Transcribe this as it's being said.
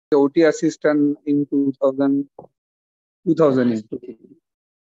OT assistant in 2008.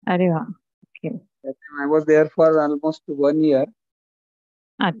 अरे वाह. Okay. That time I was there for almost 1 year,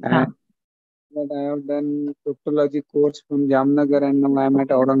 अच्छा. and but I have done proctology course from Jamnagar, and now I am at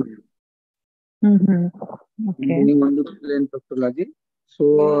Aurangabad Okay. doing only plain proctology. So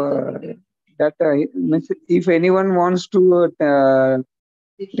that means if anyone wants to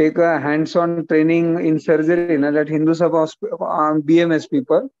take a hands-on training in surgery, that Hindu Sabha BMS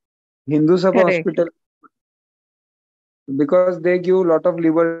people, Hindu Sabha Correct. hospital, because they give a lot of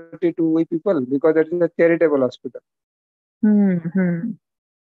liberty to we people, because it is a charitable hospital. Hmm.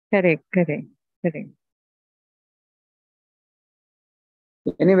 Correct. Correct. Correct.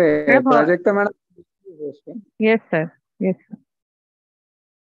 Anyway, मतलब Prajakta madam. yes sir. Yes sir.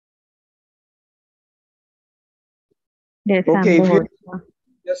 Yes, I'm Okay, the if you host.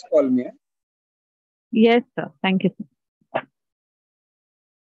 just call me. Yes sir. Thank you sir.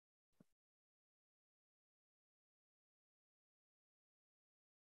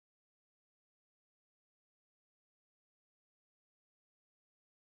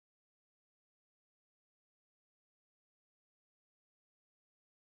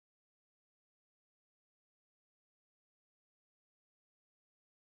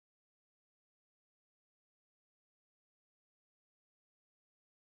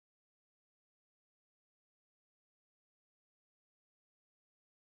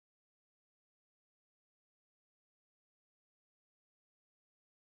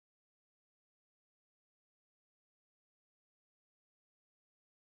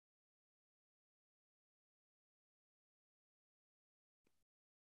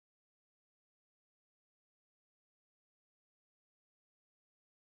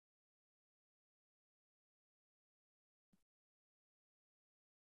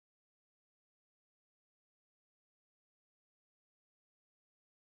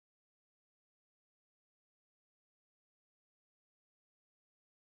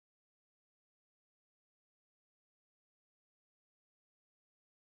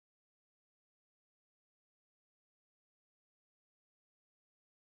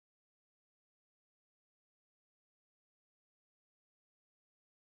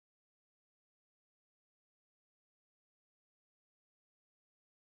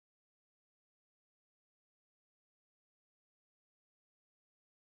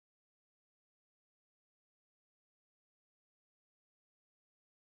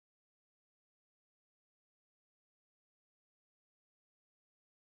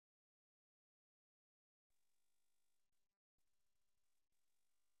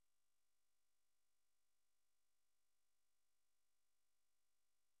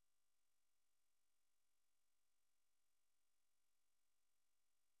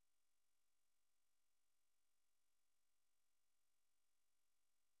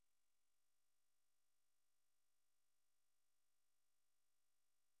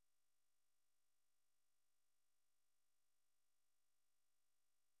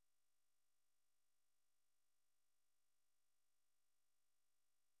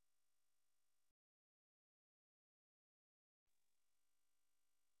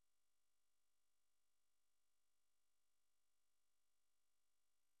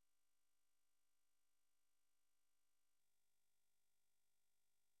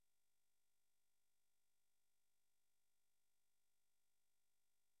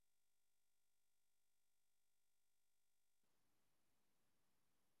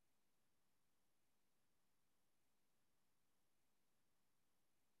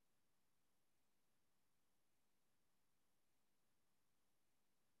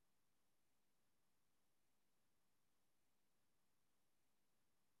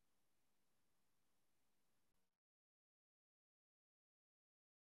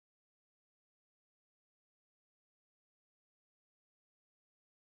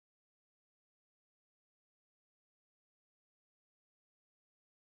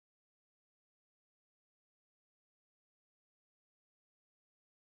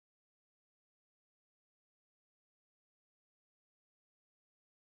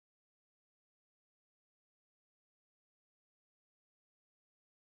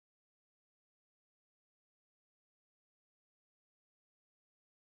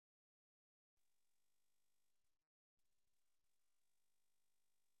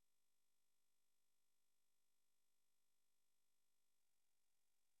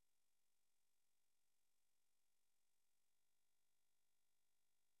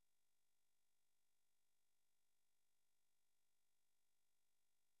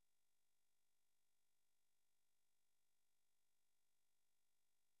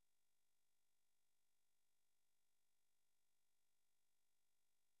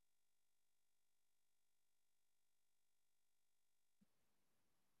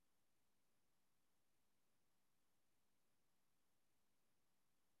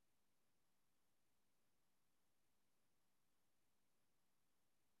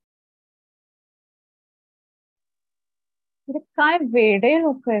 काय वेडे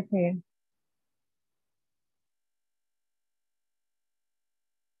लोक आहेत हे.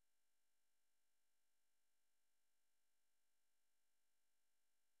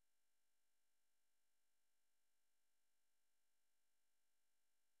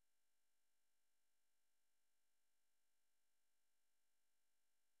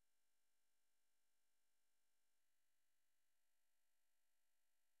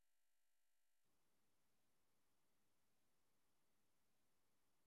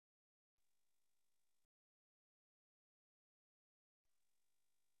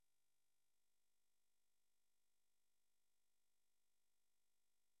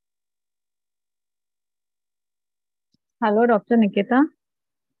 Hello, Dr. Nikita.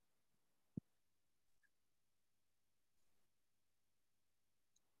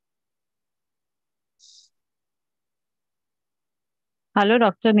 Hello,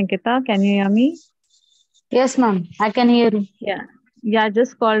 Dr. Nikita. Can you hear me? Yes, ma'am. I can hear you. Yeah. Yeah,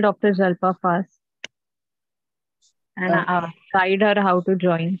 just call Dr. Jalpa first and Okay. guide her how to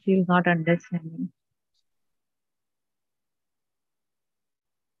join. She's not understanding.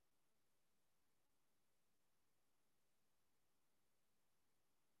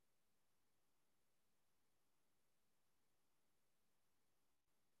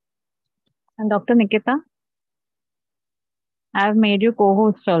 And Dr. Nikita, I have made you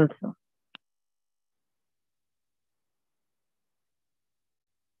co-host also.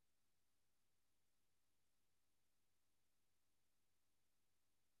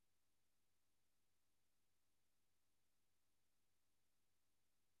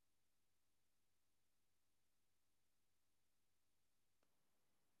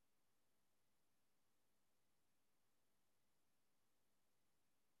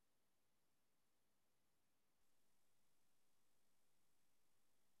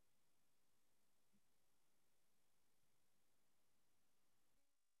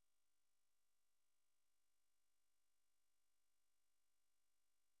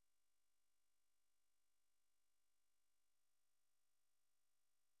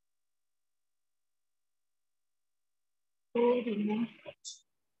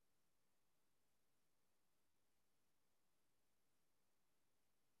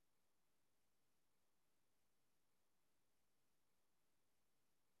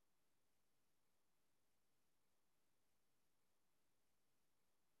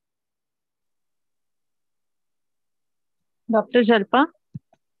 Dr. Jalpa,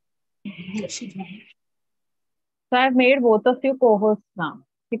 so I've made both of you co-hosts now.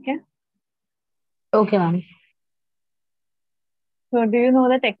 Okay? Okay, ma'am. So do you know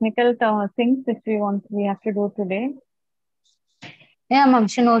the technical things which we have to do today? Yeah, ma'am.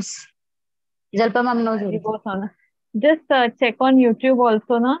 She knows. Jalpa ma'am knows. You everything. both on. Just check on YouTube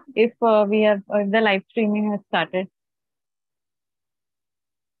also, na, if if the live streaming has started.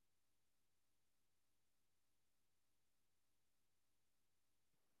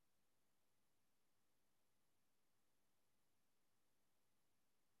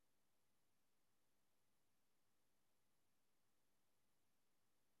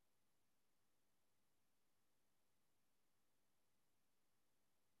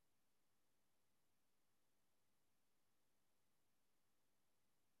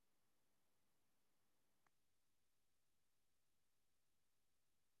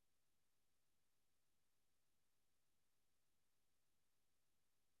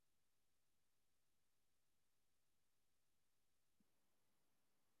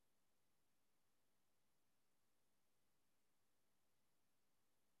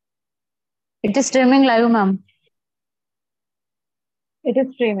 It is streaming live, ma'am. It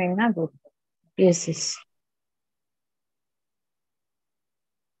is streaming, na, good. Yes, yes.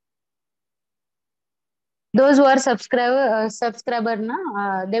 Those who are subscriber,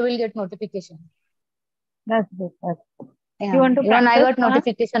 they will get notification. That's good. That's good. Yeah. You want to Even I practice got one?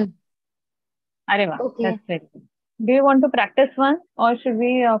 notification. Areva, Okay. that's very good. Do you want to practice one, or should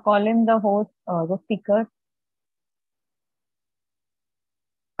we call in the host or the speaker?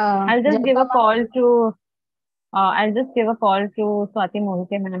 I'll just give Jalpa a call to Swati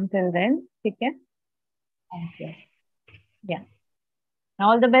Mohite ma'am till then. Okay? Okay. Yeah.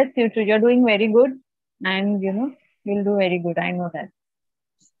 All the best, you two. You're doing very good, and you'll do very good. I know that.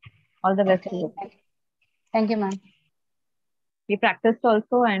 All the best to you. Thank you, ma'am. We practiced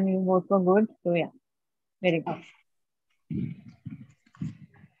also, and you both were good. So yeah, very good.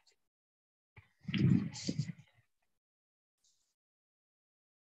 Okay.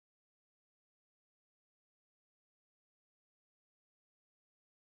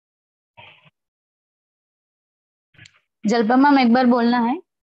 जल्पा ma'am एक बार बोलना है.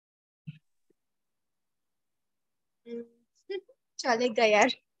 चलेगा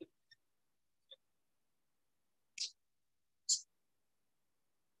यार.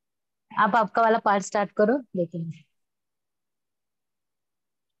 आप आपका वाला part start करो, देखेंगे.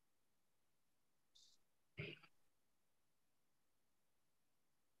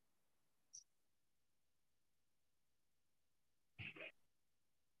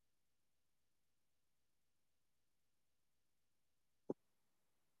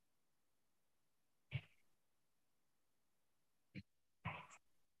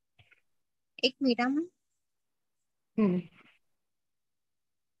 एक मिनट मैम. हम्म.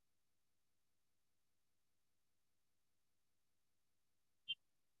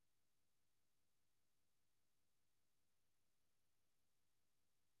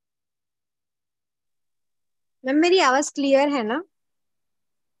 मैम मेरी आवाज क्लियर है ना?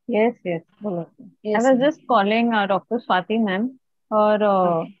 Yes, yes. बोलो. I Yes, was ma'am. just calling Dr. Swati ma'am. Her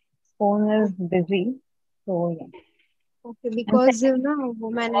Okay. phone is busy. So yeah. Okay, I'm because sending ना वो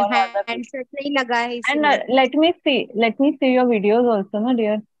मैंने all other people. हैंडसेट नहीं लगा है And इसीलिए. let me see your videos also, na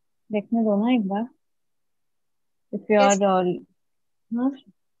dear. देखने दो ना एक बार. If you yes. are, huh?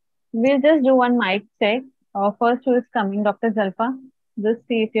 We'll just do one mic check. First, who is coming? Dr. Jalpa. Just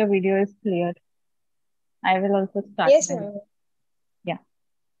see if your video is clear. I will also start yes my ma'am. video. Yeah.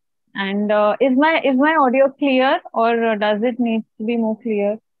 And is my audio clear, or does it need to be more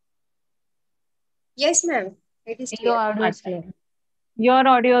clear? Yes ma'am, it is Your clear. audio is Acha. clear. Your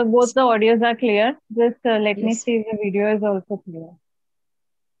audio, both the audios are clear. Just let me Yes. see if the video is also clear.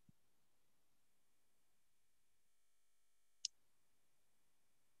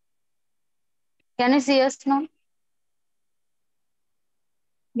 Can you see us now?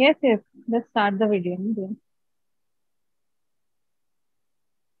 Yes, yes. Let's start the video. No, dear.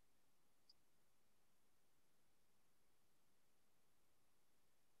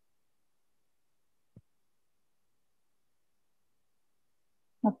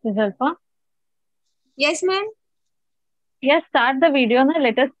 Dr. Jalpa. Yes ma'am. Yes, start the video. Na.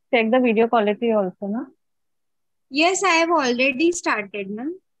 Let us check the video quality also. Na. Yes, I have already started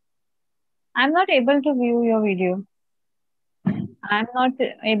ma'am. I'm not able to view your video. I'm not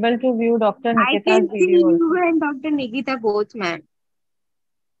able to view Dr. I can Nikita's see video you also. and Dr. Nikita both, ma'am.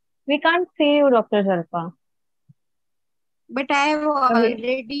 We can't see you, Dr. Jalpa. But I have Okay.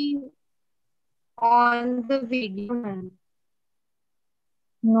 already on the video, ma'am.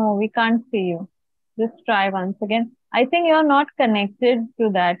 No, we can't see you. Just try once again. I think you're not connected to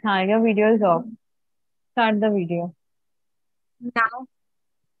that. Huh? Your video is off. Start the video. Now,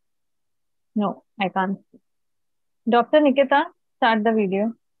 No, I can't. Dr. Nikita, start the video.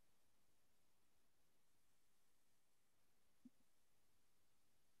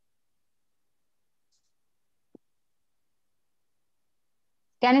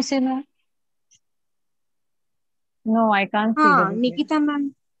 Can you see now? No, I can't see the video. Nikita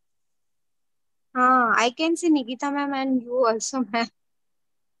ma'am. I can see Nikita ma'am and you also, ma'am.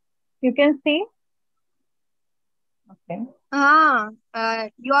 You can see? Okay.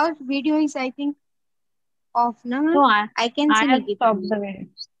 Your video is, I think, off, na, ma'am? No, I can I see have Nikita stopped ma'am. the video.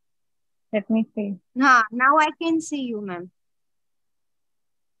 Let me see. Now I can see you, ma'am.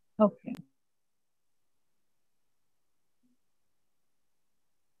 Okay.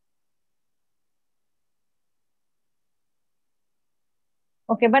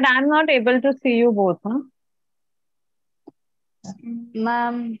 Okay, but I'm not able to see you both, huh?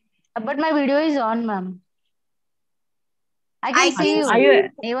 Ma'am, but my video is on, ma'am. I can I see can you. Are see you? you.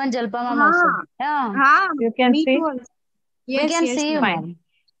 Even Jalpa ma'am also. Yeah. You can Me see? too also. We Yes, can yes, see you, ma'am. Fine. ma'am.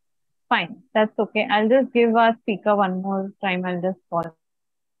 Fine. That's okay. I'll just give our speaker one more time. I'll just call.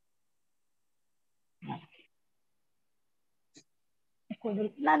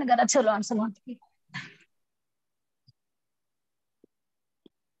 ನನಗರ ಚಲೋ ಅನ್ಸಲ್ಲ.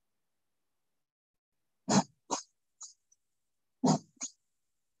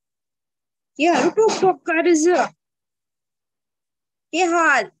 यार टोक टोक कर्ज के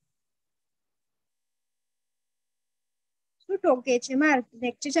हाल શું ટોકે છે? માર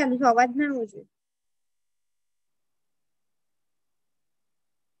lecture ચાલુ છે, અવાજ ના આવવો જોઈએ.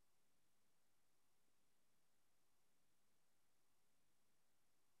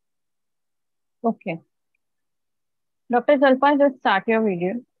 Okay. Dr. Jalpa, just start your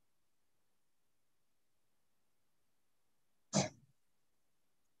video.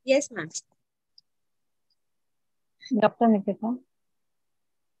 Yes, ma'am. Dr. Nikita.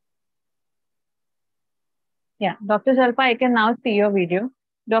 Yeah, Dr. Jalpa, I can now see your video.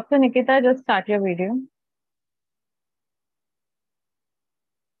 Dr. Nikita, just start your video.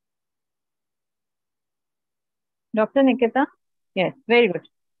 Dr. Nikita? Yes, very good.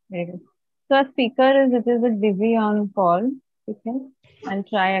 Very good. So our speaker is a little bit busy on call. Okay. I'll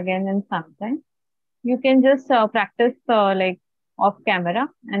try again in some time. You can just practice like off camera,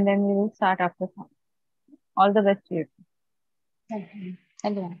 and then we will start after some. All the best to you. Thank you.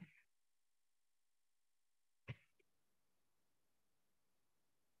 Thank you, ma'am.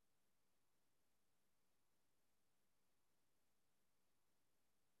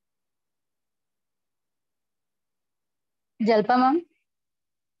 जल्पा ma'am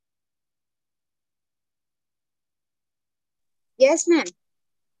Yes, ma'am.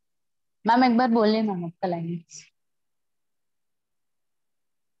 Ma'am एक बार बोलिए ma'am आपका line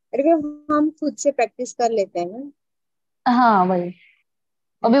अरे हम खुद से practice कर लेते हैं ना। हाँ वही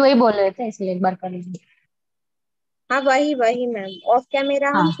अभी वही बोल रहे थे इसलिए एक बार कर लीजिए हाँ वही वही मैम, ऑफ कैमरा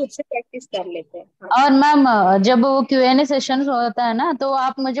हाँ हम खुद से प्रैक्टिस कर लेते हैं। हाँ। और मैम जब वो Q&A सेशन होता है ना तो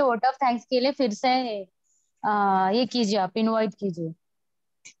आप मुझे वोट ऑफ थैंक्स के लिए फिर से ये कीजिए आप इनवाइट कीजिए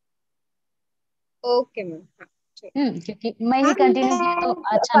ओके मैम। हाँ ठीक। क्योंकि मैं हाँ ही कंटिन्यू किया तो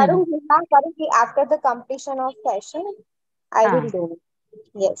मैं अच्छा नहीं लगा करूँगी, हाँ करूँगी after the completion of session I हाँ विल डू इट।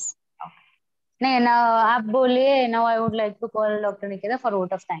 यस। नहीं ना आप बोलिए now I would like to call doctor Nikita for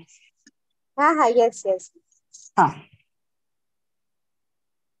vote of thanks हाँ हाँ यस यस। हाँ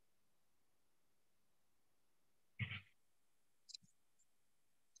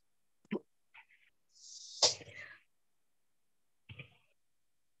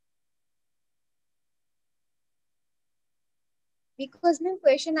Because my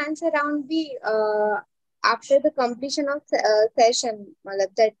question answer round be after the completion of session,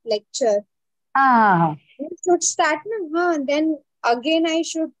 मतलब that lecture. हाँ हाँ हाँ I should start na, हाँ, then again I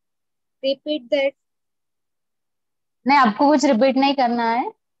should repeat that. नहीं आपको कुछ रिपीट नहीं करना है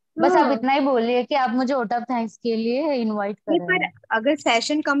बस आप हाँ इतना ही बोलिए कि आप मुझे वोट ऑफ थैंक्स के लिए इनवाइट कर नहीं, रहे पर हैं अगर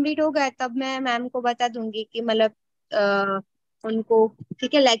सेशन कंप्लीट हो गया तब मैं मैम को बता दूंगी कि मतलब उनको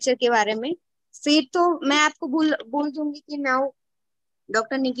ठीक है लेक्चर के बारे में। फिर तो मैं आपको बोल बोल दूंगी कि now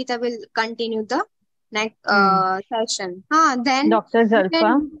doctor Nikita will continue the next hmm session. हाँ then Dr.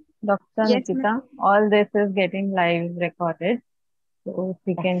 Zalfa, Dr. Yes ma'am. Nikita, all this is getting live recorded. So if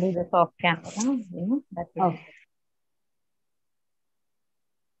we can do this off camera, that will be okay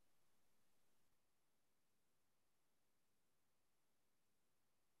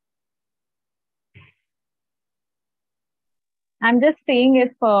I'm just saying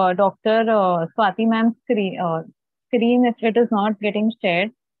if Dr. Swati ma'am's screen, if it is not getting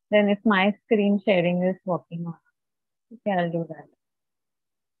shared, then if my screen sharing is working on, okay, I'll do that.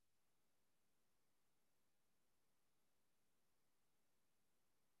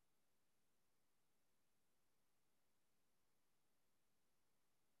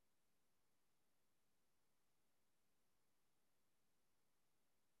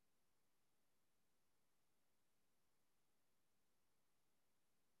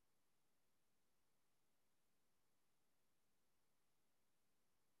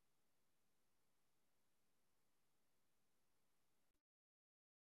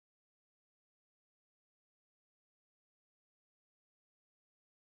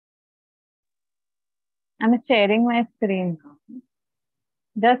 I'm sharing my screen now,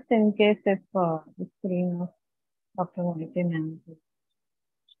 just in case if the screen of Dr. Monica ma'am is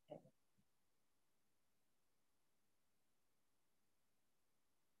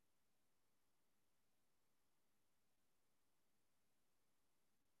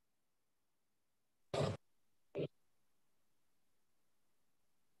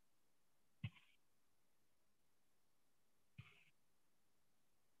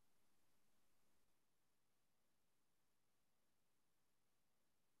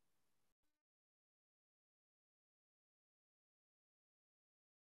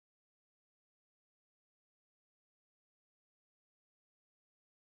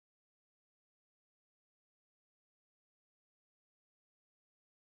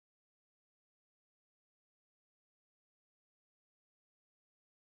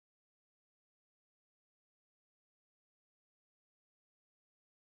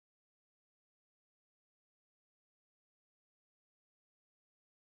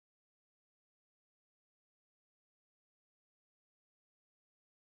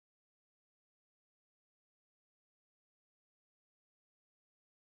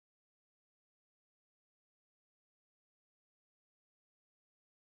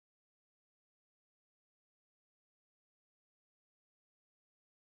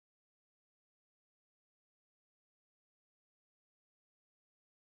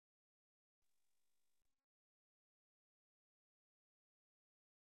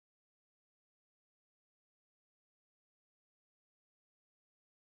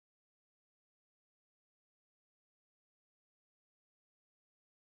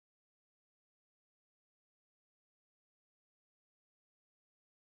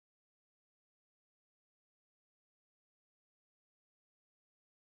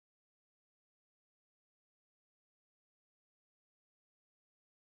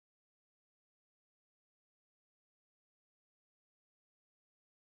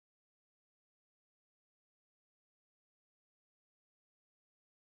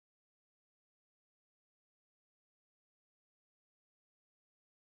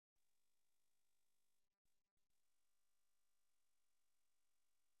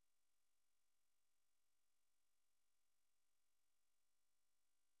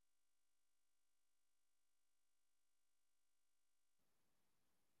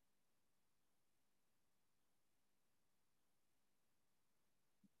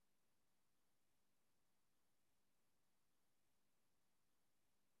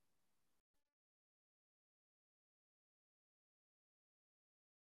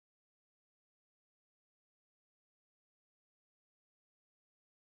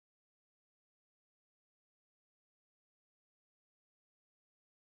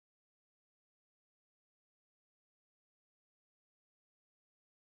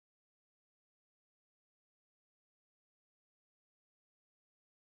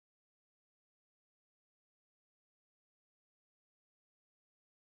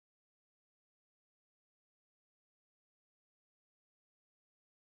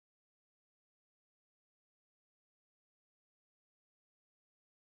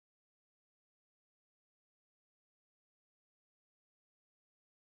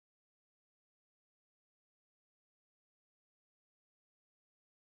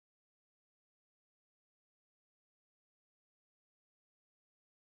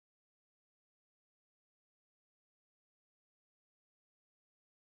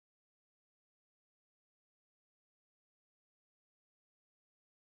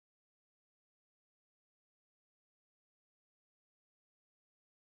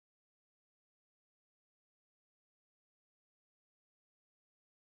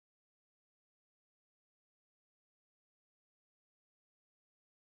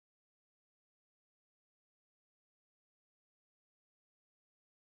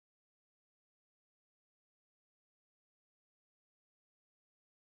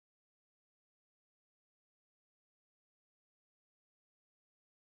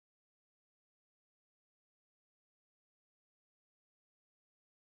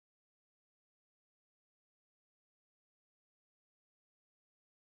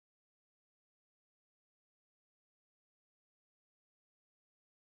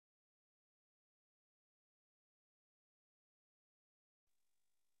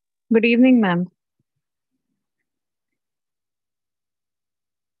Good evening, ma'am.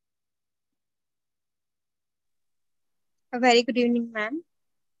 A very good evening, ma'am.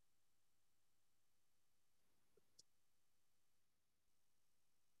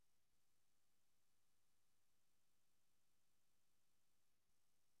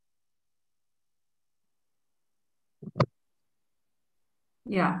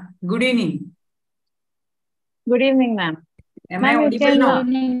 Yeah. Good evening. Good evening, ma'am. Am I Ma'am, you audible can. now?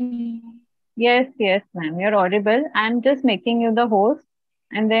 Yes, ma'am. You're audible. I'm just making you the host,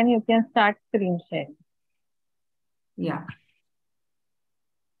 and then you can start screen sharing. Yeah.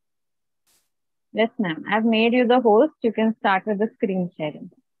 Yes, ma'am. I've made you the host. You can start with the screen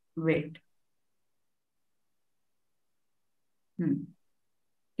sharing. Wait.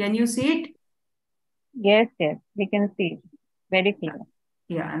 Can you see it? Yes, we can see it. Very clear.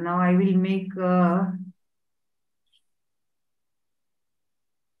 Yeah. Now I will make.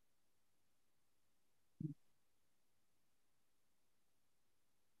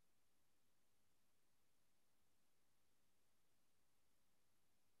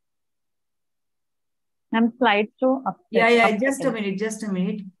 I'm slideshow up. Yeah. Just a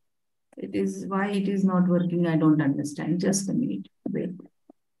minute. It is why it is not working. I don't understand. Just a minute. Wait.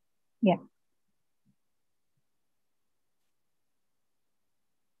 Yeah.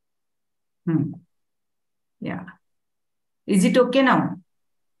 Yeah. Is it okay now?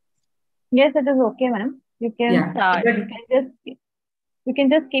 Yes, it is okay, ma'am. You can start. You can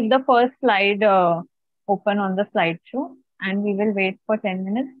just keep the first slide open on the slideshow, and we will wait for 10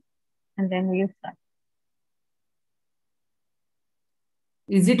 minutes, and then we will start.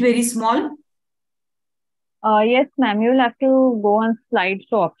 Is it very small? Yes, ma'am. You will have to go on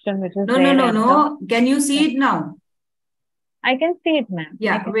slideshow option, which is there. No. Can you see it now? I can see it, ma'am.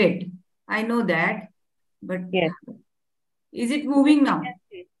 Yeah. Wait. I know that, but yes. Is it moving now?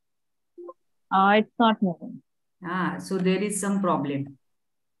 It's not moving. So there is some problem.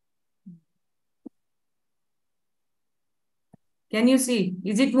 Can you see?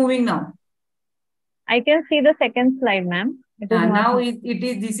 Is it moving now? I can see the second slide, ma'am. Now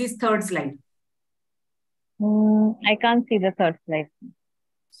this is third slide. I can't see the third slide.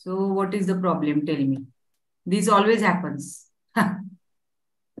 So what is the problem? Tell me. This always happens.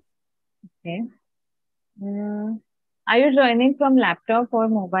 Okay. Are you joining from laptop or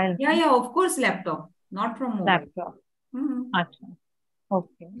mobile? Yeah, of course laptop, not from mobile. Laptop.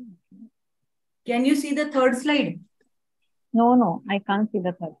 Okay. Can you see the third slide? No, I can't see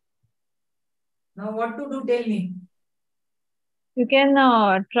the third. Now what to do? Tell me. You can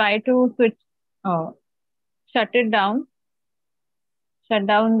try to switch, shut it down. Shut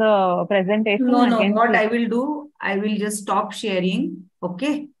down the presentation. No. What I will do, I will just stop sharing.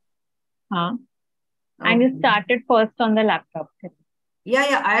 Okay. And you started first on the laptop.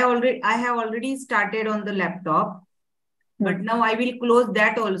 Yeah. I have already started on the laptop. But now I will close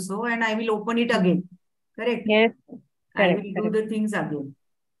that also and I will open it again. Correct? Yes. I will do the things again.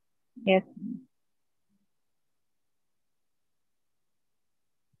 Yes.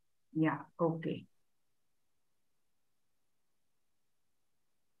 Yeah. Okay.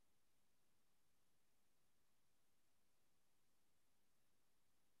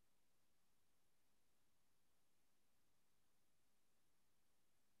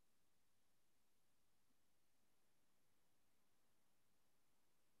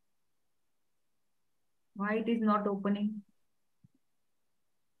 Why it is not opening?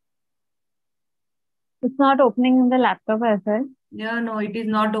 It's not opening in the laptop as well? Yeah, no, it is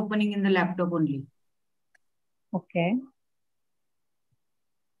not opening in the laptop only. Okay.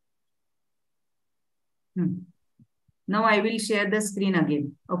 Now I will share the screen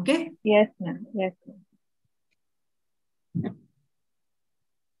again. Okay? Yes, ma'am. Yes.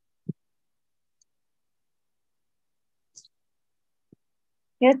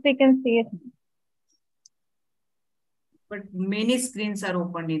 Yes, we can see it. But many screens are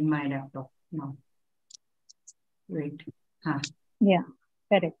opened in my laptop now. Wait. Yeah,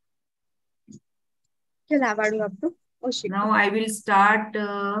 correct. Now I will start.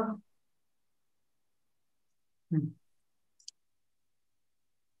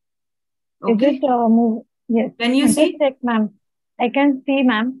 Okay. Is it move? Yes. Can you see? Just check, ma'am. I can see,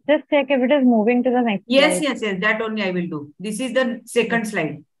 ma'am. Just check if it is moving to the next slide. Yes. That only I will do. This is the second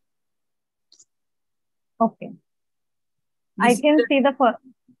slide. Okay. I can see the first.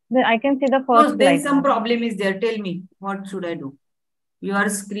 I can see the first slide. Then some problem is there. Tell me, what should I do? Your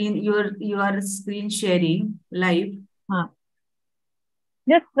screen sharing live.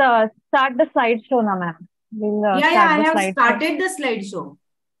 Just start the slideshow now, ma'am. I have started the slideshow.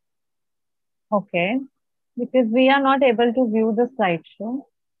 Okay. Because we are not able to view the slideshow.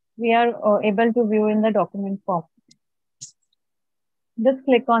 we are able to view in the document form. Just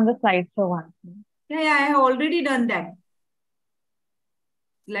click on the slideshow once. Yeah, I have already done that.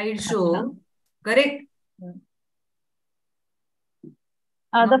 Slideshow, correct?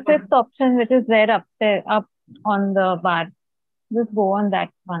 The fifth option, which is there up on the bar, just go on that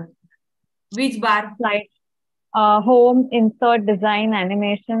one. Which bar? Slide, home, insert, design,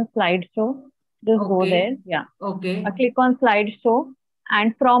 animation, slideshow. Just go there. Yeah. Okay. Click on slideshow,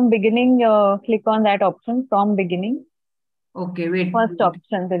 and from beginning, click on that option from beginning. Okay, wait. First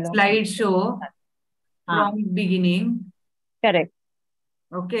option below. Slideshow from beginning. Correct.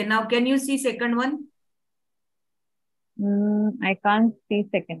 Okay, now can you see second one? I can't see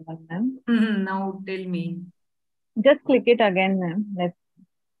second one, ma'am. Now tell me. Just click it again, ma'am. Let's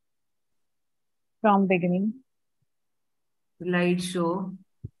from beginning. Slideshow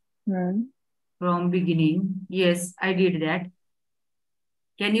from beginning. Yes, I did that.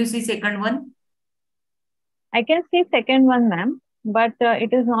 Can you see second one? I can see second one, ma'am, but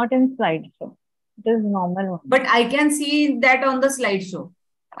it is not in slideshow. It is normal one. But I can see that on the slideshow.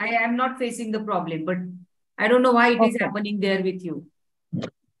 I am not facing the problem, but I don't know why it is happening there with you.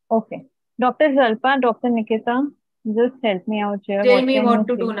 Okay. Dr. Zalpa, Dr. Nikita, just help me out here. Tell me what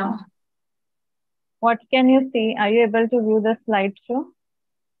to do now. What can you see? Are you able to view the slideshow?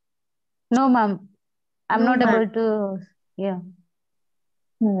 No, ma'am. I'm not able to. Yeah.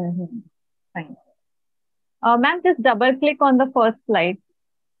 Fine. Ma'am, just double click on the first slide.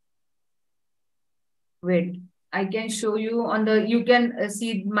 Wait, I can show you on the, you can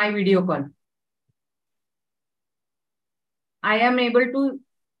see my video call. I am able to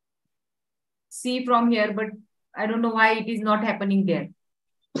see from here, but I don't know why it is not happening there.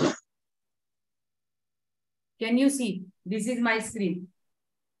 Can you see? This is my screen.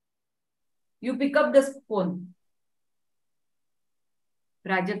 You pick up the phone.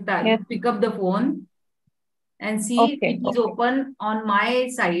 Prajakta, you pick up the phone and see it is open on my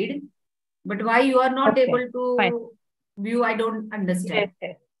side. But why you are not able to view, I don't understand.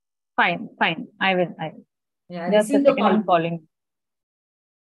 Yes. Fine. I will. Yeah, just a second, I'm calling.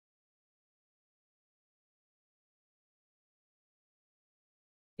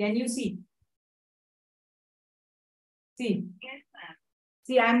 Can you see? See? Yes, ma'am.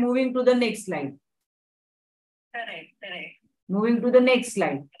 See, I'm moving to the next slide. Correct. Moving to the next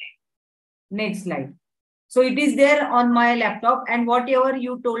slide. Next slide. So it is there on my laptop, and whatever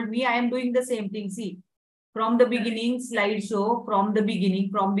you told me, I am doing the same thing. See, from the beginning, slideshow, from the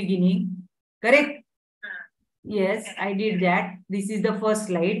beginning. Correct? Yes, I did that. This is the first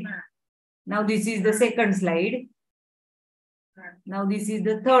slide. Now this is the second slide. Now this is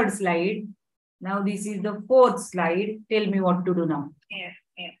the third slide. Now this is the fourth slide. Tell me what to do now. Yes.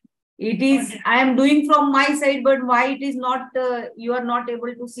 It is, I am doing from my side, but why it is not, you are not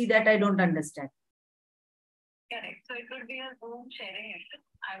able to see that, I don't understand. Correct. So it will be a Zoom sharing issue.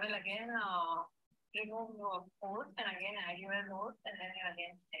 I will again remove your post and again add your notes and then you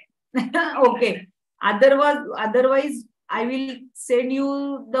again check. Okay. Otherwise, I will send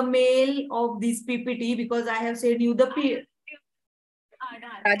you the mail of this PPT because I have sent you the PDF.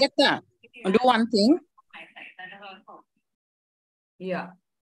 Prajakta, do one thing. Yeah.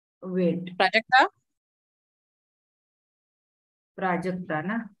 Wait. Prajakta,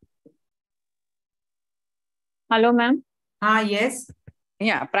 na? Hello, ma'am. Yes.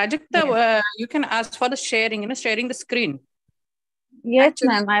 Yeah, Prajakta, you can ask for the sharing, sharing the screen. Yes,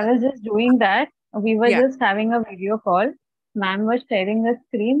 ma'am. I was just doing that. We were just having a video call. Ma'am was sharing the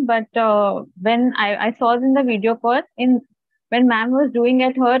screen, but when I saw in the video call, when ma'am was doing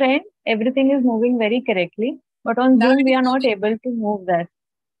at her end, everything is moving very correctly. But on Zoom, we are not able to move that.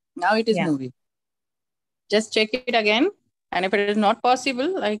 Now it is moving. Just check it again. And if it is not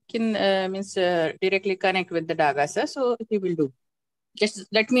possible, I can directly connect with the Dagasa. So he will do. Just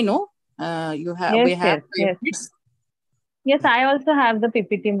let me know. Yes, I also have the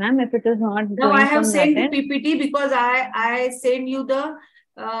PPT, ma'am. If it is not no, I have sent the PPT because I send you the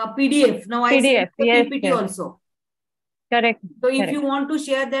PDF. Now I send the PPT also. Correct. So if you want to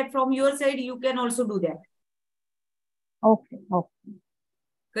share that from your side, you can also do that. Okay.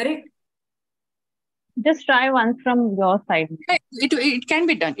 Correct. Just try once from your side. It can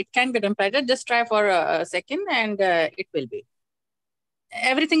be done. It can be done, Prajakta. Just try for a second and it will be.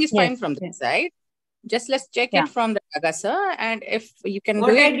 Everything is fine from this side. Just let's check it from the Agasa, and if you can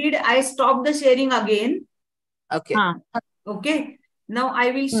what I did, I stopped the sharing again. Okay. Okay. Now I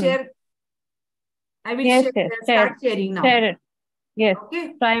will share. I will start sharing now. Share it. Yes.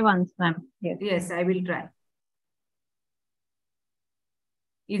 Okay. Try once, ma'am. Yes, I will try.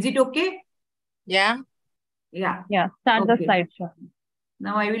 Is it okay? Yeah. Start the slideshow.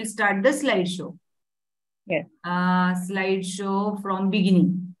 Now I will start the slideshow. Yes. Slideshow from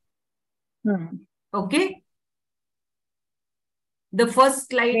beginning. Okay. The first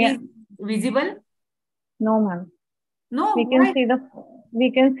slide is visible. No, ma'am. No, we can see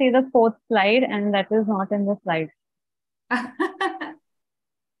the fourth slide, and that is not in the slide.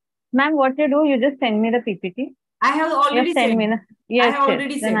 Ma'am, what you do? You just send me the PPT. I have already sent me. Yes, I have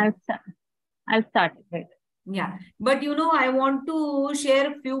already then I'll start it. Right. Yeah, but you know, I want to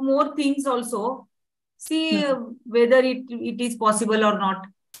share a few more things also. See whether it is possible or not.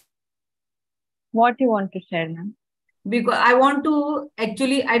 What you want to share, ma'am? Because I want to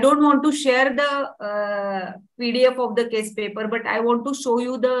actually, I don't want to share the PDF of the case paper, but I want to show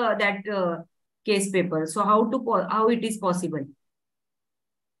you that case paper. So how it is possible?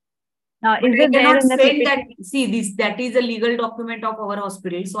 Is it there in the PPT? That is a legal document of our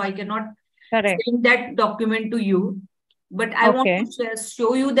hospital, so I cannot Correct. send that document to you. But I want to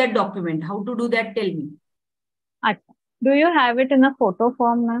show you that document. How to do that? Tell me. Do you have it in a photo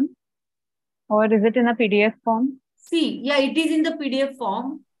form, ma'am? Or is it in a PDF form? See, yeah, it is in the PDF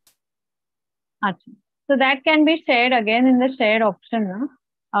form. So that can be shared again in the shared option.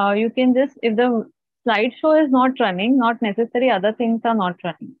 You can just, if the slideshow is not running, not necessary other things are not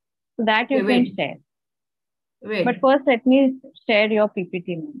running. So that you can share. Wait. But first, let me share your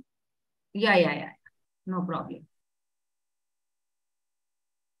PPT, ma'am. Yeah. No problem.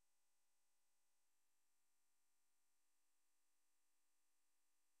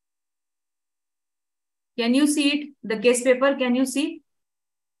 Can you see it? The case paper, can you see?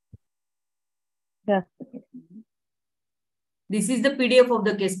 Yes. This is the PDF of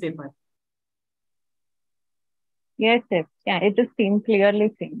the case paper. Yes. Yeah, it is seen,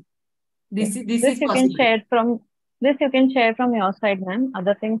 clearly seen. This is you possible. Can share from this you can share from your side, ma'am.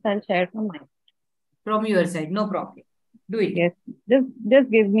 Other things I'll share from mine. From your side, no problem. Do it. Yes.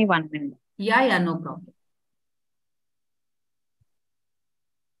 Just give me 1 minute. Yeah, no problem.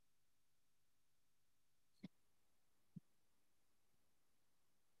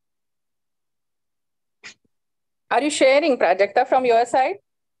 Are you sharing, Prajakta, from your side?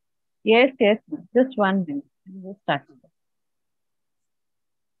 Yes. Just 1 minute. Just start.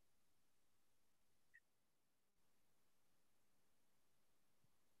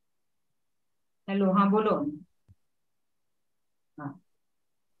 Hello, हाँ बोलो. हाँ.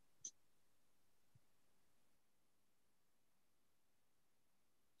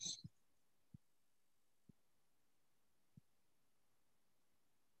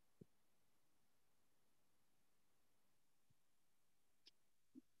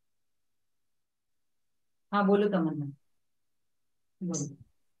 हाँ बोलो तमन्ना. बोलो.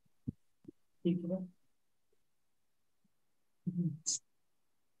 ठीक है.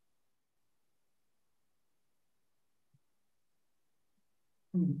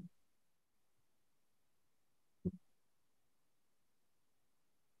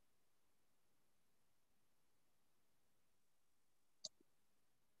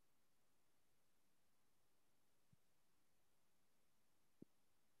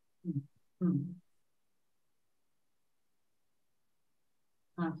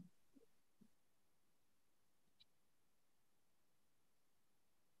 हाँ.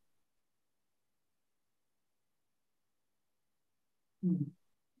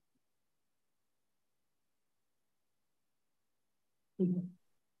 ठीक है.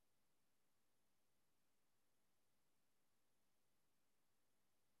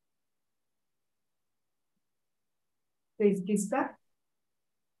 तो किसका?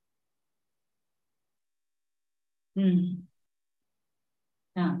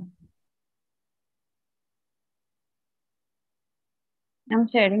 हाँ. I'm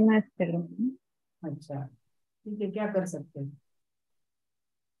sharing my screen. अच्छा, ठीक है. क्या कर सकते हैं?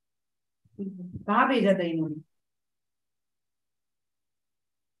 कहाँ भेजा था इन्होंने?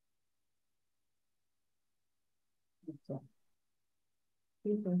 अच्छा,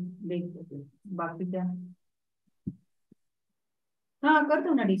 ठीक है. देख सकते. बाकी क्या? हाँ, कर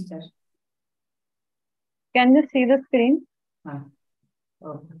दो ना discharge. Can you see the screen? हाँ.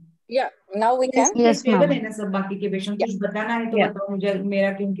 Okay. Yeah, now we can. Yes, ma'am. है ना सब बाकी के पेशेंट. कुछ बताना है तो बताओ मुझे,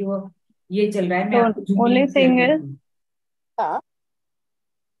 मेरा क्योंकि वो ये चल रहा है. मैं आपको only thing is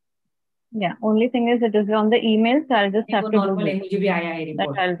only thing is it is on the email, so I'll just have to do it. मुझे भी आया है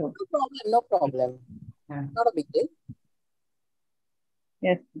report. That I'll do. No problem. Not a big deal.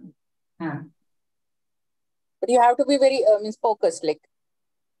 Yes. But you have to be very focused, like.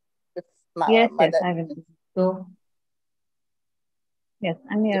 Yes, I will. So. Yes,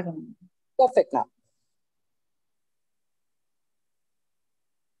 I'm here. Perfect now.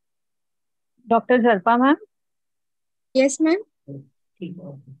 Dr. Jalpa, ma'am? Yes, ma'am. ठीक है,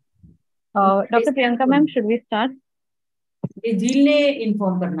 okay. Dr. Priyanka ma'am, should we start? ये झील ने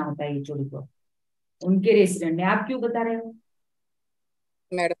inform करना होता है HOD को, उनके रेसिडेंट ने। आप क्यों बता रहे हो?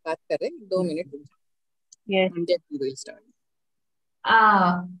 मैडम बात कर रहे हैं, 2 minute. Yes. And then we will start.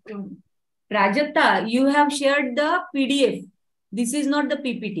 Prajakta, you have shared the PDF. This is not the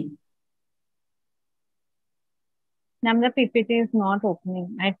PPT. Ma'am, the PPT is not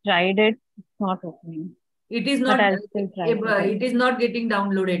opening. I tried it. It's not opening. It is But not. I'll still try It is not getting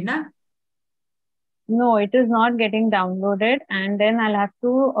downloaded, na? No, it is not getting downloaded, and then I'll have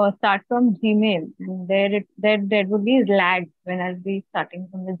to start from Gmail, and there would be lag when I'll be starting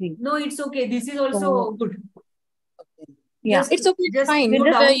from the Gmail. No, it's okay. This is also So, good. yeah, Just, It's okay. just Fine. no You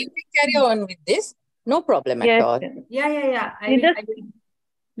doubt. can carry on with this. No problem at yes, all. yes. Yeah.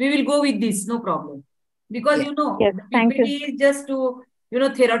 We will go with this. No problem. Because Yeah. you know, Yes, the thank PPT you. is just to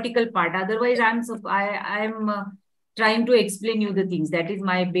theoretical part. Otherwise, I'm trying to explain you the things. That is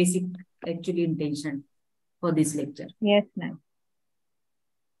my basic actually intention for this lecture. Yes, ma'am.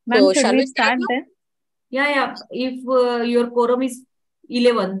 Ma'am, So should shall we we start start now? then? Yeah. If your quorum is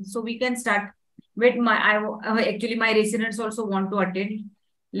 11, so we can start. Wait, actually my residents also want to attend.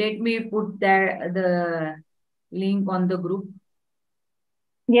 Let me put the link on the group.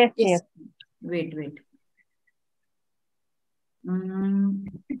 Yes, Yes. yes. Wait.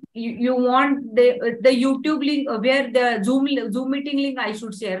 You want the YouTube link where the Zoom meeting link I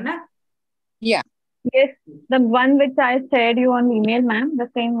should share, na? Yeah. Yes, the one which I shared you on email, ma'am, the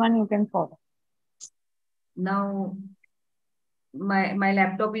same one you can follow. Now my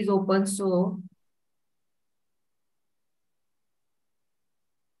laptop is open, so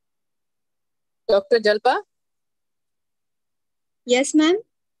Dr. Jalpa, Yes, ma'am.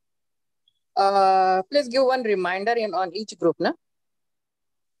 please give one reminder on each group, na?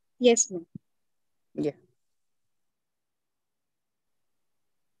 Yes, ma'am. Yeah.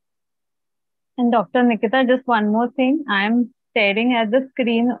 And Dr. Nikita, just one more thing. I am staring at the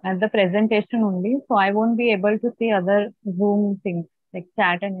screen at the presentation only, so I won't be able to see other Zoom things like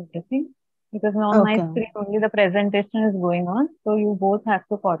chat and everything, because on my Okay. screen only the presentation is going on. So you both have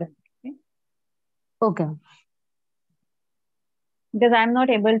to coordinate. Okay. Because I'm not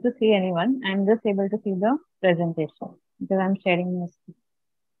able to see anyone. I'm just able to see the presentation because I'm sharing my screen.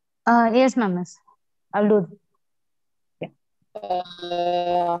 Yes, ma'am. Yes. I'll do that.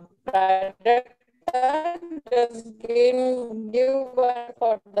 Just give one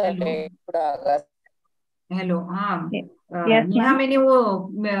for the Hello. Hello, हाँ Yes, Neha, ma'am. मैंने वो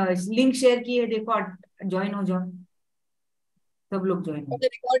link share की है, देखो join हो जाओ, सब लोग join For the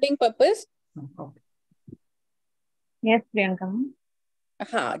recording purpose. हो. Yes, Priyanka ma'am.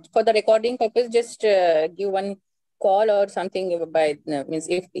 For the recording purpose, just give one call or something by means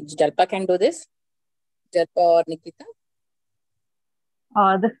if Jalpa can do this, Jalpa or Nikita.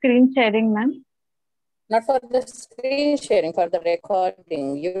 The screen sharing, ma'am. Not for the screen sharing, for the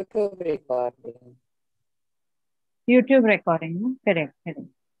recording, YouTube recording. YouTube recording, ma'am. Correct.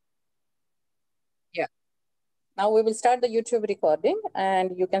 Yeah. Now we will start the YouTube recording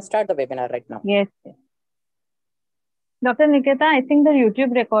and you can start the webinar right now. Yes. Dr. Nikita, I think the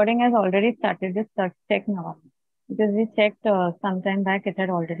YouTube recording has already started. Just check now. Because we checked some time back, it had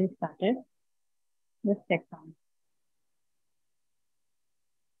already started. Just check now.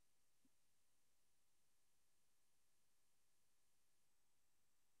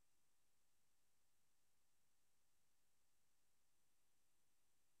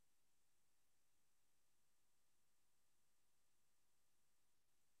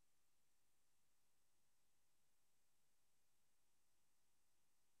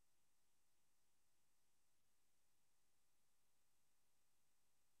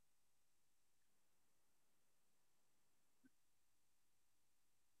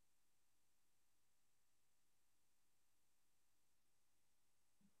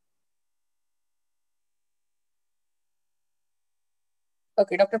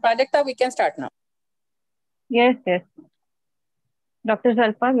 Okay, Dr. Prajakta, we can start now. Yes. Dr.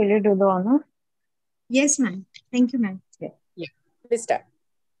 Jalpa, will you do the honor? Yes, ma'am. Thank you, ma'am. Yeah. Please start.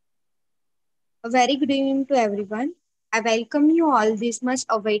 A very good evening to everyone. I welcome you all this much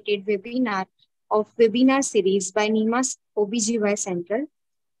awaited webinar series by NIMA's OBGY Center.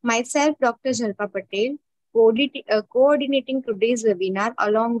 Myself, Dr. Jalpa Patel, coordinating today's webinar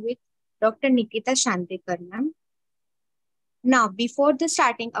along with Dr. Nikita Shantekar, ma'am. Now, before the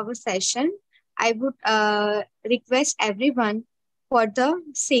starting our session, I would request everyone for the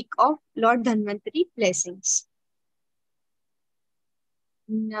sake of Lord Dhanvantari blessings.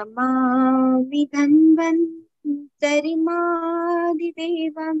 Namami Dhanvantari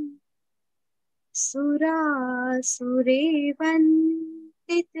Madidevam सुरासुरे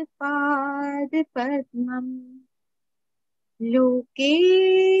वन्दित पाद पद्मम् लोके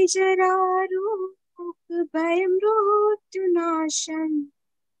जरारोग भयमृत्युनाशम्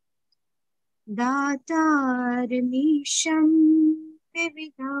दातारमीशं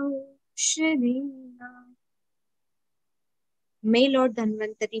विविधौषधीनां. May Lord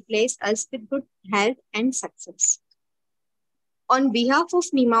Dhanvantari bless us with good health and success. On behalf of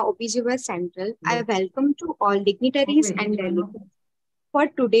NIMA OBGYN Central, I welcome to all dignitaries and delegates for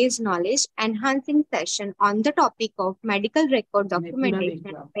today's knowledge enhancing session on the topic of medical record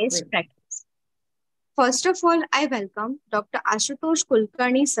documentation best practice. First of all, I welcome Dr. Ashutosh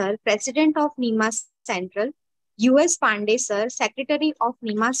Kulkarni sir, President of NIMA Central, US Pandey sir, Secretary of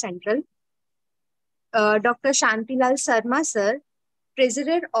NIMA Central, Dr. Shantilal Sarma sir,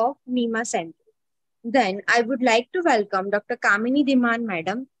 Treasurer of NIMA Central. Then I would like to welcome Dr. Kamini Dhiman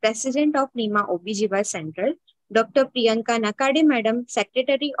Madam, President of NIMA OBGYN Central, Dr. Priyanka Nakade Madam,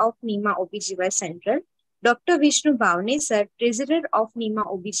 Secretary of NIMA OBGYN Central, Dr. Vishnu Bhavne sir, Treasurer of NIMA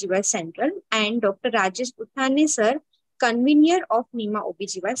OBGYN Central, and Dr. Rajesh Uthane sir, Convener of NIMA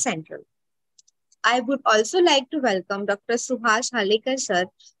OBGYN Central. I would also like to welcome Dr. Suhash Halekar sir,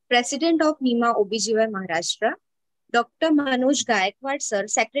 President of NIMA OBGYN Maharashtra, Dr. Manoj Gaikwad sir,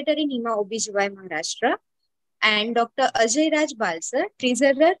 Secretary NIMA OBGYN Maharashtra, and Dr. Ajay Raj Bal sir,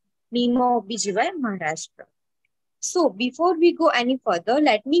 Treasurer NIMA OBGYN Maharashtra. So before we go any further,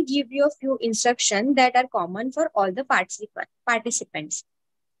 let me give you a few instructions that are common for all the participants.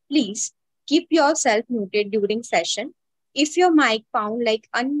 Please keep yourself muted during session. If your mic found like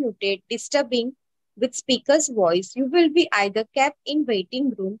unmuted, disturbing with speaker's voice, you will be either kept in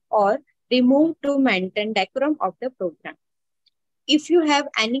waiting room or removed to maintain decorum of the program. If you have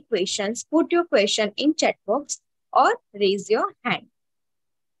any questions, put your question in chat box or raise your hand.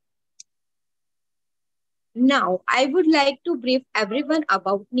 Now, I would like to brief everyone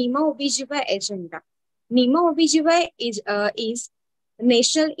about NIMA OBGYN agenda. NIMA OBGYN is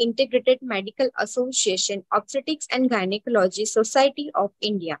National Integrated Medical Association, Obstetrics and Gynecology Society of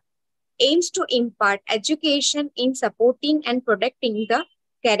India. Aims to impart education in supporting and protecting the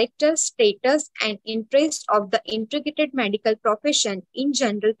character, status, and interest of the integrated medical profession in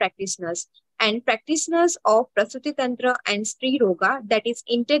general practitioners and practitioners of Prasuti Tantra and Stri Roga, that is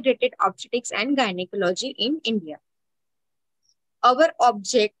integrated obstetrics and gynecology in India. Our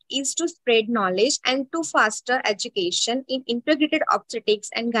object is to spread knowledge and to foster education in integrated obstetrics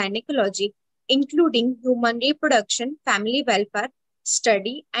and gynecology, including human reproduction, family welfare,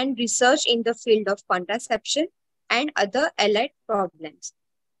 study, and research in the field of contraception and other allied problems.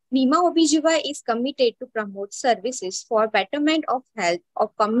 NIMA OBGYN is committed to promote services for betterment of health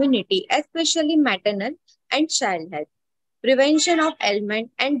of community, especially maternal and child health, prevention of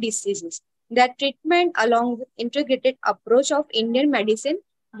ailment and diseases, that treatment along with integrated approach of Indian medicine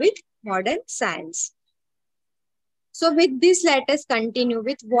with modern science. So with this, let us continue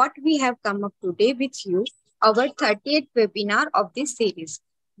with what we have come up today with you, our 30th webinar of this series.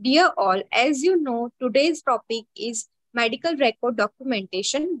 Dear all, as you know, today's topic is medical record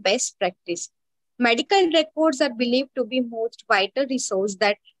documentation best practice. Medical records are believed to be most vital resource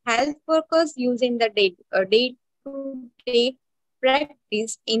that health workers use in the day-to-day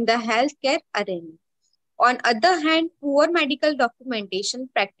practice in the healthcare arena. On other hand, poor medical documentation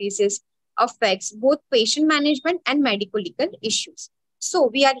practices affects both patient management and medical legal issues. So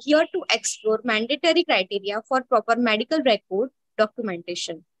we are here to explore mandatory criteria for proper medical record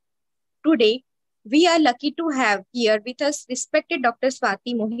documentation. Today, we are lucky to have here with us respected Dr.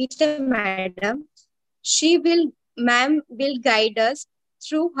 Swati Mohite Madam. Ma'am will guide us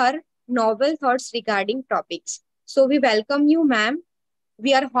through her novel thoughts regarding topics. So we welcome you, ma'am.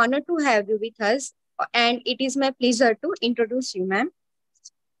 We are honored to have you with us, and it is my pleasure to introduce you, ma'am.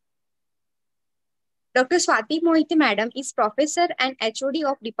 Dr. Swati Mohite Madam is Professor and HOD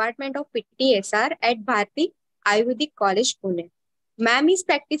of Department of PTSR at Bharati Ayurvedic College, Pune. Ma'am is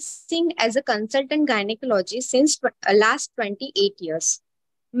practicing as a consultant gynecologist since last 28 years.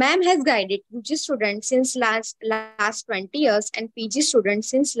 Ma'am has guided UG students since last 20 years and PG students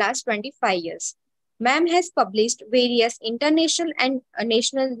since last 25 years. Ma'am has published various international and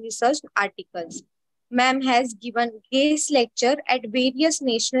national research articles. Ma'am has given guest lecture at various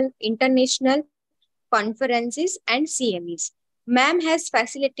national, international conferences and CMEs. Ma'am has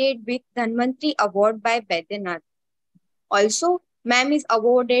facilitated with Dhanvantari Award by Baidyanath. Also, Ma'am is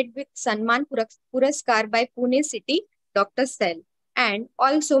awarded with Sanman Puraskar by Pune City Dr. Sel. And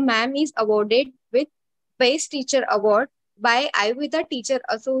also, Ma'am is awarded with Best Teacher Award by Ayurveda Teacher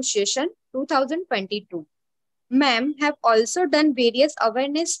Association 2022. Ma'am have also done various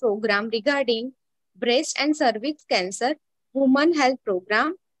awareness programs regarding breast and cervix cancer, women health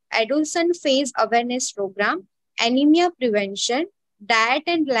program, adolescent phase awareness program, anemia prevention, diet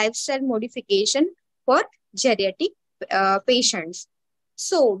and lifestyle modification for geriatric patients.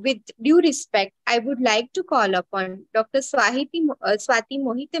 So, with due respect, I would like to call upon Dr. Swati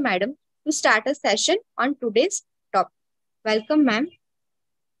Mohite Madam to start a session on today's topic. Welcome, ma'am.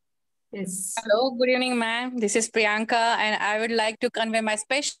 Yes. Hello, good evening, ma'am. This is Priyanka, and I would like to convey my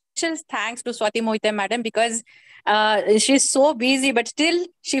special thanks to Swati Mohite Madam because she's so busy, but still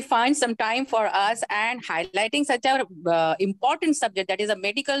she finds some time for us and highlighting such a important subject, that is a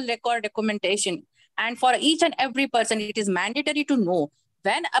medical record documentation. And for each and every person, it is mandatory to know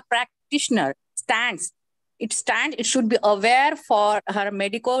when a practitioner it should be aware for her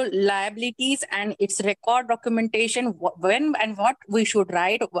medical liabilities and its record documentation, when and what we should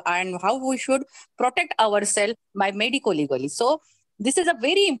write and how we should protect ourselves by medical legally. So this is a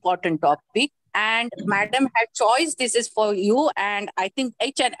very important topic, and madam had choice. This is for you, and I think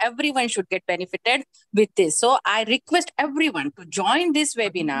each and everyone should get benefited with this. So I request everyone to join this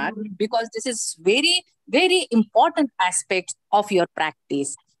webinar because this is very, very important aspect of your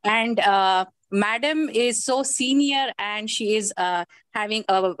practice. And madam is so senior, and she is having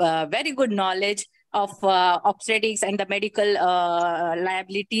a very good knowledge of obstetrics and the medical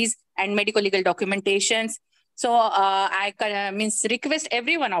liabilities and medical legal documentations. So I request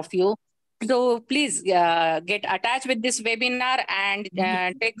every one of you to please get attached with this webinar and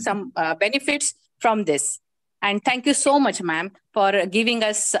take some benefits from this. And thank you so much, ma'am, for giving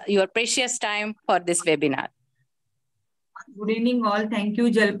us your precious time for this webinar. Good evening, all. Thank you,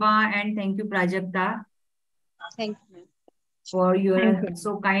 Jalpa, and thank you, Prajakta. Thank you, for your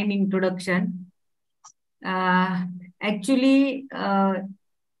so kind introduction. Actually,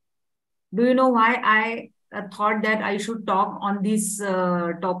 do you know why I thought that I should talk on this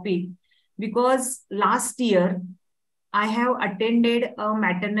topic? Because last year, I have attended a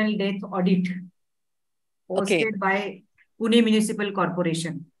maternal death audit hosted by Pune Municipal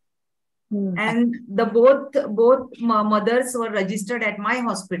Corporation. And the both mothers were registered at my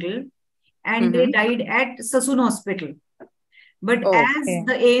hospital, and they died at Sassoon Hospital. But as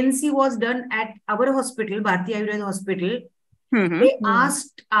the ANC was done at our hospital, Bharti Ayurveda Hospital, they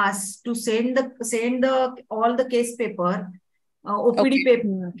asked us to send all the case paper,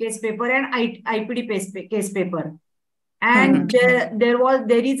 OPD case paper and IPD case paper. And there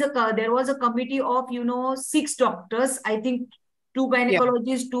was a committee of 6 doctors, I think 2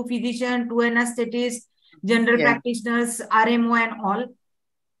 gynecologists, 2 physicians, 2 anesthetists, general practitioners, RMO and all.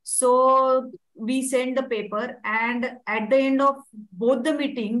 So we sent the paper, and at the end of both the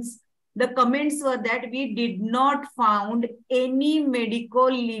meetings, the comments were that we did not found any medical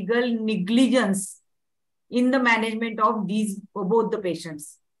legal negligence in the management of both the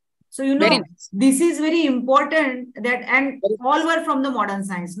patients. So, this is very important that, and all were from the modern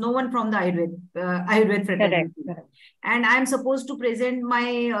science, no one from the Ayurveda fraternity. Correct. And I'm supposed to present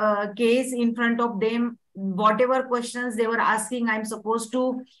my case in front of them. Whatever questions they were asking, I'm supposed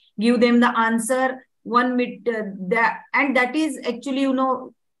to give them the answer. And that is actually,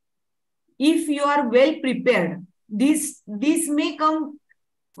 if you are well prepared, this may come,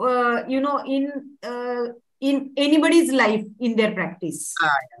 in anybody's life in their practice.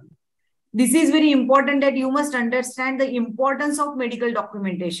 This is very important, that you must understand the importance of medical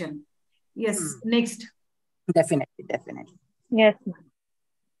documentation. Yes, next. Definitely. Yes.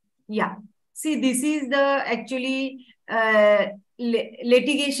 Yeah. See, this is the actually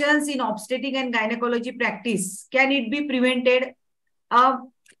litigations in obstetric and gynecology practice. Can it be prevented? A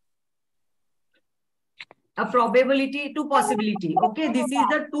probability to possibility. Okay, this is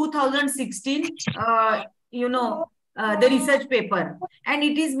the 2016, the research paper. And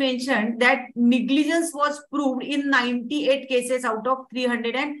it is mentioned that negligence was proved in 98 cases out of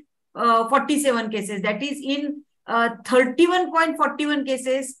 347 cases. That is in 31.41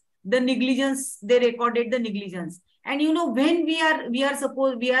 cases, the negligence, they recorded the negligence. And when we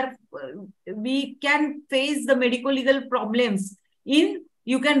can face the medical legal problems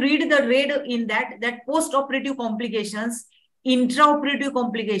you can read the red in that post-operative complications, intraoperative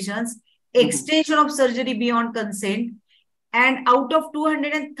complications, extension of surgery beyond consent, and out of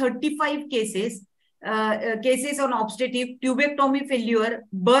 235 cases on obstetric, tubectomy failure,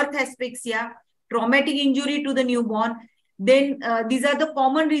 birth asphyxia, traumatic injury to the newborn, then these are the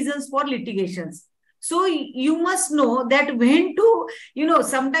common reasons for litigations. So you must know that when to,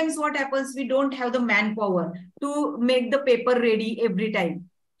 sometimes what happens, we don't have the manpower to make the paper ready every time.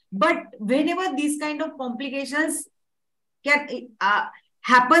 But whenever these kind of complications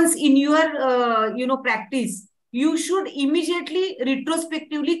happens in your, practice, you should immediately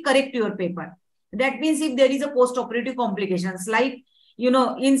retrospectively correct your paper. That means if there is a post-operative complications, like,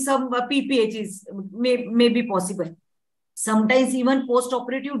 in some PPHs may be possible. Sometimes even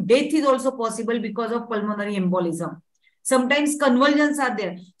post-operative death is also possible because of pulmonary embolism. Sometimes convulsions are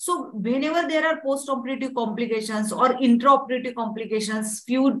there. So whenever there are post-operative complications or intraoperative complications,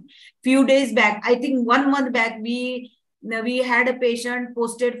 few days back, I think 1 month back, we had a patient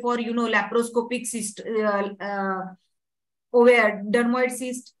posted for, laparoscopic cyst, dermoid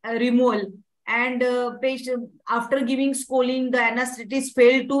cyst removal. And patient, after giving scoling, the anesthetist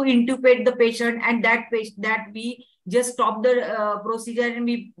failed to intubate the patient, and that we just stop the procedure and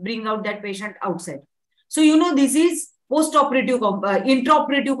we bring out that patient outside. So, this is post-operative,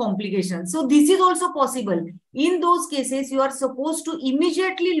 intraoperative complications. So this is also possible. In those cases, you are supposed to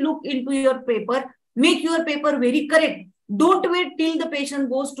immediately look into your paper, make your paper very correct. Don't wait till the patient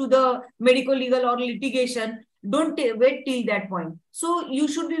goes to the medical, legal or litigation. Don't wait till that point. So you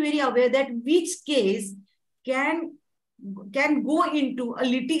should be very aware that which case can go into a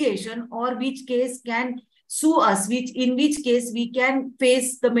litigation or which case can sue us, in which case we can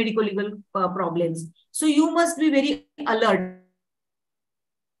face the medical legal problems. So you must be very alert.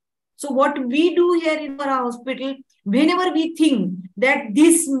 So what we do here in our hospital, whenever we think that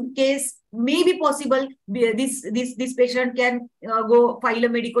this case may be possible, this patient can go file a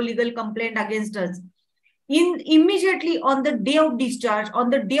medical legal complaint against us. Immediately on the day of discharge, on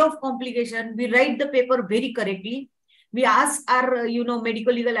the day of complication, we write the paper very correctly. We ask our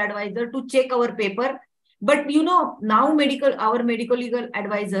medical legal advisor to check our paper. But now our medical legal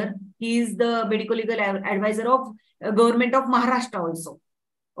advisor, he is the medical legal advisor of government of Maharashtra also.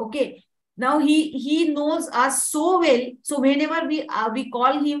 Okay. Now he knows us so well. So whenever we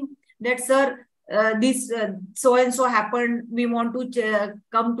call him that, sir, this so and so happened, we want to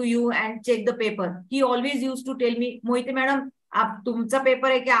come to you and check the paper. He always used to tell me, Mohite madam, aap tumcha paper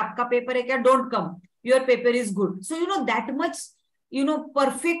hai kya, aapka paper hai kya, don't come. Your paper is good. So that much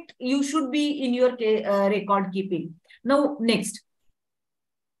perfect you should be in your record keeping. Now next,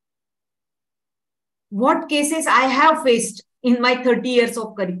 what cases I have faced in my 30 years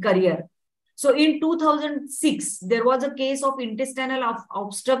of career. So in 2006, there was a case of intestinal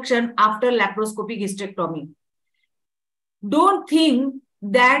obstruction after laparoscopic hysterectomy. Don't think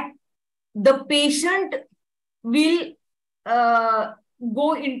that the patient will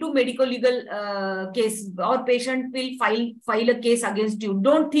go into medical legal case, or patient will file a case against you.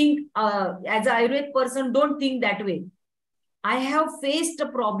 Don't think, as an Ayurvedic person, don't think that way. I have faced a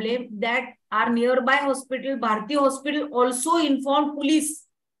problem that our nearby hospital, Bharti Hospital, also informed police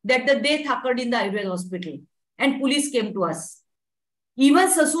that the death occurred in the Ayurveda hospital, and police came to us. Even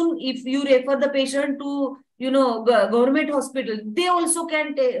Sassoon, if you refer the patient to government hospital, they also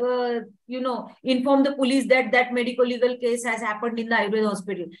can inform the police that medical legal case has happened in the Ayurveda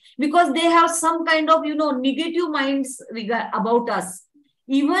hospital, because they have some kind of negative minds about us.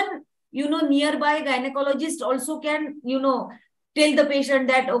 Even nearby gynecologist also can tell the patient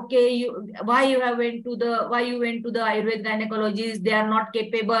that, okay, why you went to the Ayurveda gynecologist, they are not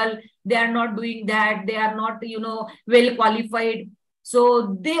capable, they are not doing that, they are not well qualified.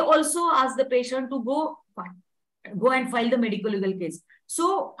 So they also ask the patient to go and file the medical legal case.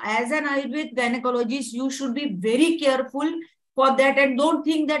 So as an Ayurvedic gynecologist, you should be very careful for that, and don't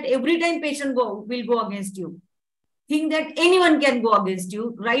think that every time patient will go against you. Think that anyone can go against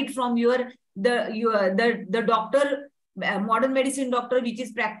you, right from the doctor, modern medicine doctor, which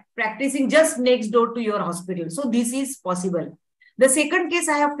is practicing just next door to your hospital. So this is possible. The second case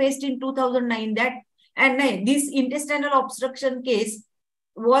I have faced in 2009, this intestinal obstruction case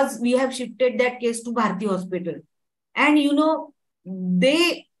we have shifted that case to Bharti Hospital. And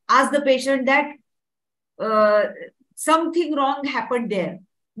they asked the patient that something wrong happened there.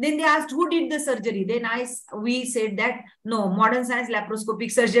 Then they asked who did the surgery. Then we said that no, modern science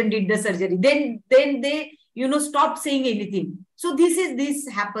laparoscopic surgeon did the surgery. Then they stopped saying anything. So this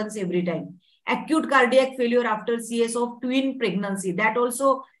happens every time. Acute cardiac failure after CS of twin pregnancy. That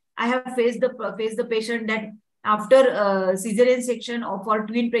also I have faced the patient that after cesarean section of our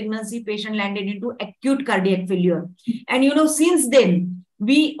twin pregnancy, patient landed into acute cardiac failure. And since then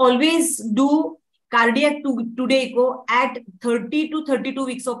we always do cardiac today echo at 30 to 32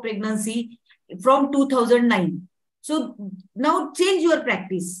 weeks of pregnancy from 2009. So now change your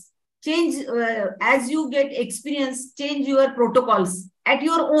practice. Change as you get experience, change your protocols at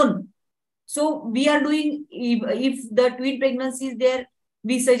your own. So we are doing, if the twin pregnancy is there,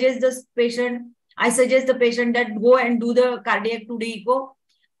 I suggest the patient that go and do the cardiac today echo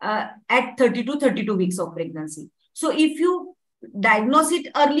at 30 to 32 weeks of pregnancy. So if you diagnose it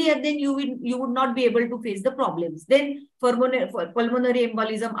earlier, then you would not be able to face the problems. Then pulmonary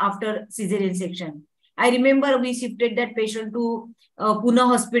embolism after cesarean section. I remember we shifted that patient to Pune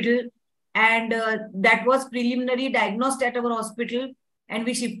hospital, and that was preliminary diagnosed at our hospital, and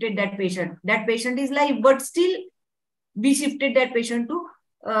we shifted that patient. That patient is live, but still we shifted that patient to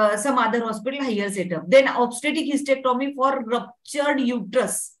some other hospital, higher setup. Then obstetric hysterectomy for ruptured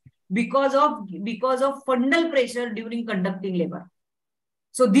uterus because of fundal pressure during conducting labor.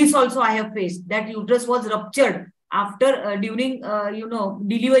 So this also I have faced, that uterus was ruptured after during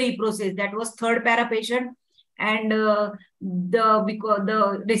delivery process. That was third para patient, and because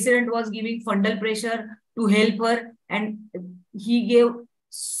the resident was giving fundal pressure to help her, and he gave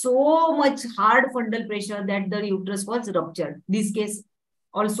so much hard fundal pressure that the uterus was ruptured. This case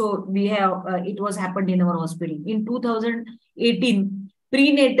also we have it was happened in our hospital in 2018.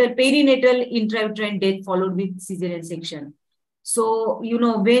 Perinatal intrauterine death followed with cesarean section. So,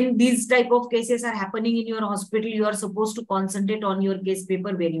 when these type of cases are happening in your hospital, you are supposed to concentrate on your case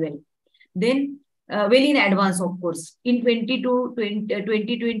paper very well. Then, well in advance, of course. In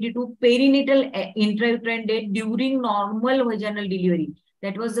 2022, perinatal intrauterine death during normal vaginal delivery.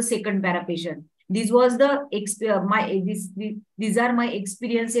 That was the second para patient. This was these are my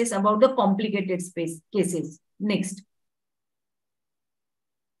experiences about the complicated cases. Next.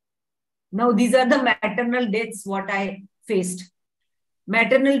 Now, these are the maternal deaths what I faced.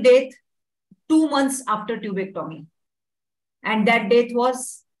 Maternal death 2 months after tubectomy. And that death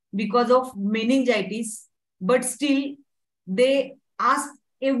was because of meningitis, but still they asked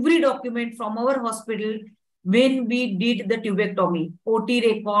every document from our hospital when we did the tubectomy,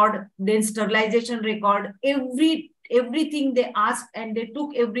 OT record, then sterilization record, everything they asked, and they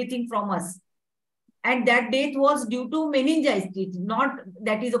took everything from us. And that death was due to meningitis, not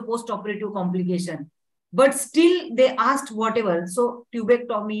that is a post-operative complication. But still they asked whatever. So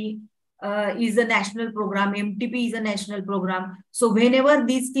tubectomy is a national program, MTP is a national program. So whenever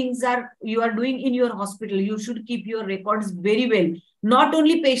these things you are doing in your hospital, you should keep your records very well. Not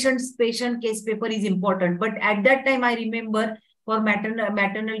only patient case paper is important, but at that time I remember for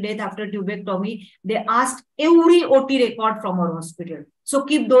maternal death after tubectomy, they asked every OT record from our hospital. So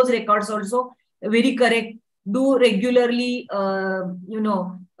keep those records also very correct. Do regularly,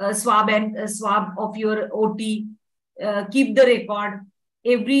 swab of your OT. Keep the record.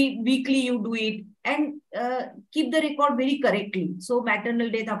 Every weekly you do it, and keep the record very correctly. So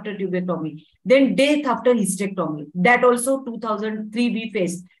maternal death after tubectomy. Then death after hysterectomy. That also 2003 we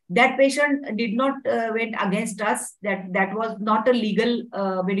faced. That patient did not went against us. That was not a legal,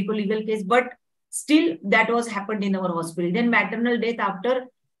 medical legal case, but still that was happened in our hospital. Then maternal death after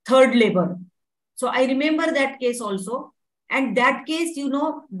third labor. So I remember that case also. And that case,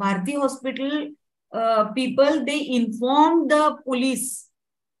 Bharti Hospital people, they informed the police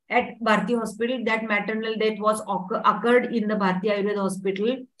at Bharti Hospital that maternal death was occurred in the Bharti Ayurveda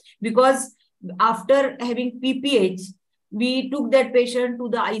Hospital, because after having PPH, we took that patient to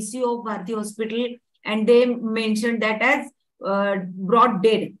the ICU of Bharti Hospital, and they mentioned that as brought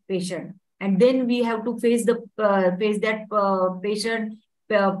dead patient. And then we have to face that patient.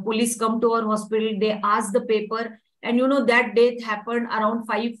 Police come to our hospital, they ask the paper, and that death happened around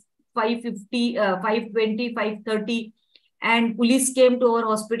 5:50, 5:20, 5:30, and police came to our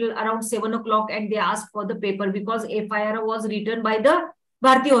hospital around 7 o'clock, and they asked for the paper because FIR was written by the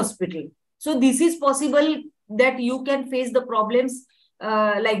Bharti Hospital. So this is possible that you can face the problems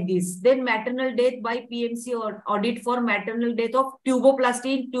like this. Then maternal death by PMC or audit for maternal death of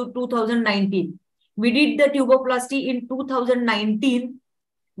tuboplasty in 2019. We did the tuboplasty in 2019.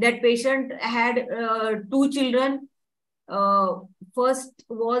 That patient had 2 children. First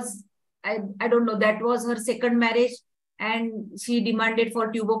was, I don't know, that was her second marriage, and she demanded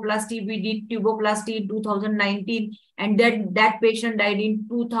for tuboplasty. We did tuboplasty in 2019, and that patient died in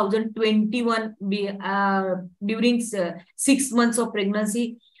 2021 during 6 months of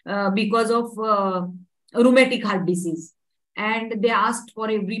pregnancy because of rheumatic heart disease. And they asked for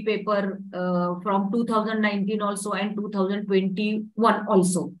every paper from 2019 also and 2021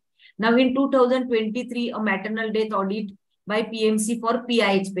 also. Now in 2023, a maternal death audit by PMC for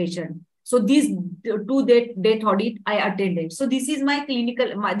PIH patient. So these 2 death audit I attended. So this is my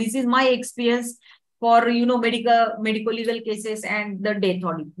this is my experience for medical legal cases and the death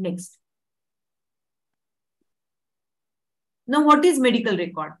audit. Next. Now, what is medical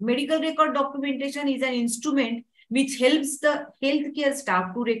record? Medical record documentation is an instrument which helps the healthcare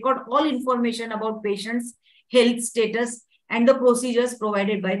staff to record all information about patients' health status and the procedures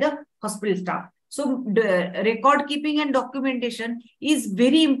provided by the hospital staff. So the record keeping and documentation is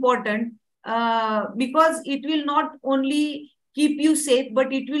very important because it will not only keep you safe,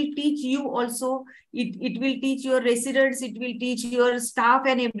 but it will teach you also. It will teach your residents, it will teach your staff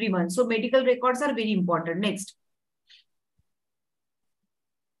and everyone. So medical records are very important. Next.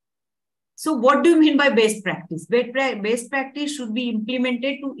 So what do you mean by best practice? Best practice should be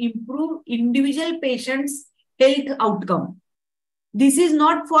implemented to improve individual patients' health outcome. This is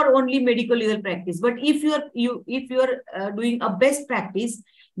not for only medical legal practice, but if you're doing a best practice,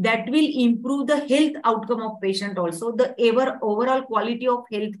 that will improve the health outcome of patient also, the overall quality of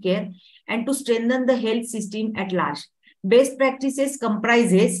healthcare, and to strengthen the health system at large. Best practices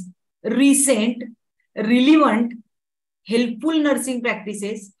comprises recent, relevant, helpful nursing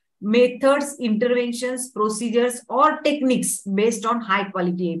practices, methods, interventions, procedures, or techniques based on high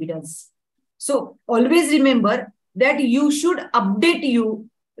quality evidence. So always remember that you should update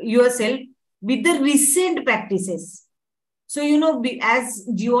yourself with the recent practices. So, as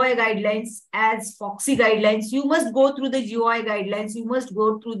GOI guidelines, as FOXI guidelines, you must go through the GOI guidelines, you must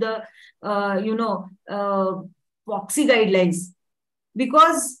go through the, FOXI guidelines.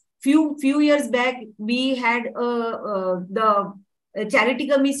 Because few years back, we had the Charity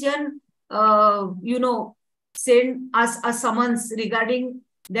Commission, send us a summons regarding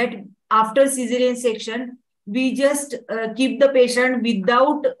that after cesarean section, we just keep the patient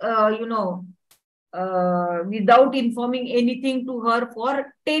without, without informing anything to her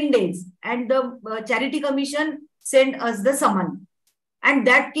for 10 days. And the Charity Commission sent us the summon. And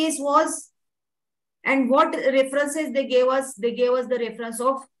that case was, and what references they gave us? They gave us the reference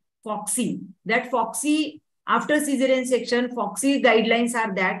of FOXI. That FOXI, after cesarean section, FOXI guidelines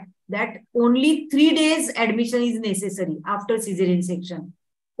are that only 3 days admission is necessary after cesarean section.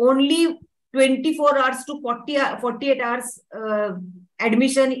 Only 24 hours to 48 hours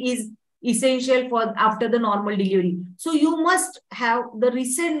admission is essential for after the normal delivery. So you must have the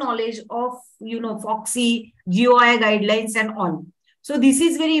recent knowledge of, FOXI, GOI guidelines and all. So this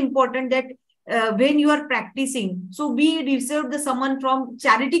is very important that when you are practicing. So we received the summon from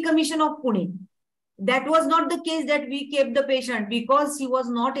Charity Commission of Pune. That was not the case that we kept the patient because he was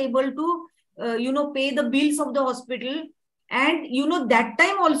not able to, pay the bills of the hospital. And, that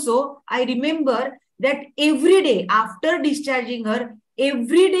time also, I remember that every day after discharging her,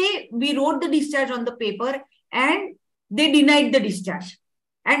 every day we wrote the discharge on the paper and they denied the discharge.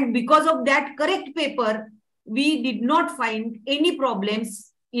 And because of that correct paper, we did not find any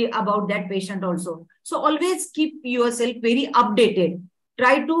problems about that patient also. So always keep yourself very updated.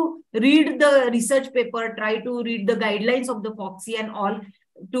 Try to read the research paper, try to read the guidelines of the FOXI and all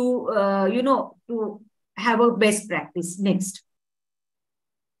to, to have a best practice. Next.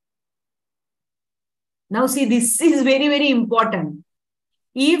 Now see, this is very, very important.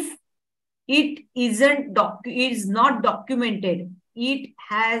 If it is not documented, it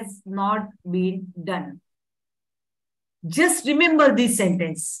has not been done. Just remember this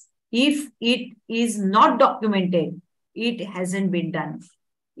sentence. If it is not documented, it hasn't been done.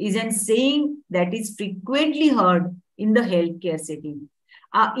 Is a saying that is frequently heard in the healthcare setting.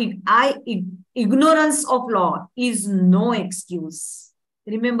 Ignorance of law is no excuse.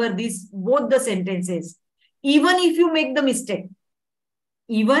 Remember this, both the sentences. Even if you make the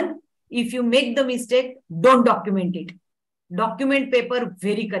mistake, don't document it. Document paper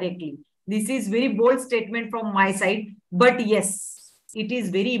very correctly. This is very bold statement from my side, but yes, it is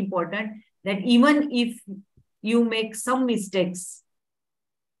very important that even if you make some mistakes,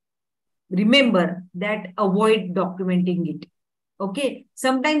 remember that avoid documenting it. Okay.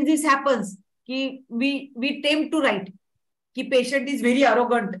 Sometimes this happens. We tend to write. The patient is very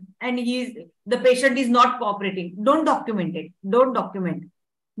arrogant and the patient is not cooperating. Don't document it. Don't document.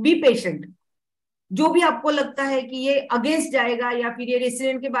 Be patient. जो भी आपको लगता है कि ये against जाएगा या फिर ये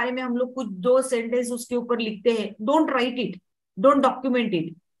रेसिडेंट के बारे में हम लोग कुछ 2 सेंटेंस उसके ऊपर लिखते हैं, don't write it, don't document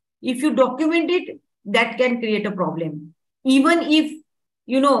it. If you document it, that can create a problem. Even if,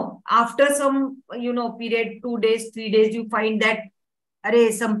 after some, period, 2 days, 3 days, you find that,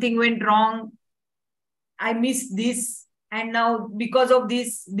 something went wrong, I missed this, and now because of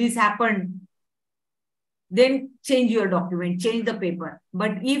this happened, then change your document, change the paper.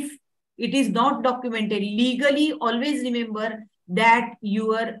 But if it is not documented legally, always remember that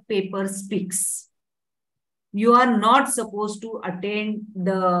your paper speaks. You are not supposed to attend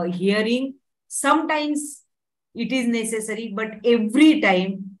the hearing. Sometimes it is necessary, but every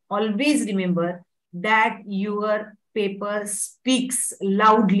time, always remember that your paper speaks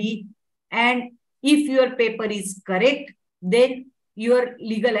loudly. And if your paper is correct, then your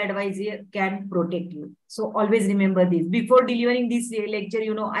legal advisor can protect you. So always remember this. Before delivering this lecture,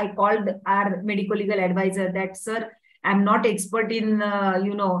 I called our medical legal advisor that, sir, I'm not expert in,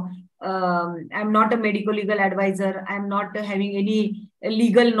 I'm not a medical legal advisor. I'm not having any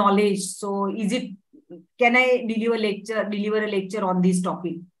legal knowledge. So can I deliver a lecture on this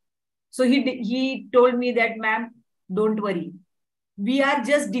topic? So he told me that, ma'am, don't worry. We are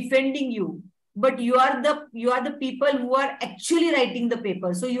just defending you, but you are the people who are actually writing the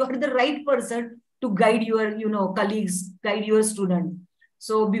paper. So you are the right person to guide your, colleagues, guide your student.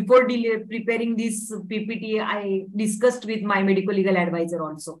 So before preparing this PPT, I discussed with my medical legal advisor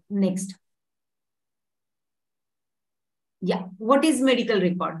also. Next. Yeah. What is medical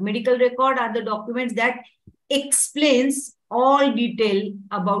record? Medical record are the documents that explains all detail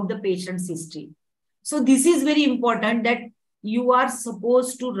about the patient's history. So this is very important, that you are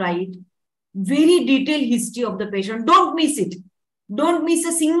supposed to write very detailed history of the patient. Don't miss it. Don't miss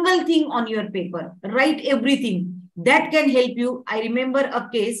a single thing on your paper. Write everything. That can help you. I remember a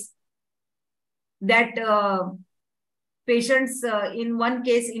case that patients, in one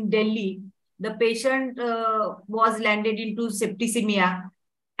case in Delhi, the patient was landed into septicemia,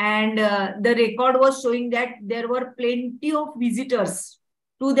 and the record was showing that there were plenty of visitors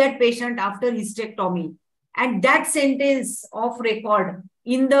to that patient after hysterectomy. And that sentence of record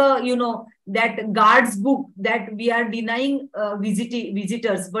in the, that guard's book, that we are denying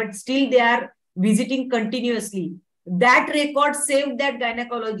visitors, but still they are visiting continuously. That record saved that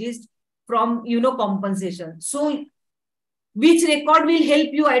gynecologist from, compensation. So which record will help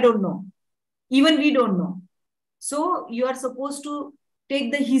you? I don't know. Even we don't know. So you are supposed to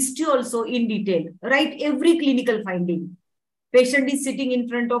take the history also in detail. Write every clinical finding. Patient is sitting in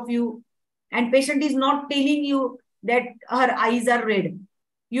front of you, and patient is not telling you that her eyes are red.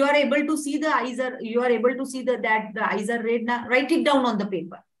 You are able to see the eyes are, that the eyes are red. Now write it down on the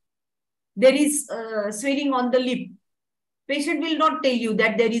paper. There is swelling on the lip. Patient will not tell you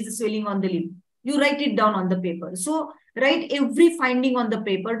that there is swelling on the lip. You write it down on the paper. So write every finding on the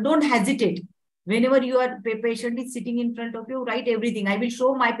paper. Don't hesitate. Whenever your patient is sitting in front of you, write everything. I will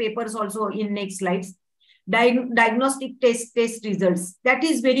show my papers also in next slides. Diagnostic test results. That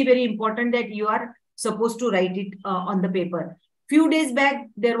is very, very important, that you are supposed to write it on the paper. Few days back,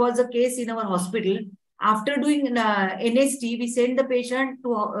 there was a case in our hospital. After doing NST, we sent the patient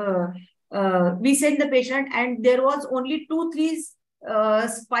and there was only 2-3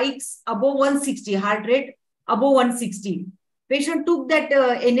 spikes above 160, heart rate above 160. Patient took that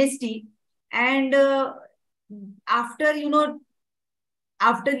NST, and after we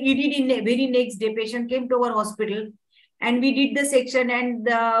did, in the very next day, patient came to our hospital, and we did the section, and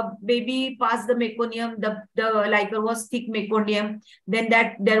the baby passed the meconium. The liquor was thick meconium. Then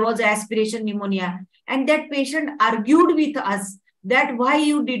there was aspiration pneumonia, and that patient argued with us that why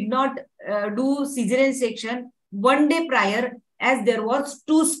you did not do cesarean section one day prior, as there was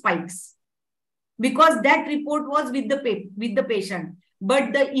 2 spikes, because that report was with the patient,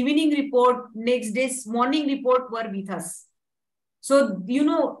 but the evening report, next day's morning report were with us. So,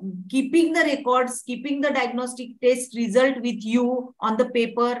 keeping the records, keeping the diagnostic test result with you on the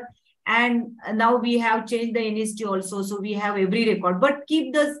paper, and now we have changed the NST also, so we have every record, but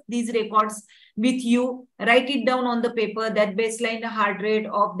keep these records with you. Write it down on the paper, that baseline heart rate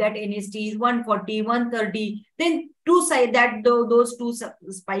of that NST is 140, 130, then those 2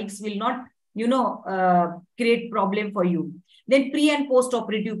 spikes will not, create problem for you. Then pre and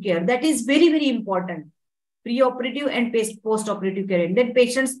post-operative care, that is very, very important. Pre-operative and post-operative care, and then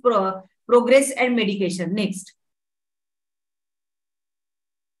patient's progress and medication. Next.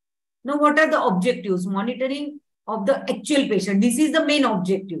 Now, what are the objectives? Monitoring of the actual patient. This is the main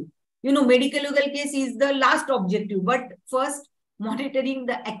objective. Medical legal case is the last objective, but first, monitoring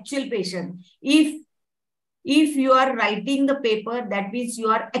the actual patient. If you are writing the paper, that means you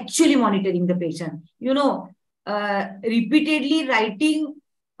are actually monitoring the patient. Repeatedly writing,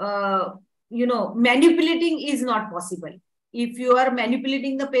 manipulating is not possible. If you are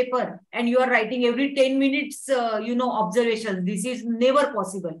manipulating the paper and you are writing every 10 minutes, observations, this is never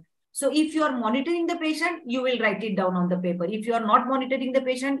possible. So if you are monitoring the patient, you will write it down on the paper. If you are not monitoring the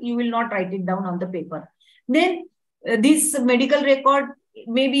patient, you will not write it down on the paper. Then this medical record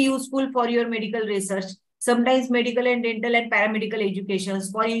may be useful for your medical research, sometimes medical and dental and paramedical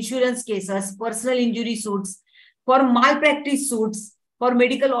educations, for insurance cases, personal injury suits, for malpractice suits, for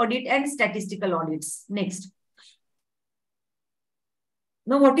medical audit and statistical audits. Next.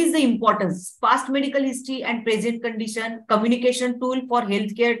 Now, what is the importance? Past medical history and present condition, communication tool for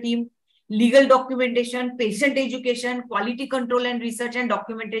healthcare team, legal documentation, patient education, quality control and research, and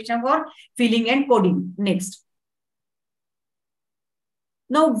documentation for filling and coding. Next.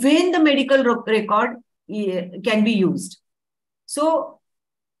 Now, when the medical record can be used? So,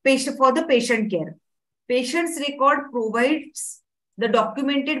 for the patient care, patient's record provides the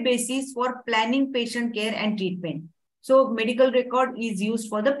documented basis for planning patient care and treatment. So medical record is used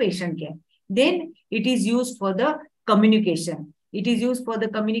for the patient care. Then it is used for the communication. It is used for the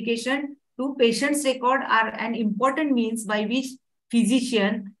communication to patient's record are an important means by which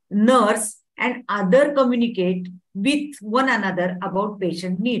physician, nurse, and other communicate with one another about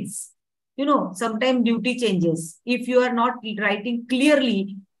patient needs. You know, sometimes duty changes. If you are not writing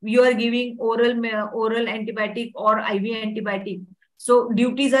clearly, you are giving oral antibiotic or IV antibiotic. So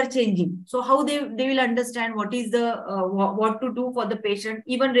duties are changing. So how they will understand what is the what to do for the patient.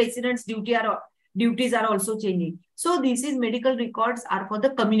 Even residents' duties are also changing. So this is medical records are for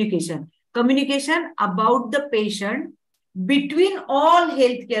the communication. Communication about the patient between all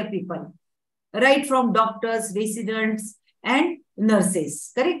healthcare people, right from doctors, residents, and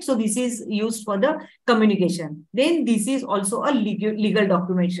nurses, correct? So this is used for the communication. Then this is also a legal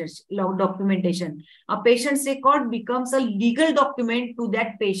documentation. A patient's record becomes a legal document to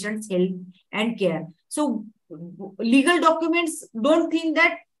that patient's health and care. So legal documents, don't think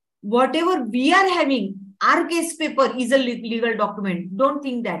that whatever we are having, our case paper is a legal document. Don't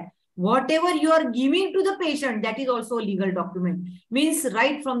think that. Whatever you are giving to the patient, that is also a legal document. Means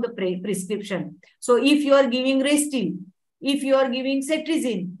right from the prescription. So if you are giving Restil, if you are giving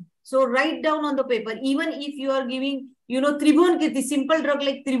Cetirizine, so write down on the paper. Even if you are giving, Tribhuvan Kirti, simple drug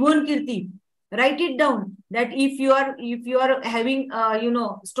like Tribhuvan Kirti, write it down. That if you are having,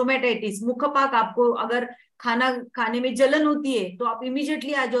 stomatitis, मुखपाक आपको अगर खाने में जलन होती है, तो आप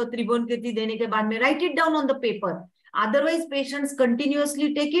immediately आ जाओ Tribhuvan Kirti देने के बाद में, write it down on the paper. Otherwise, patients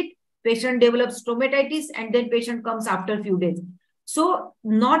continuously take it. Patient develops stomatitis and then patient comes after a few days. So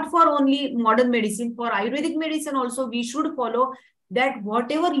not for only modern medicine, for Ayurvedic medicine also, we should follow that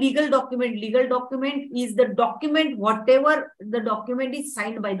whatever legal document is the document, whatever the document is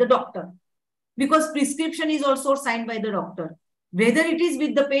signed by the doctor. Because prescription is also signed by the doctor. Whether it is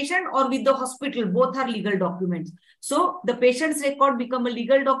with the patient or with the hospital, both are legal documents. So the patient's record become a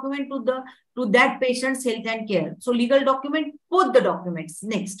legal document to that patient's health and care. So legal document, both the documents.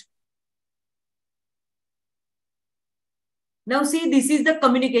 Next. Now see, this is the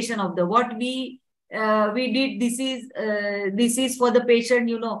communication of the what we did. This is for the patient.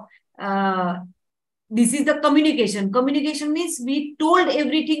 This is the communication. Communication means we told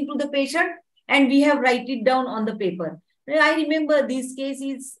everything to the patient and we have write it down on the paper. I remember these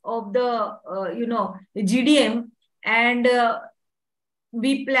cases of the GDM, and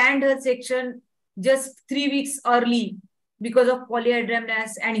we planned her section just 3 weeks early because of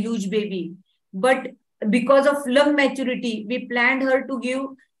polyhydramnios and huge baby, but because of lung maturity, we planned her to give,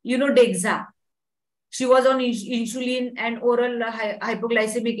 Dexa. She was on insulin and oral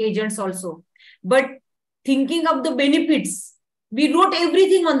hypoglycemic agents also. But thinking of the benefits, we wrote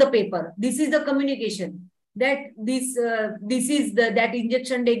everything on the paper. This is the communication. That that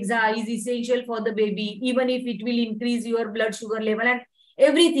injection Dexa is essential for the baby, even if it will increase your blood sugar level and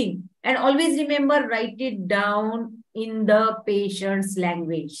everything. And always remember, write it down in the patient's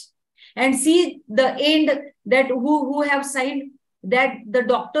language. And see the end, that who have signed, that the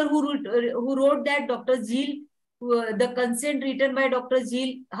doctor who wrote that, Dr. Zil, the consent written by Dr.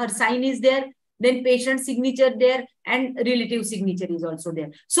 Zil, her sign is there, then patient signature there, and relative signature is also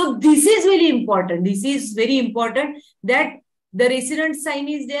there. So this is very important. This is very important that the resident sign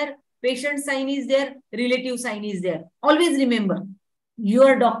is there, patient sign is there, relative sign is there. Always remember,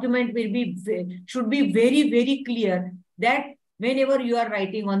 your document should be very, very clear, that whenever you are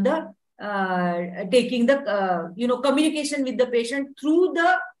writing on the taking the communication with the patient through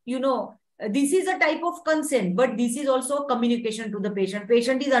the this is a type of consent, but this is also communication to the patient.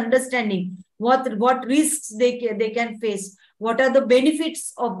 Patient is understanding what risks they can face, what are the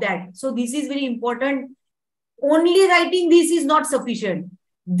benefits of that. So this is very important. Only writing this is not sufficient.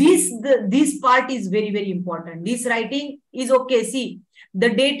 This part is very, very important. This writing is okay. See, the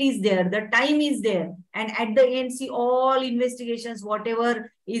date is there, the time is there, and at the end, see, all investigations,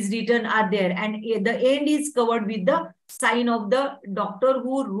 whatever is written are there, and the end is covered with the sign of the doctor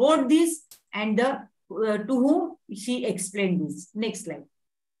who wrote this and the to whom she explained this. Next slide.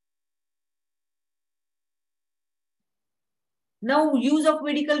 Now, use of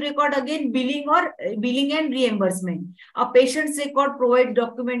medical record, again, billing and reimbursement. A patient's record provides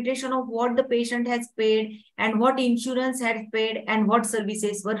documentation of what the patient has paid and what insurance has paid and what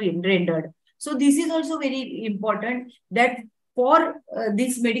services were rendered. So this is also very important, that for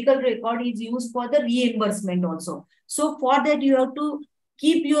this medical record is used for the reimbursement also. So for that, you have to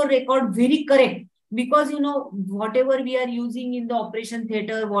keep your record very correct, because whatever we are using in the operation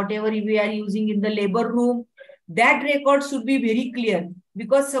theater, whatever we are using in the labor room, that record should be very clear.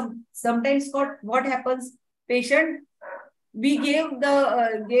 Because sometimes what happens, patient we gave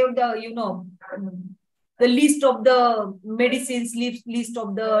the the list of the medicines, list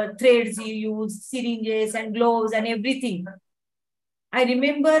of the threads you use, syringes and gloves and everything. I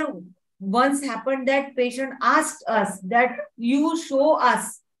remember once happened that patient asked us that you show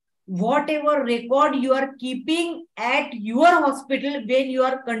us whatever record you are keeping at your hospital when you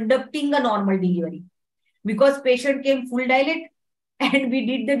are conducting a normal delivery. Because patient came full dilate and we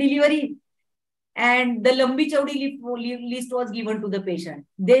did the delivery and the Lambi Chaudi list was given to the patient.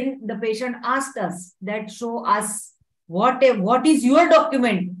 Then the patient asked us that show us what is your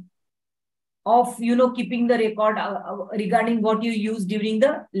document of keeping the record regarding what you use during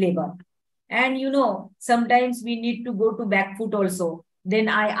the labor. And sometimes we need to go to back foot also. Then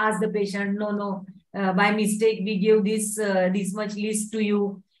I ask the patient, no, by mistake we give this much list to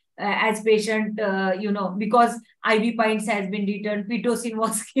you as patient, because IV pints has been written, pitocin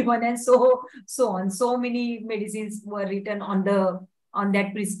was given, and so on. So many medicines were written on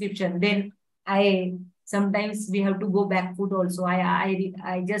that prescription. Then sometimes we have to go back foot also.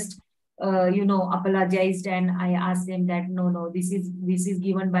 I just apologized and I asked them that no, this is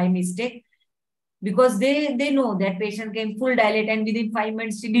given by mistake, because they know that patient came full dilate and within 5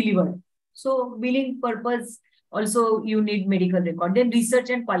 minutes she delivered. So billing purpose also you need medical record. Then research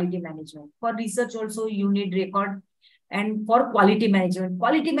and quality management. For research also you need record, and for quality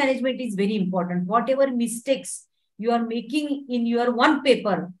management is very important. Whatever mistakes you are making in your one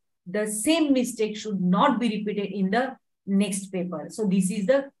paper, the same mistake should not be repeated in the next paper. So this is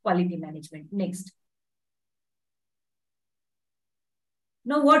the quality management. Next.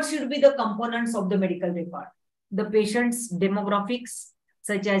 Now, what should be the components of the medical record? The patient's demographics,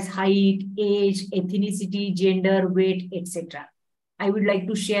 such as height, age, ethnicity, gender, weight, etc. I would like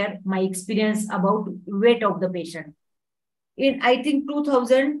to share my experience about weight of the patient. In, I think,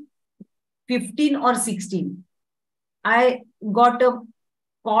 2015 or 16, I got a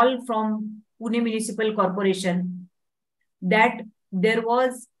call from Pune Municipal Corporation that there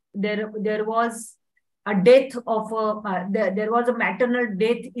was a death of there was a maternal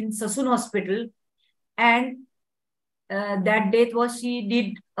death in Sassoon Hospital, and that death was, she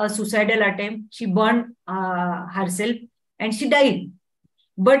did a suicidal attempt. She burned herself and she died.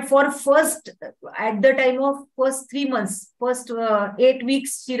 But for at the time of first 3 months, first 8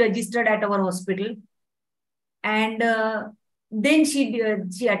 weeks, she registered at our hospital, and then she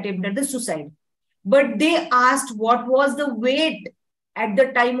attempted the suicide. But they asked what was the weight at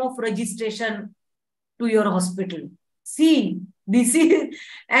the time of registration to your hospital. See, this is,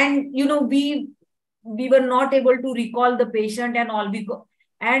 and we were not able to recall the patient and all,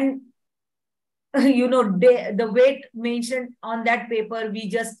 and the weight mentioned on that paper, we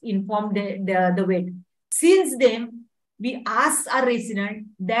just informed the weight. Since then, we asked our resident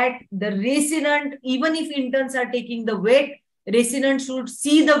that the resident, even if interns are taking the weight, resident should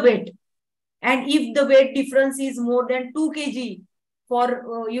see the weight. And if the weight difference is more than 2 kg for,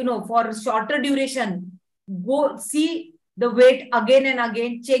 for shorter duration, go see the weight again and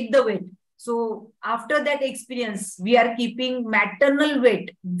again, check the weight. So after that experience, we are keeping maternal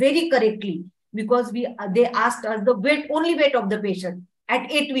weight very correctly, because they asked us the weight, only weight of the patient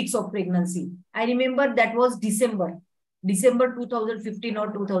at 8 weeks of pregnancy. I remember that was December 2015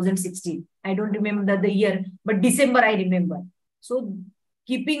 or 2016. I don't remember the year, but December I remember. So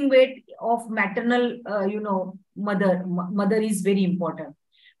keeping weight of maternal, mother is very important.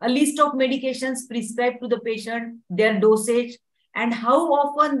 A list of medications prescribed to the patient, their dosage, and how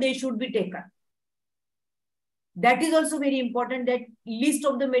often they should be taken. That is also very important, that list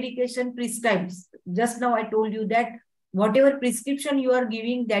of the medication prescribed. Just now I told you that whatever prescription you are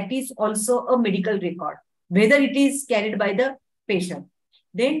giving, that is also a medical record, whether it is carried by the patient.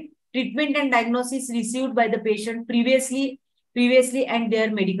 Then treatment and diagnosis received by the patient previously and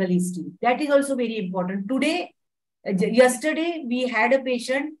their medical history. That is also very important. Yesterday, we had a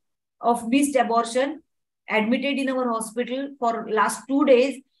patient of missed abortion admitted in our hospital for last 2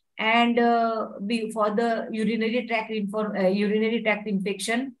 days, and for the urinary tract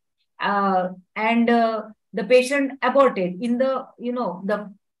infection, and the patient aborted. In the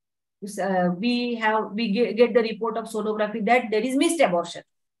we get the report of sonography that there is missed abortion.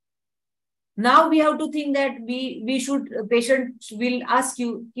 Now we have to think that patient will ask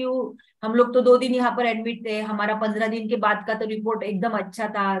you, हम लोग तो 2 दिन यहाँ पर admit थे, हमारा 15 दिन के बाद का तो रिपोर्ट एकदम अच्छा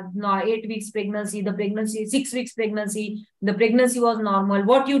था, 8 weeks pregnancy, 6 weeks pregnancy, the pregnancy was normal.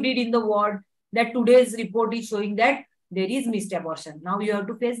 What you did in the ward, that today's report is showing that there is missed abortion. Now you have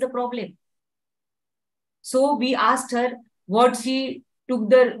to face the problem. So we asked her what she took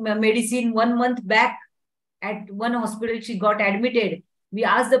the medicine 1 month back at one hospital. She got admitted. We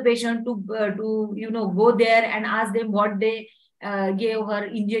ask the patient to go there and ask them what they gave her,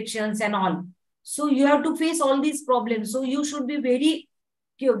 injections and all. So you have to face all these problems. So you should be very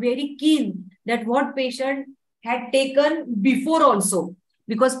keen that what patient had taken before also,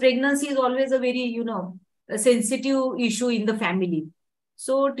 because pregnancy is always a very, a sensitive issue in the family.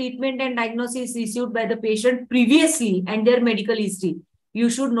 So treatment and diagnosis received by the patient previously and their medical history, you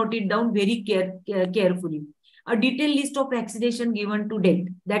should note it down very carefully. A detailed list of vaccination given to date,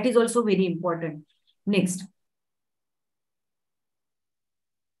 that is also very important. Next.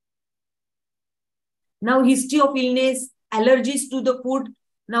 Now, history of illness, allergies to the food.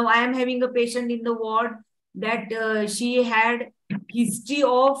 Now, I am having a patient in the ward that she had history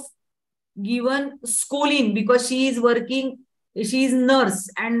of given scoline, because she is working, she is nurse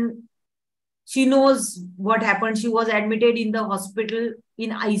and she knows what happened. She was admitted in the hospital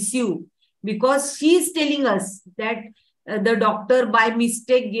in ICU because she is telling us that the doctor by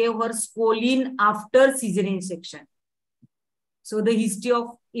mistake gave her scoline after cesarean section. So the history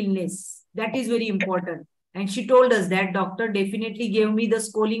of illness, that is very important. And she told us that doctor definitely gave me the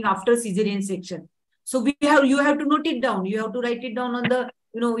scoline after cesarean section. So you have to note it down. You have to write it down on the,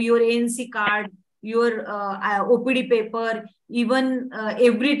 your ANC card, your OPD paper. Even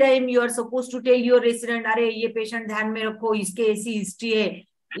every time you are supposed to tell your resident, "Are ye patient dhyan mein rakho, iske aisi history hai."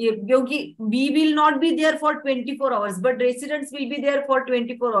 Because we will not be there for 24 hours, but residents will be there for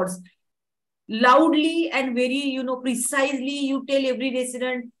 24 hours. Loudly and very, precisely, you tell every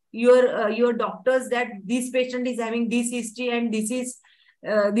resident, your doctors, that this patient is having this history and this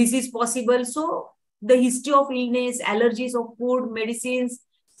is possible. So the history of illness, allergies of food, medicines,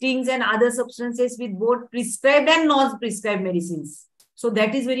 stings and other substances with both prescribed and non-prescribed medicines. So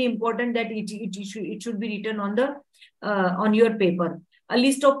that is very important, that it should be written on the on your paper. A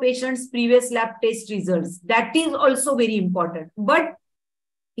list of patients' previous lab test results. That is also very important. But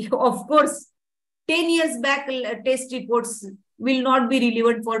of course, 10 years back test reports will not be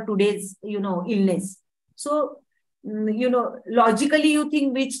relevant for today's, illness. So, logically you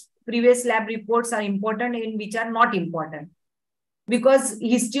think which previous lab reports are important and which are not important. Because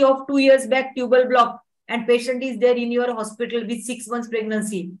history of 2 years back tubal block and patient is there in your hospital with 6 months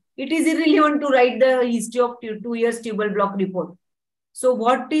pregnancy, it is irrelevant to write the history of 2 years tubal block report. So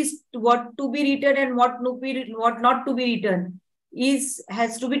what to be written and what not to be written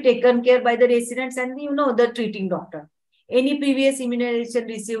has to be taken care by the residents and the treating doctor. Any previous immunization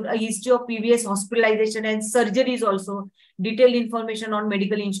received, a history of previous hospitalization and surgeries also, detailed information on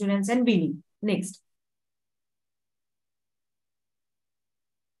medical insurance and billing. Next.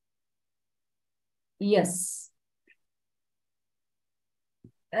 Yes.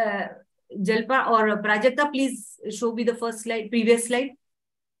 Jalpa or Prajakta, please show me the first slide, previous slide.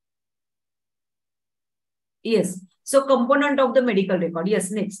 Yes. So component of the medical record.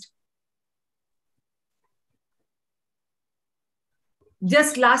 Yes, next.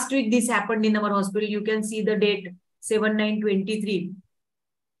 Just last week this happened in our hospital. You can see the date 7/9/23.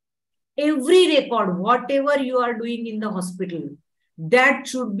 Every record, whatever you are doing in the hospital, that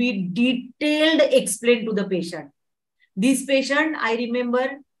should be detailed explained to the patient. This patient, I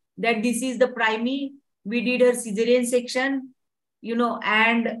remember that this is the primary. We did her cesarean section,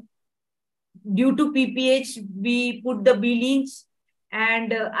 and due to PPH, we put the billings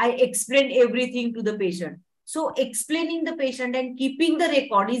and I explained everything to the patient. So explaining the patient and keeping the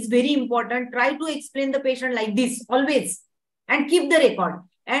record is very important. Try to explain the patient like this always and keep the record.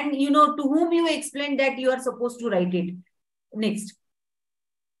 And, to whom you explain that you are supposed to write it. Next.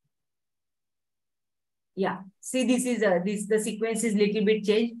 Yeah. See, this is the sequence is little bit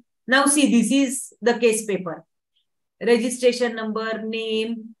changed. Now see, this is the case paper. Registration number,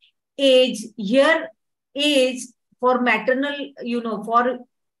 name, age. Here, age for maternal,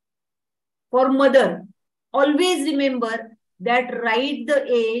 for mother. Always remember that write the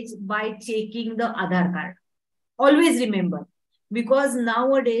age by checking the Aadhaar card. Always remember. Because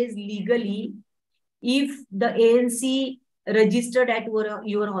nowadays, legally, if the ANC registered at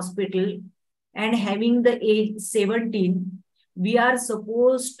your hospital and having the age 17, we are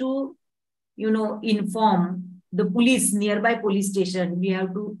supposed to, inform the police, nearby police station. We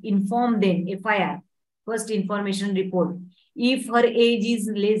have to inform them, FIR, first information report. If her age is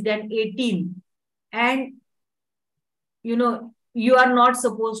less than 18 and, you are not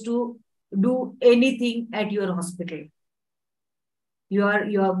supposed to do anything at your hospital. We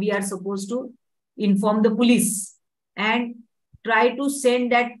are supposed to inform the police and try to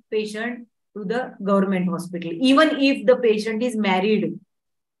send that patient to the government hospital. Even if the patient is married,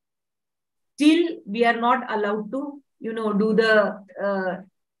 still we are not allowed to, do the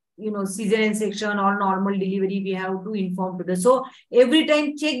cesarean section or normal delivery, we have to inform to the. So every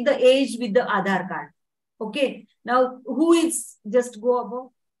time check the age with the Aadhaar card. Okay. Now, who is, just go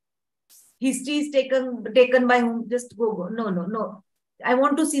above. History is taken by whom? Just go. No. I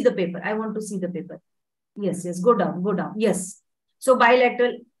want to see the paper. I want to see the paper. Yes. Go down. Yes. So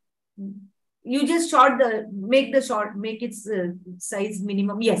bilateral. You just make its size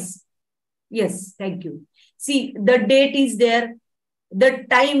minimum. Yes. Thank you. See, the date is there. The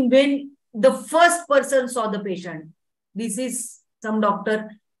time when the first person saw the patient. This is some doctor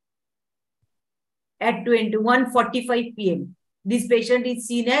at 21:45 p.m. This patient is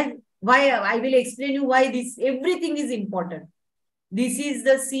seen as, why I will explain you why everything is important. This is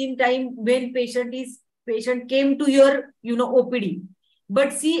the scene time when patient came to your OPD.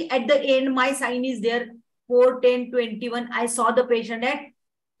 But see, at the end, my sign is there, 4:10:21. I saw the patient at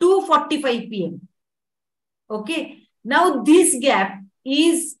 2:45 p.m. Okay. Now this gap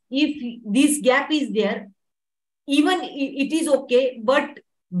is, if this gap is there, even it is okay. But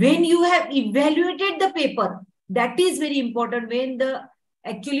when you have evaluated the paper, that is very important. When the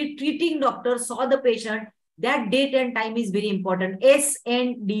actually treating doctor saw the patient, that date and time is very important.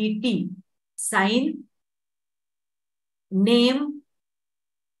 SNDT, sign, name,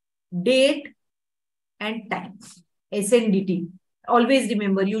 date, and time. SNDT. Always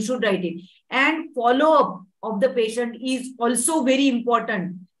remember, you should write it. And follow-up of the patient is also very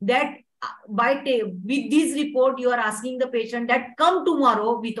important. That with this report, you are asking the patient that come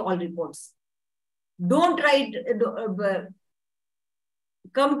tomorrow with all reports. Don't write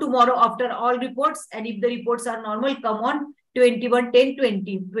come tomorrow after all reports, and if the reports are normal, come on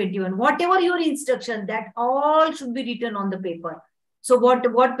 21:10:21. Whatever your instruction, that all should be written on the paper. So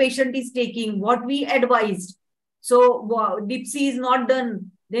what patient is taking, what we advised. So DIPSI is not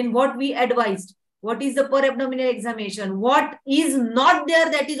done, then what we advised. What is the per abdominal examination? What is not there,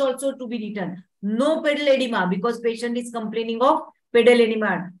 that is also to be written. No pedal edema, because patient is complaining of pedal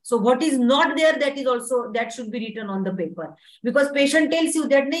edema. So what is not there, that should be written on the paper. Because patient tells you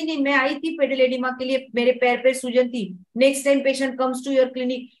that nahi, main aayi thi pedal edema ke liye, mere pair pe sujan thi. Next time patient comes to your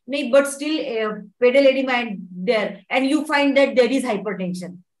clinic, nahi, but still pedal edema there, and you find that there is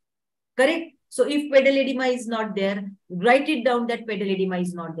hypertension. Correct? So if pedal edema is not there, write it down that pedal edema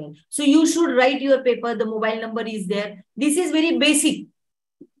is not there. So you should write your paper, the mobile number is there. This is very basic.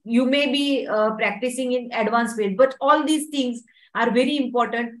 You may be practicing in advanced phase, but all these things are very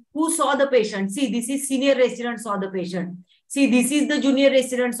important. Who saw the patient? See, this is senior resident saw the patient. See, this is the junior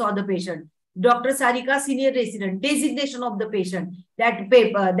resident saw the patient. Dr. Sarika, senior resident, designation of the patient. That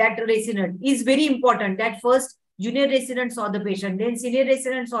paper, that resident is very important. That first junior resident saw the patient, then senior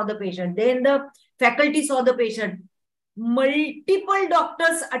resident saw the patient, then the faculty saw the patient. Multiple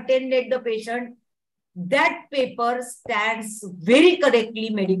doctors attended the patient. That paper stands very correctly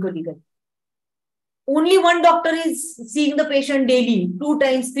medical legal. Only one doctor is seeing the patient daily, 2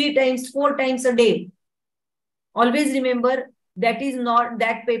 times, 3 times, 4 times a day. Always remember, that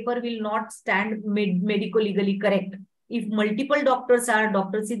paper will not stand medical legally correct. If multiple doctors are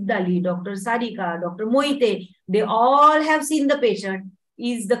Dr. Siddali, Dr. Sarika, Dr. Moite, they all have seen the patient,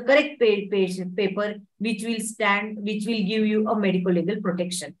 is the correct patient paper which will give you a medical legal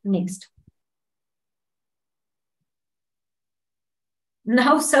protection. Next.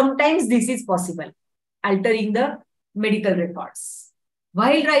 Now, sometimes this is possible, altering the medical records.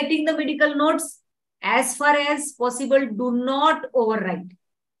 While writing the medical notes, as far as possible, do not overwrite.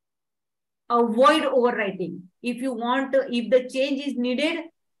 Avoid overwriting. If you want, if the change is needed,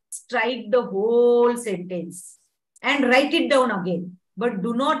 strike the whole sentence and write it down again. But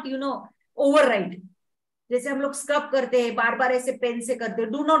do not, overwrite. जैसे हम लोग scrub करते हैं, बार-बार ऐसे pen से करते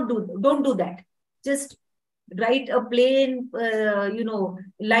हैं. Don't do that. Just write a plain,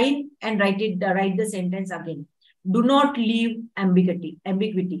 line and write the sentence again. Do not leave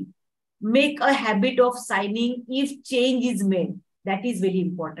ambiguity. Make a habit of signing if change is made. That is very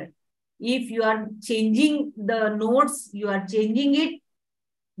important. If you are changing the notes, you are changing it,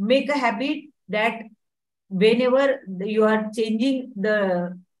 make a habit that whenever you are changing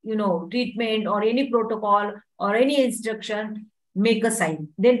the, treatment or any protocol or any instruction, make a sign.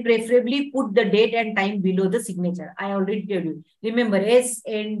 Then preferably put the date and time below the signature. I already told you. Remember,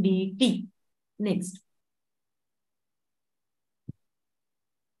 SNDT. Next.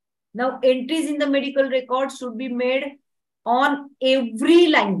 Now, entries in the medical record should be made on every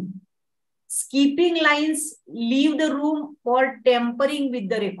line. Skipping lines, leave the room for tampering with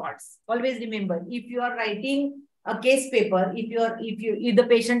the records. Always remember, if you are writing a case paper, if the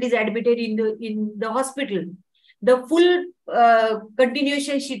patient is admitted in the hospital, the full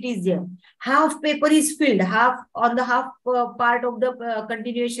continuation sheet is there. Half paper is filled, half on the half part of the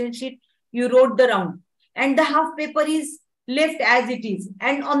continuation sheet, you wrote the round, and the half paper is left as it is.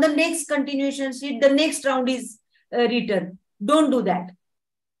 And on the next continuation sheet, the next round is written. Don't do that.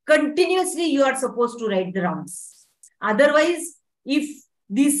 Continuously, you are supposed to write the rounds. Otherwise, if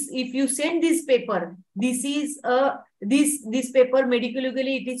you send this paper, this is this paper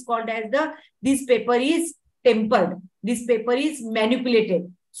medically it is called as this paper is tempered. This paper is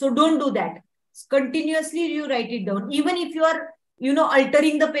manipulated. So don't do that. Continuously you write it down. Even if you are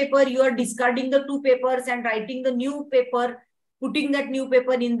altering the paper, you are discarding the 2 papers and writing the new paper, putting that new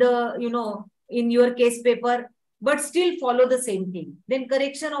paper in the in your case paper, but still follow the same thing. Then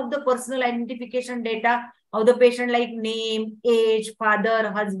correction of the personal identification data of the patient like name, age,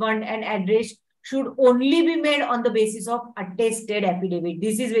 father, husband, and address should only be made on the basis of attested affidavit.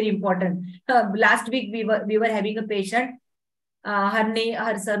 This is very important. Last week we were having a patient.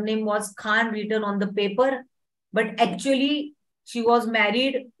 Her surname was Khan written on the paper, but actually she was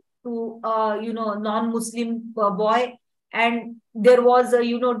married to a non-Muslim boy, and there was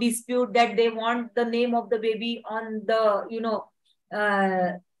a dispute that they want the name of the baby on the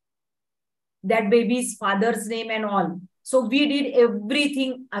that baby's father's name and all. So we did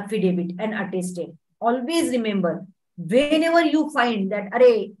everything affidavit and attested. Always remember, whenever you find that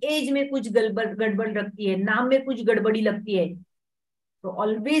age में कुछ गड़बड़ लगती है, नाम में कुछ गड़बड़ी लगती है, so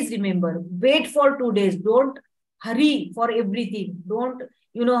always remember, wait for 2 days. Don't hurry for everything. Don't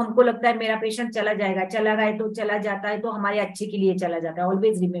हमको लगता है मेरा पेशेंट चला जाएगा, चला गया तो चला जाता है, तो हमारे अच्छे के लिए चला जाता है.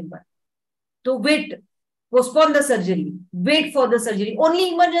 Always remember. So wait. Postpone the surgery. Wait for the surgery.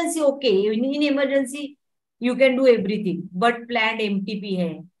 Only emergency, okay. In emergency, you can do everything. But planned MTP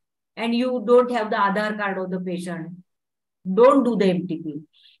hai, and you don't have the Aadhaar card of the patient, don't do the MTP.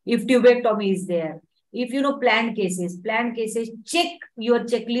 If tubectomy is there, if planned cases, check your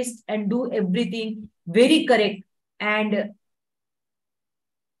checklist and do everything very correct. And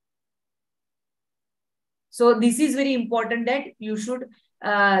so this is very important that you should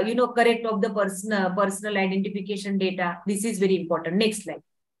correct of the personal identification data. This is very important. Next slide.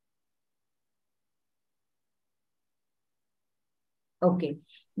 Okay.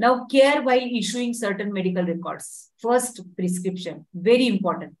 Now, care while issuing certain medical records. First, prescription. Very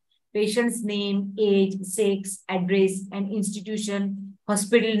important. Patient's name, age, sex, address, and institution,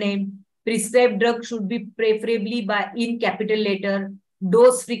 hospital name. Prescribed drug should be preferably in capital letter,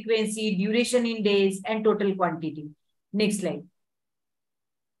 dose frequency, duration in days, and total quantity. Next slide.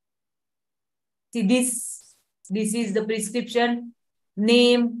 See, this is the prescription: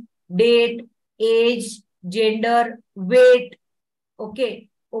 name, date, age, gender, weight, okay,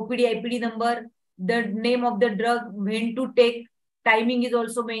 OPD, IPD number, the name of the drug, when to take, timing is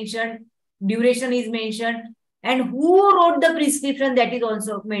also mentioned, duration is mentioned, and who wrote the prescription, that is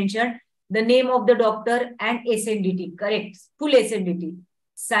also mentioned, the name of the doctor and SNDT, correct, full SNDT,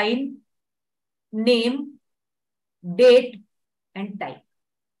 sign, name, date, and time.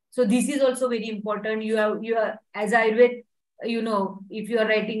 So this is also very important. You are as Ayurved, if you are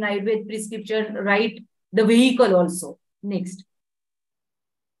writing Ayurved prescription, write the vehicle also. Next.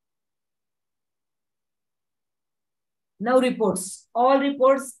 Now reports. All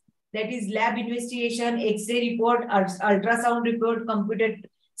reports, that is lab investigation, X-ray report, ultrasound report, computed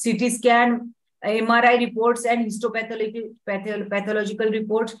CT scan, MRI reports, and histopathological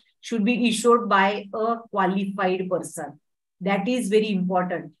reports should be issued by a qualified person. That is very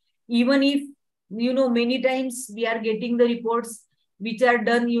important. Even if, many times we are getting the reports which are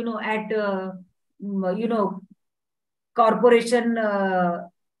done, at, corporation,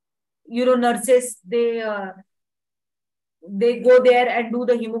 nurses, they go there and do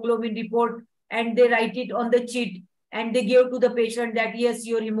the hemoglobin report, and they write it on the sheet, and they give to the patient that, yes,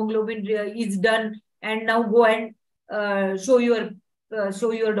 your hemoglobin is done, and now go and show your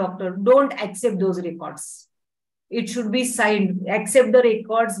doctor. Don't accept those records. It should be signed. Accept the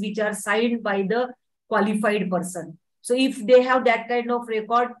records which are signed by the qualified person. So if they have that kind of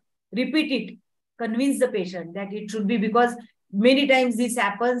record, repeat it. Convince the patient that it should be, because many times this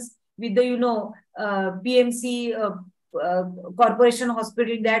happens with the, PMC corporation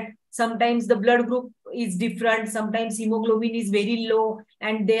hospital, that sometimes the blood group is different. Sometimes hemoglobin is very low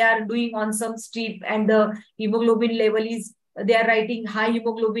and they are doing on some strip, and the hemoglobin level is, they are writing high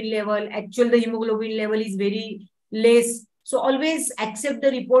hemoglobin level. Actually, the hemoglobin level is very less. So always accept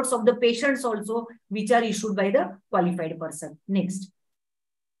the reports of the patients also, which are issued by the qualified person. Next.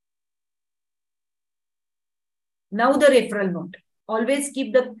 Now the referral note. Always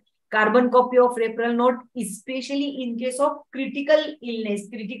keep the carbon copy of referral note, especially in case of critical illness,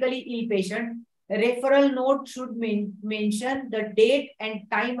 critically ill patient. Referral note should mention the date and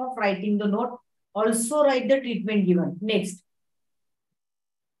time of writing the note. Also write the treatment given. Next.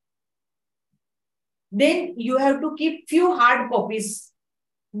 Then you have to keep few hard copies,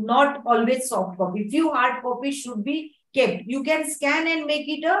 not always soft copy. Few hard copies should be kept. You can scan and make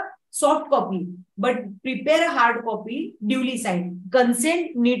it a soft copy, but prepare a hard copy duly signed.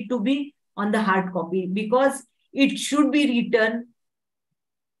 Consent need to be on the hard copy because it should be written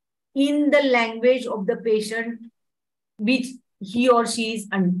in the language of the patient which he or she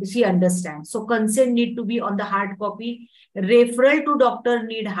understands. So consent need to be on the hard copy. Referral to doctor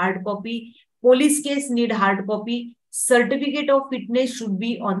need hard copy. Police case need hard copy. Certificate of fitness should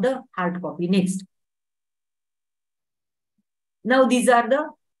be on the hard copy. Next. Now these are the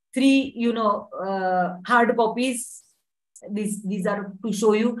three, hard copies. These are to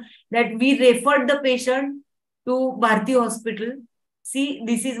show you that we referred the patient to Bharti Hospital. See,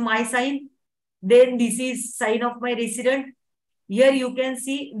 this is my sign. Then this is sign of my resident. Here you can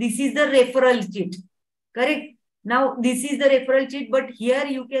see this is the referral sheet. Correct? Now this is the referral sheet, but here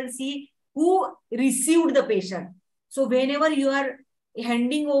you can see who received the patient. So whenever you are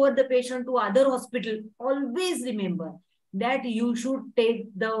handing over the patient to other hospital, always remember that you should take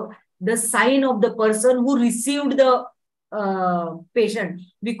the sign of the person who received the patient,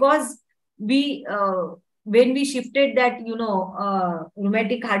 because we when we shifted that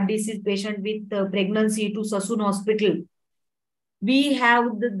rheumatic heart disease patient with pregnancy to Sassoon Hospital, we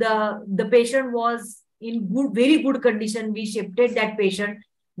have the patient was in very good condition. We shifted that patient.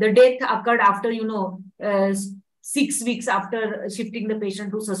 The death occurred after 6 weeks after shifting the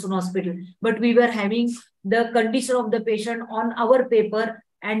patient to Sassoon Hospital. But we were having the condition of the patient on our paper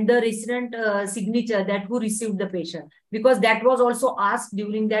and the resident signature that who received the patient, because that was also asked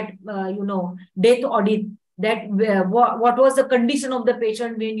during that death audit, that what was the condition of the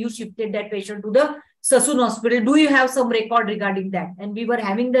patient when you shifted that patient to the Sassoon Hospital. Do you have some record regarding that? And we were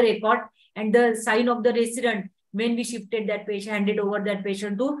having the record and the sign of the resident when we shifted that patient, handed over that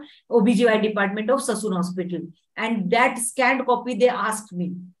patient to OBGY department of Sassoon Hospital. And that scanned copy they asked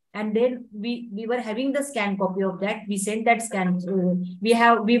me. And then we were having the scanned copy of that. We sent that scan.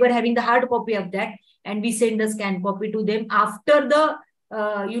 We were having the hard copy of that, and we sent the scanned copy to them after the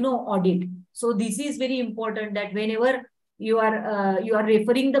audit. So this is very important that whenever you are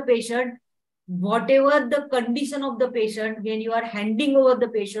referring the patient, whatever the condition of the patient, when you are handing over the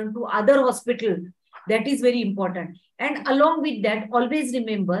patient to other hospital, that is very important. And along with that, always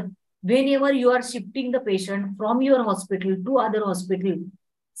remember, whenever you are shifting the patient from your hospital to other hospital,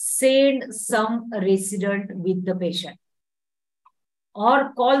 send some resident with the patient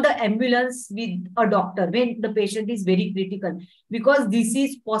or call the ambulance with a doctor when the patient is very critical, because this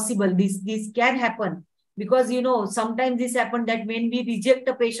is possible. This can happen, because sometimes this happens that when we reject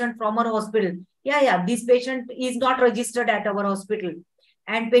a patient from our hospital, this patient is not registered at our hospital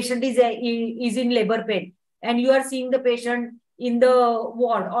and patient is in labor pain, and you are seeing the patient in the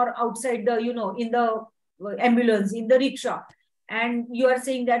ward or outside the in the ambulance, in the rickshaw, and you are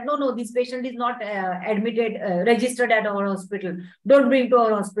saying that no, this patient is not registered at our hospital. Don't bring to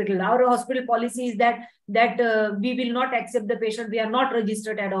our hospital. Our hospital policy is that we will not accept the patient. We are not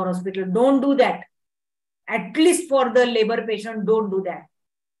registered at our hospital. Don't do that. At least for the labor patient, don't do that.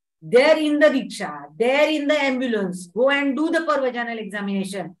 There in the rickshaw, there in the ambulance, go and do the per-vaginal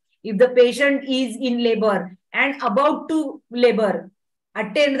examination. If the patient is in labor and about to labor,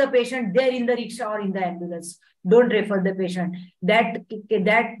 attend the patient there in the rickshaw or in the ambulance. Don't refer the patient. That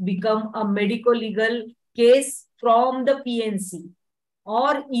become a medico-legal case from the PNC.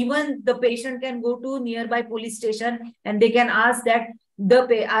 Or even the patient can go to nearby police station and they can ask that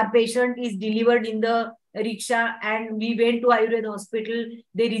our patient is delivered in the rickshaw and we went to Ayurveda hospital.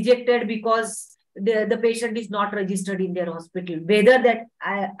 They rejected because the patient is not registered in their hospital. Whether that,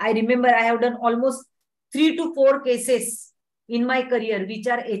 I remember I have done almost 3 to 4 cases in my career which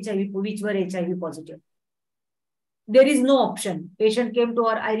were HIV positive. There is no option. Patient came to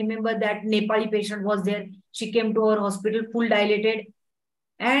her. I remember that Nepali patient was there. She came to our hospital, full dilated.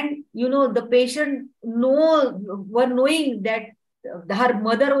 And, the patient were knowing that her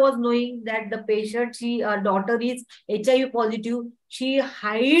mother was knowing that the patient, her daughter is HIV positive. She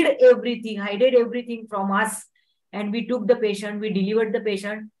hid everything from us. And we took the patient, we delivered the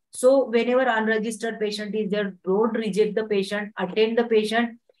patient. So whenever unregistered patient is there, don't reject the patient, attend the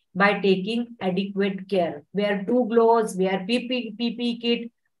patient by taking adequate care. Wear 2 gloves, wear PPE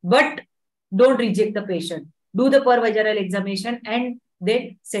kit, but don't reject the patient. Do the per-vaginal examination and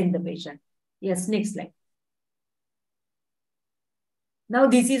then send the patient. Yes, next slide. Now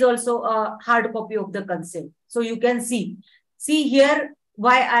this is also a hard copy of the consent. So you can see here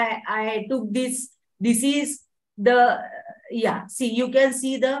why I took this. This is the, see, you can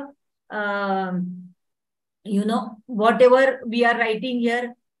see the, whatever we are writing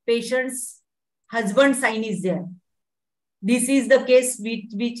here, patient's husband sign is there. This is the case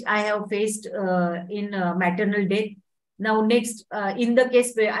which I have faced in maternal death. Now next, in the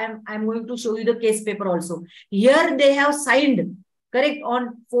case, I'm going to show you the case paper also. Here they have signed, correct,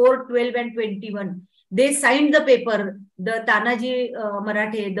 on 4, 12 and 21. They signed the paper. The Tanaji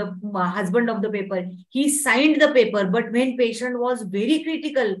Marathe, the husband of the paper, he signed the paper. But when patient was very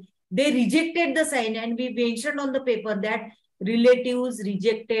critical, they rejected the sign, and we mentioned on the paper that relatives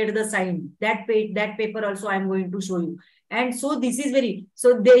rejected the sign. That paper also I'm going to show you. And so this is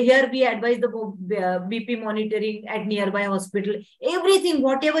here we advise the BP monitoring at nearby hospital. Everything,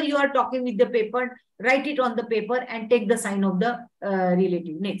 whatever you are talking with the paper, write it on the paper and take the sign of the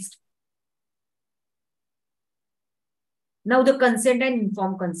relative. Next. Now the consent and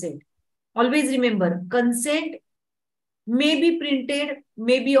informed consent. Always remember, consent may be printed,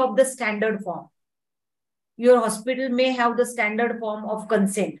 may be of the standard form. Your hospital may have the standard form of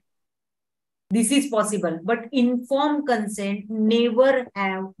consent. This is possible, but informed consent never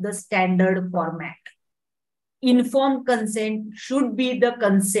have the standard format. Informed consent should be the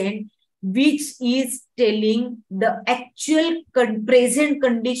consent which is telling the actual present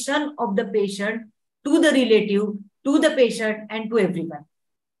condition of the patient to the relative, to the patient, and to everyone.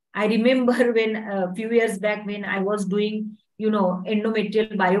 I remember when a few years back when I was doing,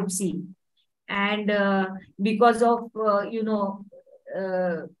 endometrial biopsy, and because of,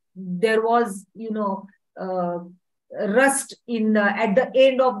 there was, rust in at the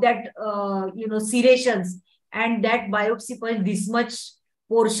end of that, serrations, and that biopsy point, this much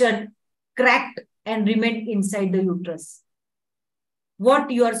portion cracked and remained inside the uterus. What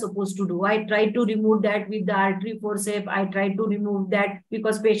you are supposed to do? I tried to remove that with the artery forceps. I tried to remove that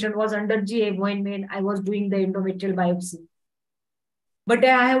because patient was under GA when I was doing the endometrial biopsy. But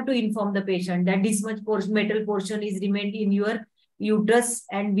I have to inform the patient that this much metal portion is remained in your uterus,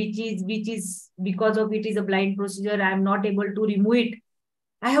 and which is because of it is a blind procedure. I am not able to remove it.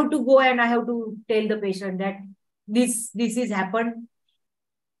 I have to go and I have to tell the patient that this is happened.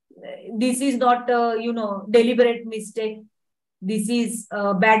 This is not deliberate mistake. This is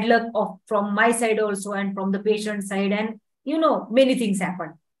bad luck from my side also and from the patient side, and many things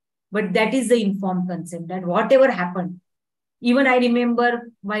happen. But that is the informed consent, that whatever happened. Even I remember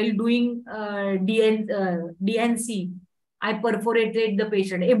while doing DNC, I perforated the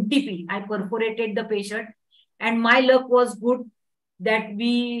patient, MTP, I perforated the patient, and my luck was good that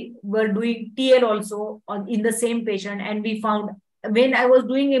we were doing TL also in the same patient, and we found when I was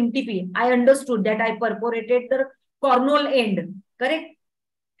doing MTP, I understood that I perforated the corneal end, correct?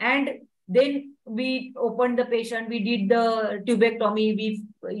 And then we opened the patient, we did the tubectomy, we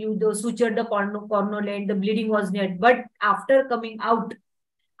sutured the corneal end, the bleeding was near. But after coming out,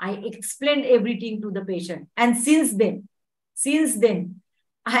 I explained everything to the patient. And since then,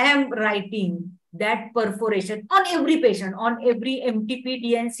 I am writing that perforation on every patient, on every MTP,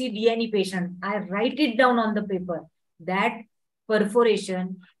 DNC, DNE patient. I write it down on the paper that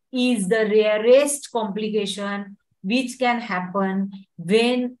perforation is the rarest complication which can happen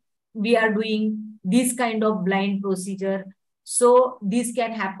when we are doing this kind of blind procedure. So this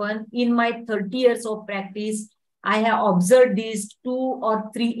can happen. In my 30 years of practice, I have observed these 2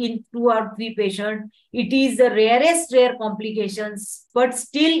 or 3 patients. It is the rarest rare complications, but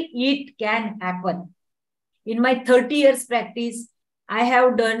still it can happen. In my 30 years practice, I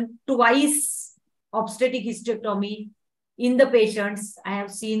have done twice obstetric hysterectomy in the patients. I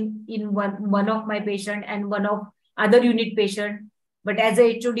have seen in one of my patient and one of other unit patient. But as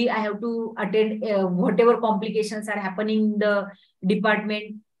a HOD, I have to attend whatever complications are happening in the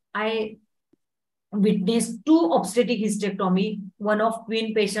department. I witnessed 2 obstetric hysterectomy, one of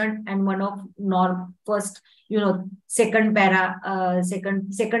twin patient and one of second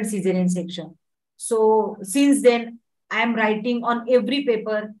cesarean section. So since then, I am writing on every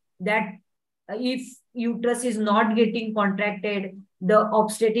paper that if uterus is not getting contracted, the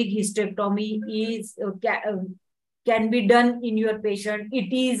obstetric hysterectomy is can be done in your patient.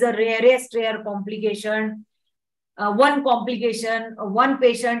 It is a rarest rare complication. One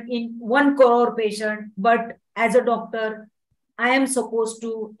patient in 1 crore patient. But as a doctor, I am supposed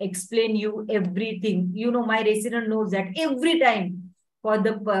to explain you everything. My resident knows that every time for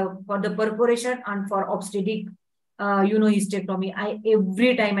the perforation and for obstetric, hysterectomy,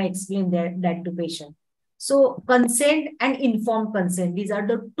 every time I explain that to patient. So consent and informed consent, these are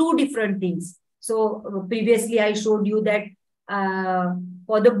the 2 different things. So previously I showed you that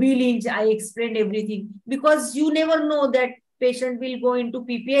for the bill inch, I explained everything because you never know that patient will go into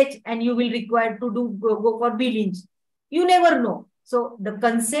PPH and you will require to go for B-Lynch. You never know. So the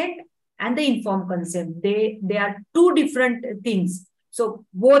consent and the informed consent, they are two different things. So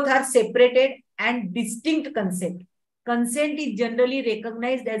both are separated and distinct consent. Consent is generally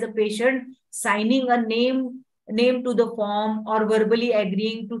recognized as a patient signing a name to the form or verbally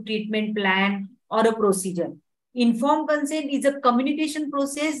agreeing to treatment plan or a procedure. Informed consent is a communication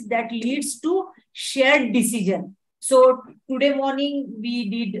process that leads to shared decision. So today morning we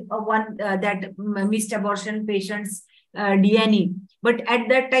did that missed abortion patients DNA, but at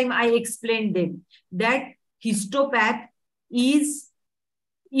that time I explained them that histopath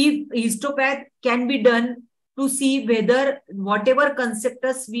can be done to see whether whatever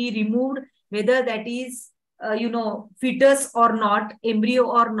conceptus we removed, whether that is fetus or not, embryo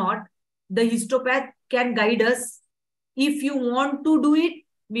or not, the histopath can guide us. If you want to do it,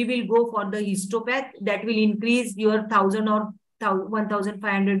 we will go for the histopath. That will increase your 1,000 or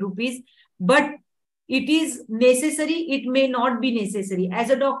 1,500 rupees. But it is necessary. It may not be necessary. As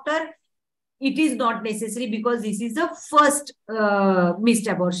a doctor, it is not necessary because this is the first missed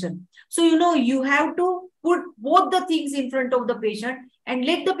abortion. So, you have to put both the things in front of the patient and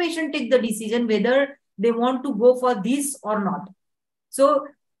let the patient take the decision whether they want to go for this or not. So,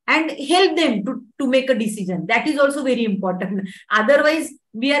 and help them to make a decision. That is also very important. Otherwise,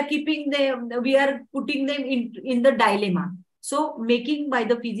 we are putting them in the dilemma. So, making by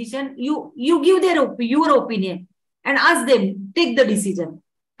the physician, you give your opinion and ask them, take the decision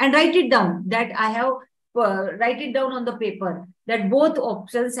and write it down that I have, write it down on the paper that both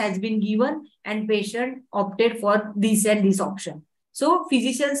options has been given and patient opted for this and this option. So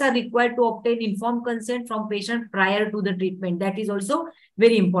physicians are required to obtain informed consent from patient prior to the treatment. That is also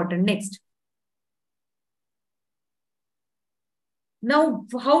very important. Next. Now,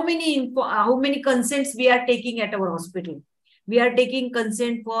 how many consents we are taking at our hospital? We are taking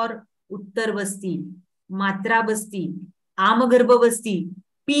consent for Uttar Basti, Matra Basti, Amagarbha Basti,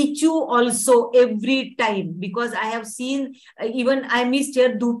 Pichu also every time, because I have seen, even I missed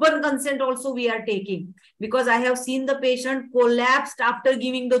here, Dhupan consent also we are taking, because I have seen the patient collapsed after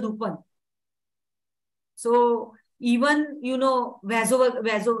giving the Dhupan. So even,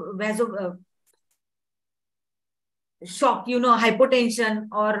 shock, hypotension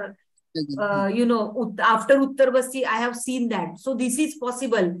or, after Uttar Basti, I have seen that. So this is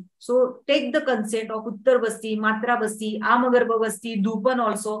possible. So take the consent of Uttar Basti, Matra Basti, Amagarbha Basti, Dhupan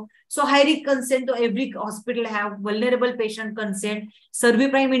also. So high risk consent to every hospital have vulnerable patient consent,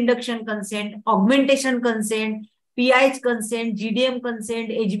 Cerviprime induction consent, augmentation consent, PIH consent, GDM consent,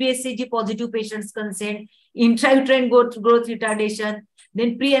 HbSAg positive patients consent, intrauterine growth retardation,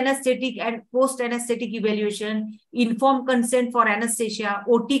 then pre-anesthetic and post-anesthetic evaluation, informed consent for anesthesia,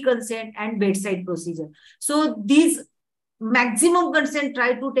 OT consent, and bedside procedure. So these maximum consent,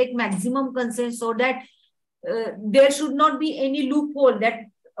 try to take maximum consent so that there should not be any loophole that,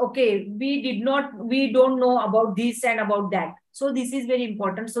 okay, we don't know about this and about that. So this is very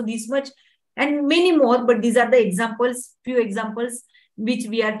important. So this much and many more, but these are the examples, few examples which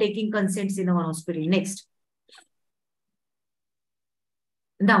we are taking consents in our hospital. Next.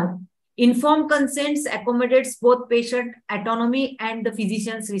 Now, informed consents accommodates both patient autonomy and the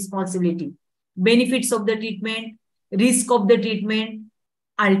physician's responsibility. Benefits of the treatment, risk of the treatment,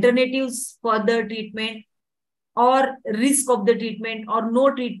 alternatives for the treatment, or risk of the treatment or no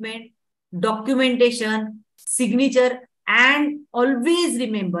treatment, documentation, signature, and always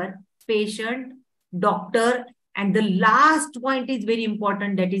remember patient, doctor, and the last point is very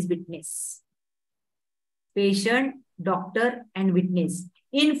important, that is witness. Patient, doctor, and witness.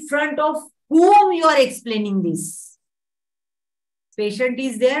 In front of whom you are explaining this? Patient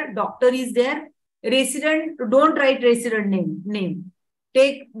is there, doctor is there, resident, don't write resident name.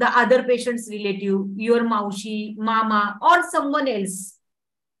 Take the other patient's relative, your maushi, mama, or someone else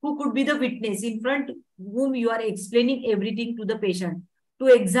who could be the witness in front of whom you are explaining everything to the patient. To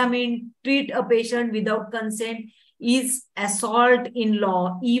examine, treat a patient without consent is assault in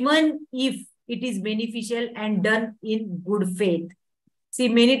law, even if it is beneficial and done in good faith. See,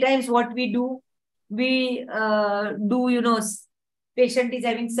 many times what we do, patient is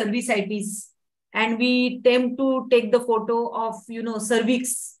having cervicitis and we attempt to take the photo of,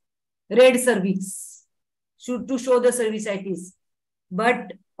 cervix, red cervix, to show the cervicitis.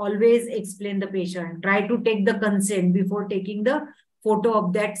 But always explain the patient. Try to take the consent before taking the photo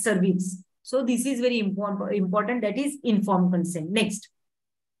of that cervix. So this is very important. That is informed consent. Next.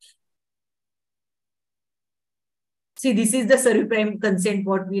 See, this is the cerviprime consent,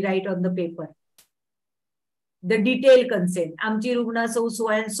 what we write on the paper. The detailed consent. Amchi Rugna so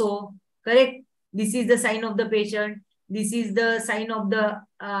and so. Correct? This is the sign of the patient. This is the sign of the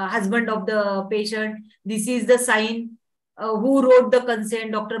husband of the patient. This is the sign who wrote the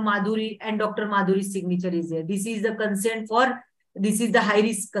consent, Dr. Madhuri, and Dr. Madhuri's signature is there. This is the consent for, this is the high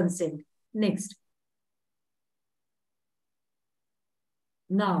risk consent. Next.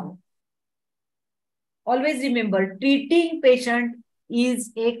 Now, always remember, treating patient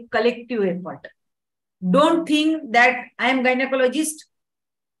is a collective effort. Don't think that I am gynecologist,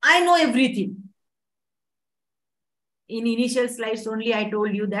 I know everything. In initial slides only, I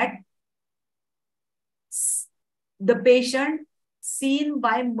told you that the patient seen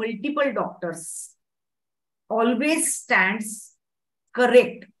by multiple doctors always stands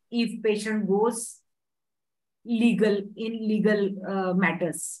correct if patient goes legal in legal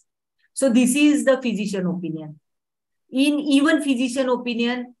matters. So this is the physician opinion. In even physician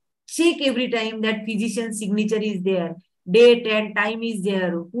opinion, check every time that physician signature is there, date and time is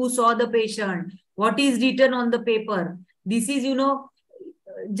there, who saw the patient, what is written on the paper. This is, you know,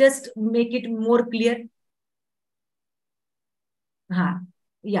 just make it more clear.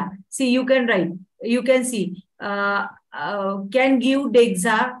 Yeah, see, you can write, you can see, can give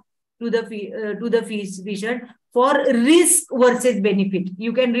DEXA to the physician for risk versus benefit.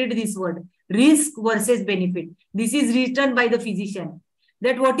 You can read this word, risk versus benefit. This is written by the physician.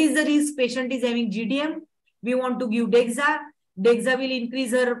 That what is the risk? Patient is having GDM. We want to give DEXA. DEXA will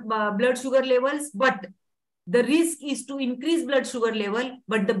increase her blood sugar levels, but the risk is to increase blood sugar level,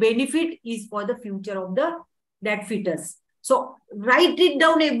 but the benefit is for the future of that fetus. So write it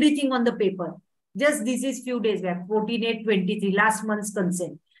down everything on the paper. Just this is few days back, 14/8/23, last month's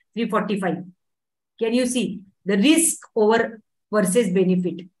consent, 345. Can you see the risk over versus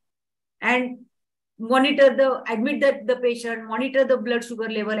benefit? And monitor admit the patient, monitor the blood sugar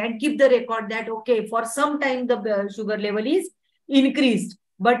level and keep the record that, okay, for some time the sugar level is increased,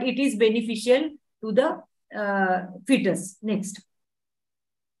 but it is beneficial to the fetus. Next.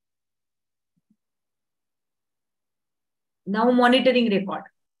 Now monitoring record.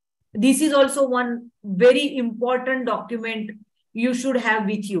 This is also one very important document you should have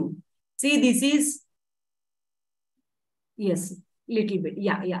with you. See, this is, yes, little bit.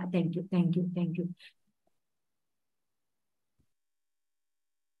 Yeah. Thank you.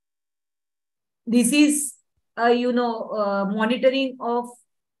 This is, monitoring of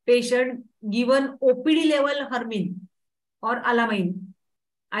patient given OPD level hermine or alamine,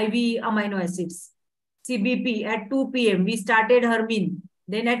 IV amino acids. CBP at 2 p.m. We started hermine.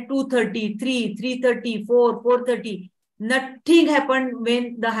 Then at 2:30, 3, 3:30, 4, 4:30. Nothing happened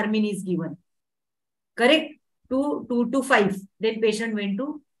when the hermine is given. Correct? 2 to 5. Then patient went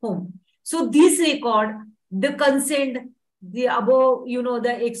to home. So this record, the consent, the above,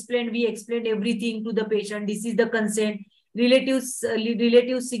 we explained everything to the patient. This is the consent, relative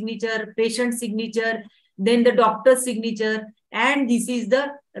signature, patient signature, then the doctor's signature, and this is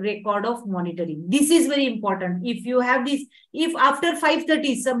the record of monitoring. This is very important. If you have this, if after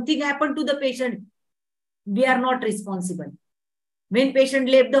 5:30 something happened to the patient, we are not responsible. When patient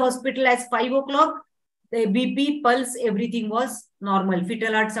left the hospital as 5 o'clock, the BP, pulse, everything was normal.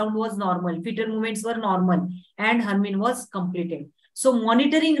 Fetal heart sound was normal. Fetal movements were normal. And hermine was completed. So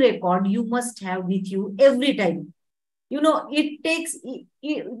monitoring record you must have with you every time. It takes,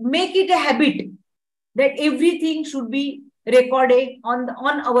 make it a habit that everything should be recorded on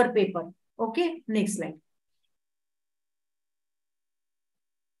our paper. Okay, next slide.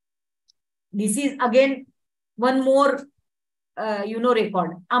 This is again one more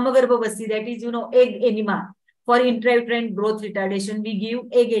record. Amagarbhavasti, that is, egg enema. For intrauterine growth retardation, we give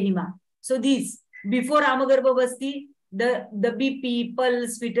egg enema. So this, before Amagarbhavasti, the BP,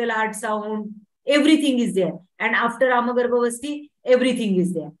 pulse, fetal heart sound, everything is there. And after Amagarbhavasti, everything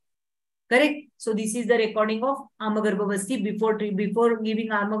is there. Correct? So this is the recording of Amagarbhavasti before giving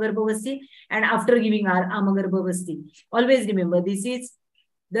Amagarbhavasti and after giving Amagarbhavasti. Always remember, this is,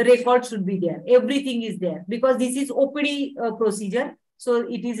 the record should be there. Everything is there because this is OPD procedure. So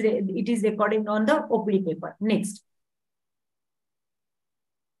it is recording on the OPD paper. Next.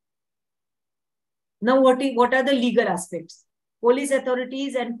 Now what are the legal aspects? Police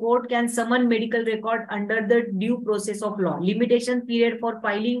authorities and court can summon medical record under the due process of law. Limitation period for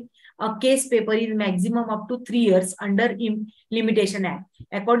filing a case paper is maximum up to 3 years under Limitation Act.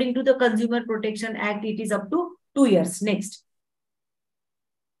 According to the Consumer Protection Act, it is up to 2 years. Next.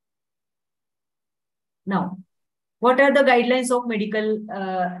 Now, what are the guidelines of medical,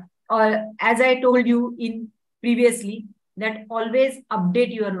 or as I told you in previously, that always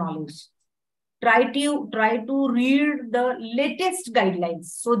update your knowledge. Try to read the latest guidelines.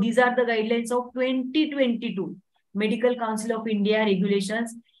 So these are the guidelines of 2022 Medical Council of India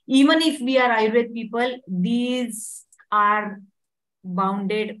regulations. Even if we are Ayurveda people, these are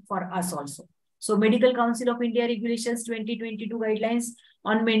bounded for us also. So Medical Council of India Regulations 2022 guidelines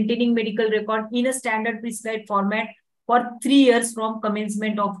on maintaining medical record in a standard prescribed format for 3 years from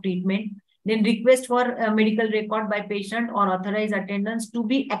commencement of treatment. Then request for a medical record by patient or authorized attendants to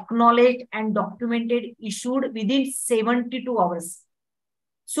be acknowledged and documented, issued within 72 hours.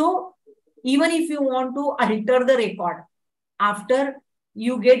 So even if you want to alter the record, after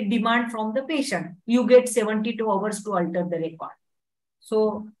you get demand from the patient, you get 72 hours to alter the record.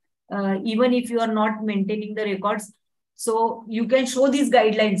 So even if you are not maintaining the records, so you can show these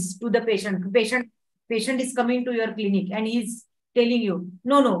guidelines to the patient. Patient is coming to your clinic and he's telling you,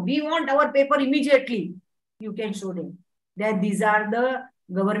 no, we want our paper immediately. You can show them that these are the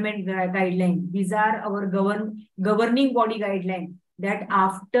government guidelines. These are our governing body guidelines, that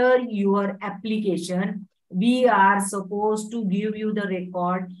after your application, we are supposed to give you the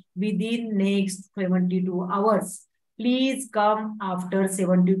record within next 72 hours. Please come after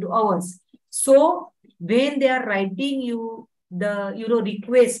 72 hours. So when they are writing you the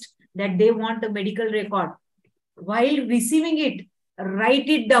request that they want a medical record, while receiving it, write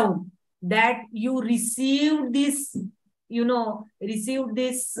it down that you received this,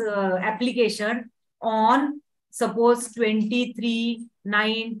 application on suppose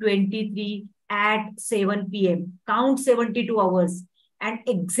 23/9/23 at 7 p.m. Count 72 hours. And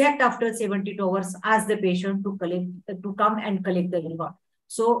exact after 72 hours, ask the patient to come and collect the record.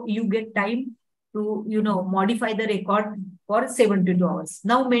 So you get time to, modify the record for 72 hours.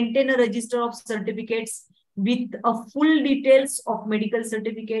 Now maintain a register of certificates with a full details of medical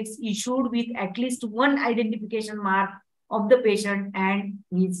certificates issued with at least one identification mark of the patient and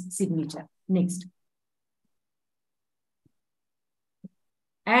his signature. Next.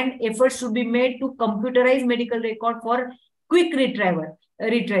 And efforts should be made to computerize medical record for quick retrieval.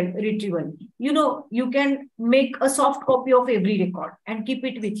 You can make a soft copy of every record and keep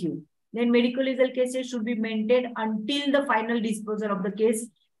it with you. Then medical legal cases should be maintained until the final disposal of the case,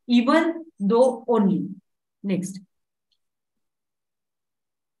 even though only. Next.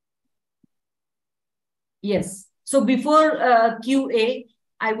 Yes. So before QA,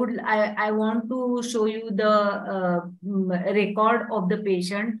 I want to show you the record of the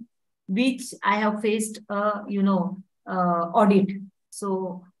patient, which I have faced audit.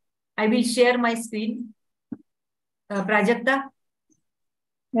 So I will share my screen. Prajakta?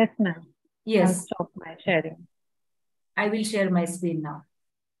 Yes, ma'am. Yes. I'll stop my sharing. I will share my screen now.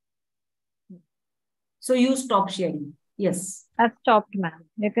 So you stop sharing. Yes. I've stopped, ma'am.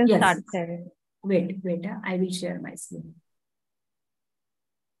 You can start sharing. Wait. I will share my screen.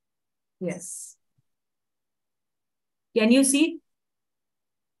 Yes. Can you see?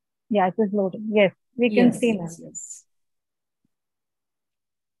 Yeah, it is loading. Yes, we can see now. Yes.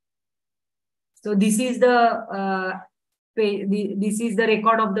 So this is the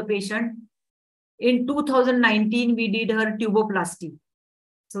record of the patient. In 2019, we did her tuboplasty.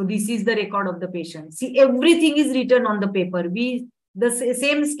 So this is the record of the patient. See, everything is written on the paper. The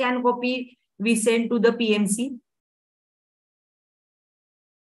same scan copy we send to the PMC.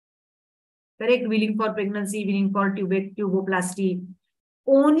 Correct? Willing for pregnancy, willing for tuboplasty.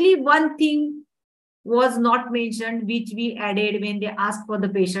 Only one thing was not mentioned, which we added when they asked for the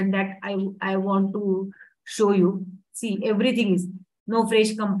patient, that I want to show you. See, everything is no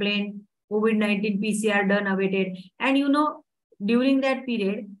fresh complaint, COVID-19 PCR done, awaited. And during that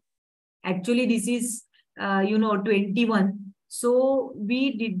period, actually this is 21. So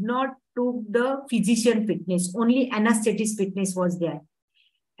we did not took the physician fitness, only anesthetist fitness was there.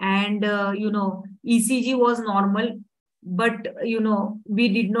 And ECG was normal, but we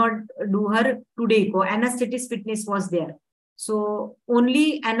did not do her today. Anesthetist fitness was there. So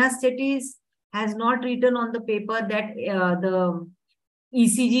only anesthetist has not written on the paper that the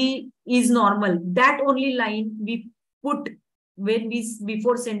ECG is normal. That only line we put when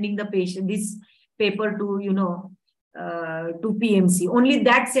before sending the patient this paper to to PMC. Only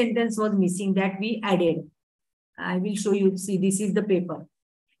that sentence was missing, that we added. I will show you. See, this is the paper.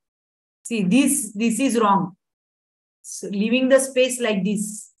 See, this is wrong. So leaving the space like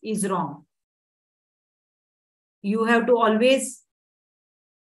this is wrong. You have to always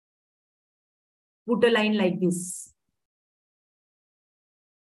put a line like this.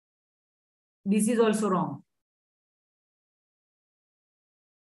 This is also wrong.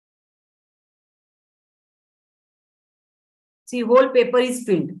 See, whole paper is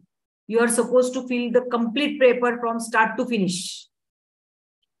filled. You are supposed to fill the complete paper from start to finish.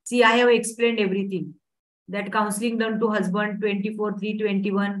 See, I have explained everything. That counseling done to husband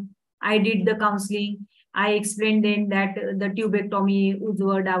 24/3/21. I did the counseling. I explained then that the tubectomy,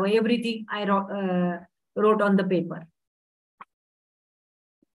 Ujjwa, Dawa, everything I wrote on the paper.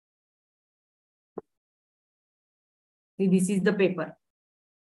 See, this is the paper.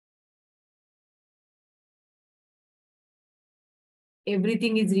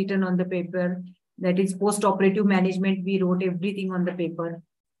 Everything is written on the paper. That is post-operative management. We wrote everything on the paper.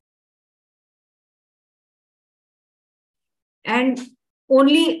 And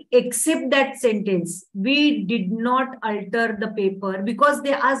only except that sentence, we did not alter the paper because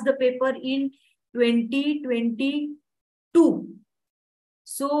they asked the paper in 2022.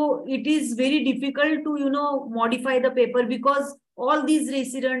 So it is very difficult to, modify the paper because all these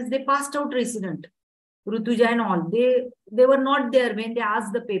residents, they passed out resident, Rutuja and all, they were not there when they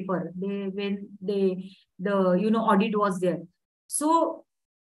asked the paper, the audit was there. So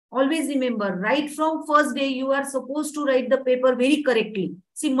always remember, right from first day, you are supposed to write the paper very correctly.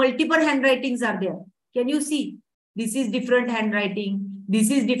 See, multiple handwritings are there. Can you see? This is different handwriting. This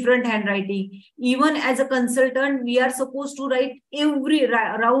is different handwriting. Even as a consultant, we are supposed to write every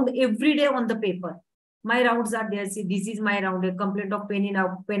round every day on the paper. My rounds are there. See, this is my round. A complaint of pain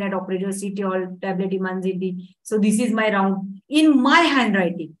at operator, CTOL, tablet imanzidi. So this is my round in my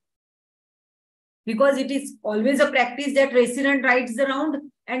handwriting. Because it is always a practice that resident writes the round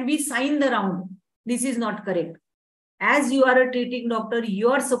and we sign the round. This is not correct. As you are a treating doctor, you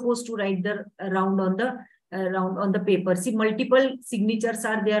are supposed to write the round on the paper. See, multiple signatures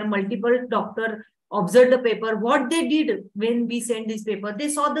are there. Multiple doctor observed the paper. What they did when we sent this paper, they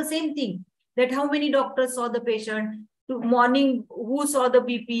saw the same thing. That how many doctors saw the patient. Morning, who saw the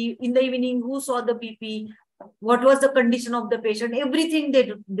BP? In the evening, who saw the BP? What was the condition of the patient? Everything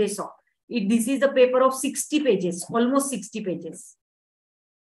they saw. This is a paper of 60 pages, almost 60 pages.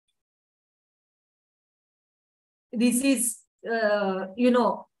 This is,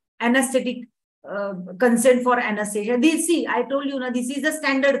 anesthetic consent for anesthesia. See, I told you, this is the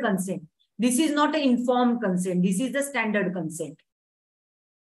standard consent. This is not an informed consent. This is the standard consent.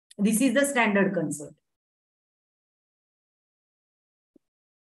 This is the standard consent.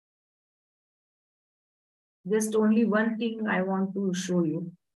 Just only one thing I want to show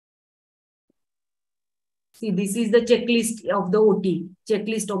you. See, this is the checklist of the OT.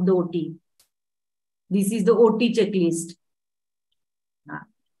 Checklist of the OT. This is the OT checklist.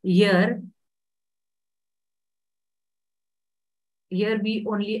 Here we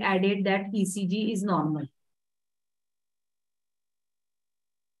only added that ECG is normal.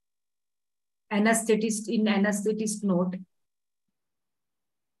 Anesthetist, in anesthetist note,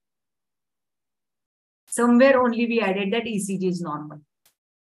 somewhere only we added that ECG is normal.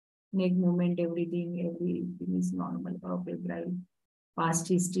 Neck movement, everything is normal. Febrile, past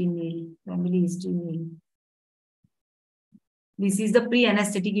history nil, family history nil. This is the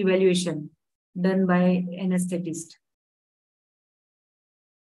pre-anesthetic evaluation done by anesthetist.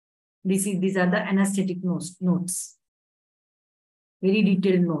 These are the anesthetic notes. Very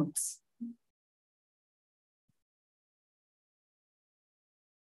detailed notes.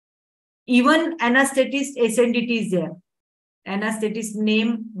 Even anesthetist SNDT is there. Anesthetist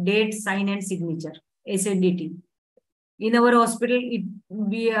name, date, sign and signature. SNDT. In our hospital,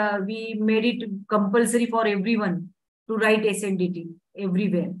 we made it compulsory for everyone to write SNDT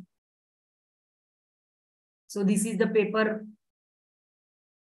everywhere. So this is the paper.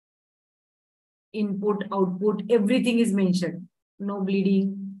 Input, output, everything is mentioned. No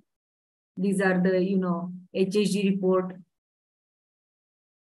bleeding. These are the, HHG report.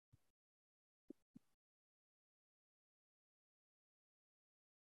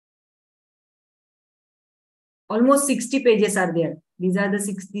 Almost 60 pages are there. These are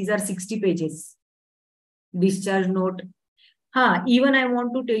 60 pages. Discharge note. Even I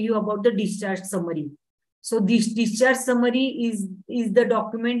want to tell you about the discharge summary. So this discharge summary is the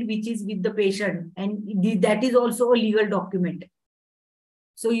document which is with the patient, and that is also a legal document.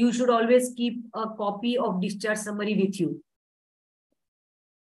 So you should always keep a copy of discharge summary with you.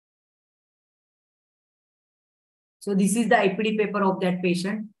 So this is the IPD paper of that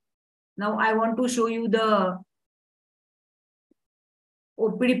patient. Now I want to show you the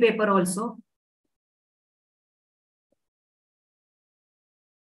OPD paper also.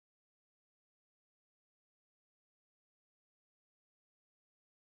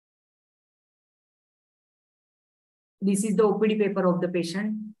 This is the OPD paper of the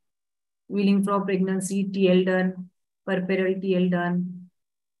patient. Willing for pregnancy, TL done, puerperal TL done,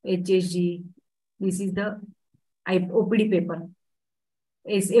 HHG. This is the OPD paper.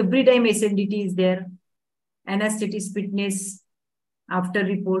 Every time SNDT is there. Anesthetist fitness, after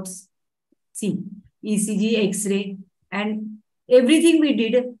reports. See, ECG, X-ray, and everything we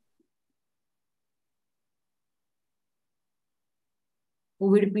did.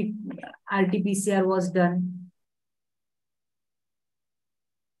 COVID RT-PCR was done.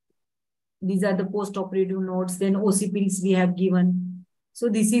 These are the post-operative notes. Then OC pills we have given. So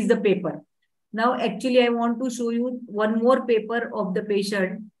this is the paper. Now, actually, I want to show you one more paper of the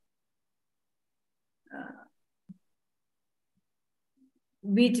patient,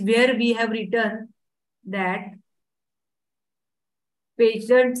 where we have written that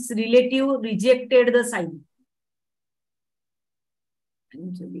patient's relative rejected the sign.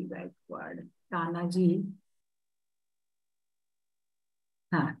 Anjali Gaikwad, Tanaji.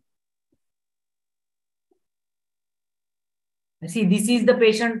 See, this is the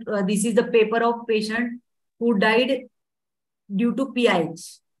patient, this is the paper of patient who died due to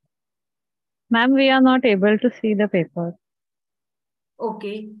PIH. Ma'am, we are not able to see the paper.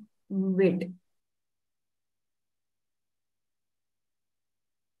 Okay, wait.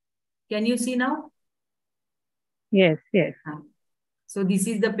 Can you see now? Yes, yes. So this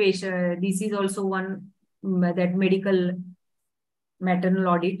is the patient. This is also one that medical maternal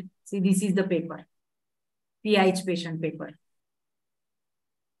audit. See, this is the paper, PIH patient paper.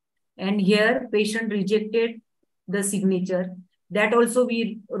 And here patient rejected the signature. That also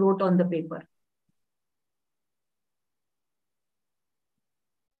we wrote on the paper.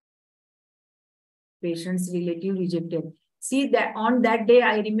 Patient's relative rejected. See that on that day,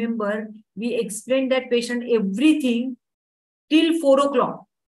 I remember we explained that patient everything till 4 o'clock.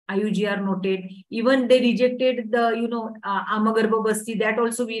 IUGR noted. Even they rejected the, Amagarbha Basti. That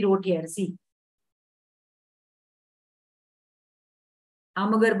also we wrote here. See.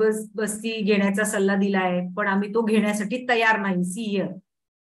 आमगर्भ बस्ती घेण्याचा सल्ला दिलाय पण आम्ही तो घेण्यासाठी तयार नाही. See here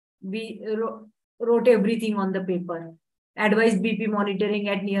we wrote everything on the paper. Advised BP monitoring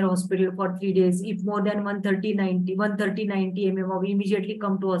at near hospital for 3 days. If more than 130/90 mm of immediately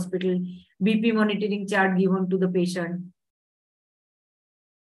come to hospital. BP monitoring chart given to the patient.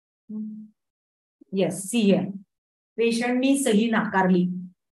 Yes, see here. पेशंटनी सही नाकारली.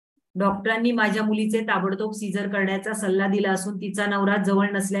 डॉक्टरांनी माझ्या मुलीचे ताबडतोब Caesar करण्याचा सल्ला दिला असून तिचा नवरा जवळ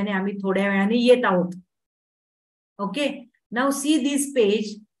नसल्याने आम्ही थोड्या वेळाने येत आहोत. Okay, now see this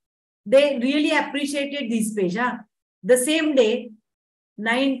page. They really appreciated this page. The same day,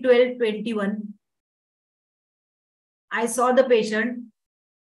 9/12/21, I saw the patient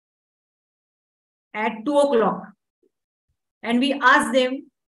at 2 o'clock and we asked them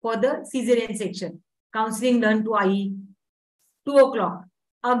for the cesarean section. Counseling done to IE. 2 o'clock.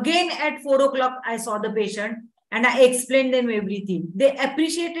 Again at 4 o'clock, I saw the patient and I explained them everything. They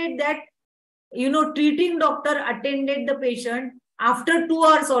appreciated that, treating doctor attended the patient after 2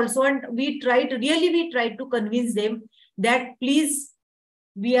 hours also. And we tried to convince them that please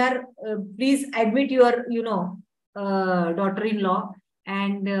admit your, daughter-in-law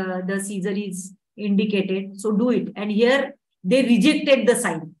and the Caesar is indicated. So do it. And here they rejected the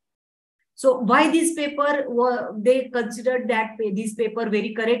sign. So why this paper, they considered that this paper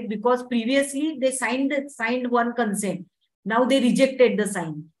very correct because previously they signed one consent. Now they rejected the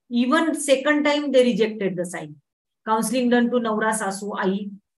sign. Even second time they rejected the sign. Counseling done to Navra, Sasu, Ai,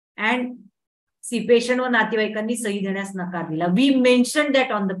 and see patient व नातेवाईकांनी सही देण्यास नकार दिला. We mentioned that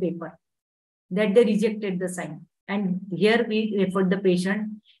on the paper that they rejected the sign. And here we referred the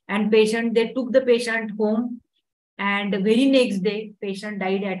patient and they took the patient home. And the very next day, patient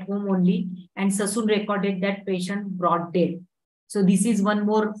died at home only, and Sasun recorded that patient brought death. So this is one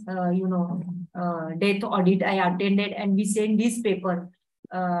more, death audit I attended, and we sent this paper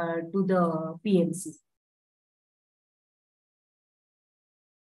to the PMC.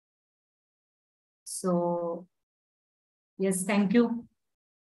 So, yes, thank you.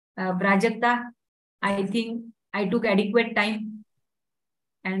 Prajakta, I think I took adequate time,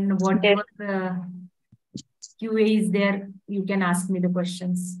 and whatever QA is there, you can ask me the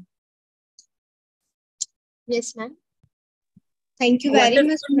questions. Yes, ma'am. Thank you very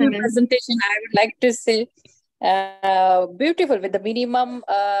much, ma'am. Presentation, I would like to say, beautiful. With the minimum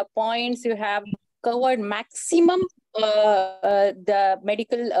points, you have covered maximum the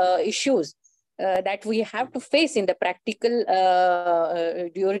medical issues that we have to face in the practical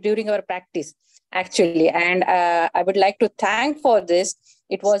during our practice, actually. And I would like to thank for this.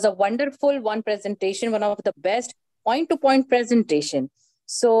 It was a wonderful presentation, one of the best point-to-point presentation.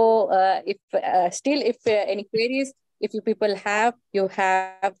 So if any queries, if you people have, you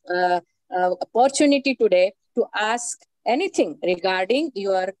have opportunity today to ask anything regarding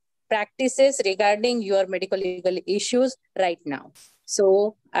your practices, regarding your medical legal issues right now.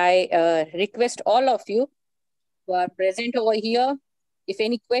 So I request all of you who are present over here, if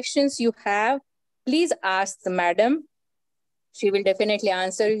any questions you have, please ask the madam. She will definitely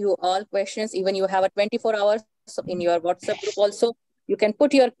answer you all questions. Even you have a 24 hours in your WhatsApp group also. You can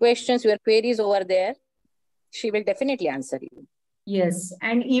put your questions, your queries over there. She will definitely answer you. Yes,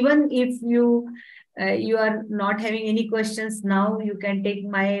 and even if you are not having any questions now, you can take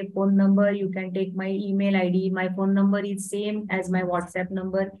my phone number, you can take my email ID. My phone number is same as my WhatsApp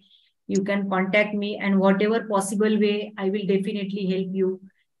number. You can contact me, and whatever possible way, I will definitely help you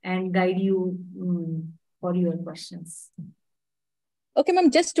and guide you for your questions. Okay,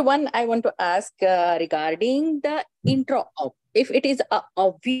 ma'am, just one I want to ask regarding the intro-op. If it is an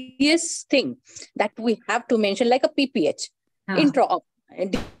obvious thing that we have to mention, like a PPH, intro-op.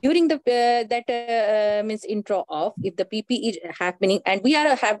 During the means intro-op, if the PP is happening and we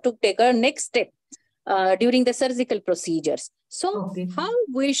have to take a next step during the surgical procedures. So how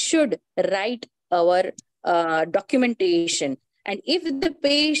we should write our documentation, and if the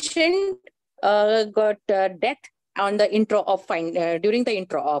patient got death on the intro-op during the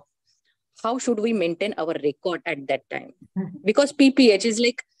intro-op, how should we maintain our record at that time? Because PPH is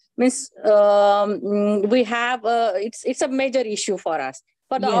like, means we have it's a major issue for us.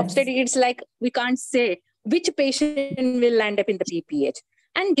 For the obstetric, it's like we can't say which patient will land up in the PPH.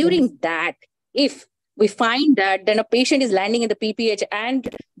 And during that, if we find that then a patient is landing in the PPH, and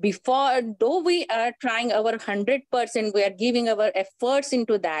before, though we are trying our 100%, we are giving our efforts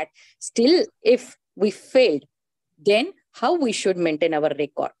into that, still if we failed, then how we should maintain our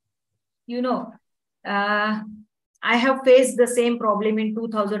record? You know, I have faced the same problem in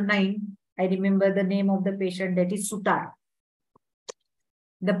 2009. I remember the name of the patient, that is Sutar.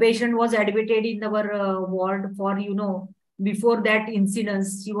 The patient was admitted in our ward for, before that incident,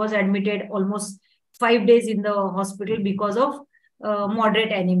 she was admitted almost 5 days in the hospital because of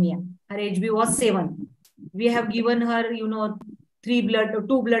moderate anemia. Her HB was 7. We have given her, 2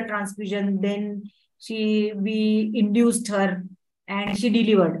 blood transfusion. Then we induced her and she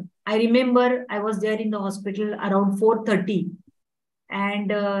delivered. I remember I was there in the hospital around 4:30, and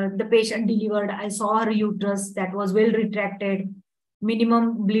the patient delivered. I saw her uterus that was well retracted,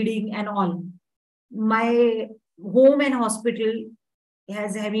 minimum bleeding and all. My home and hospital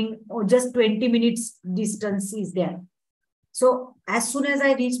has having just 20 minutes distance is there. So as soon as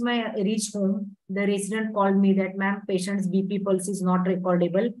I reached home, the resident called me that, ma'am, patient's BP pulse is not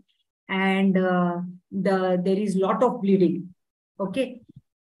recordable, and there is lot of bleeding. Okay.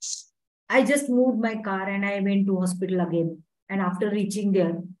 I just moved my car and I went to hospital again. And after reaching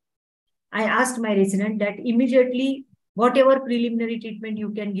there, I asked my resident that immediately, whatever preliminary treatment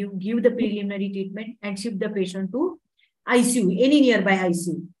you can give the preliminary treatment and shift the patient to ICU, any nearby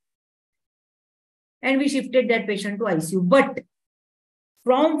ICU. And we shifted that patient to ICU. But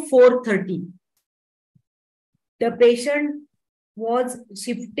from 4:30, the patient was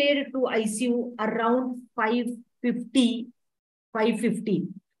shifted to ICU around 5:50.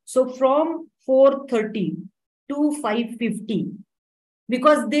 So from 4:30 to 5:50,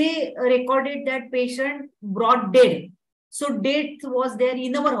 because they recorded that patient brought dead. So death was there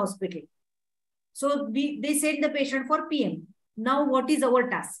in our hospital. So they sent the patient for PM. Now what is our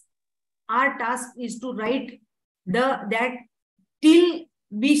task? Our task is to write that till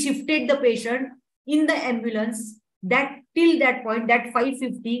we shifted the patient in the ambulance, that till that point, that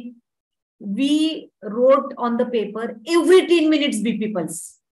 5:50, we wrote on the paper every 10 minutes BP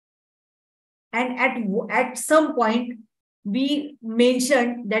pulse. And at some point, we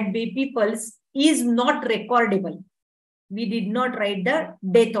mentioned that BP pulse is not recordable. We did not write the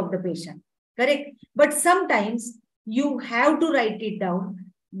death of the patient. Correct? But sometimes you have to write it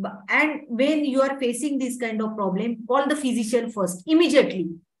down. And when you are facing this kind of problem, call the physician first, immediately.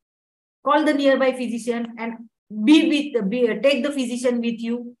 Call the nearby physician and take the physician with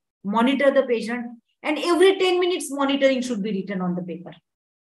you, monitor the patient, and every 10 minutes monitoring should be written on the paper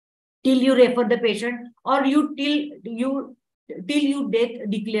till you refer the patient, or till you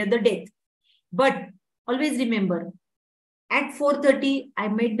declare the death. But always remember, at 4:30, I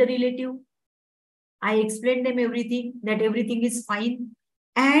met the relative. I explained them everything, that everything is fine.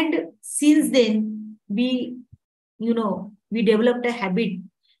 And since then, we developed a habit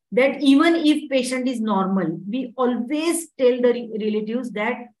that even if patient is normal, we always tell the relatives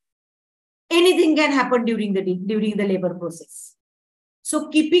that anything can happen during the labor process. So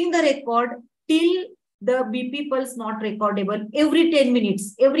keeping the record till the BP pulse not recordable, every 10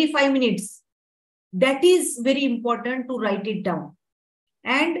 minutes, every 5 minutes, that is very important to write it down.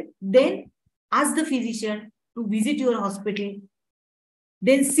 And then ask the physician to visit your hospital,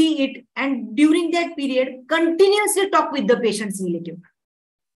 then see it, and during that period, continuously talk with the patient's relative.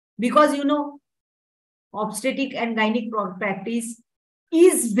 Because, obstetric and gynec practice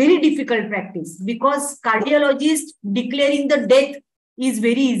is very difficult practice, because cardiologist declaring the death is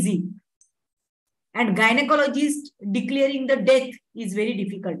very easy. And gynecologist declaring the death is very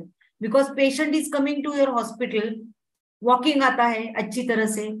difficult, because patient is coming to your hospital walking आता है अच्छी तरह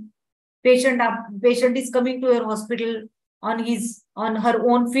से, patient is coming to your hospital on her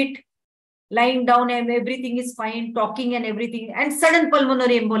own feet, lying down and everything is fine, talking and everything, and sudden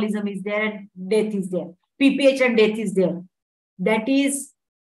pulmonary embolism is there and death is there, PPH and death is there. That is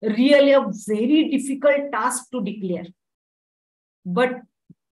really a very difficult task to declare. But,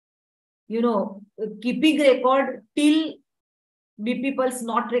 keeping record till BP pulse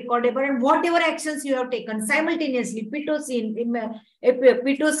not recordable, and whatever actions you have taken simultaneously, pitocin,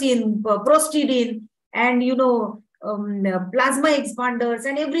 prostidine, and plasma expanders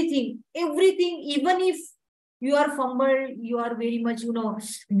and everything, even if you are fumbled, you are very much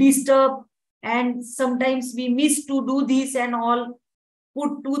disturbed, and sometimes we miss to do this and all,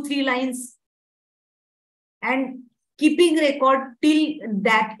 put 2-3 lines and keeping record till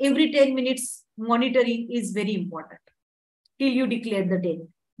that every 10 minutes monitoring is very important till you declare the death.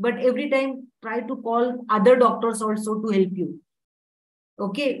 But every time try to call other doctors also to help you.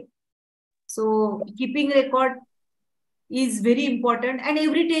 Okay. So keeping record is very important, and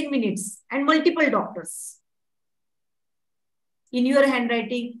every 10 minutes and multiple doctors in your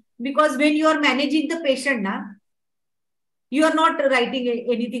handwriting, because when you are managing the patient, you are not writing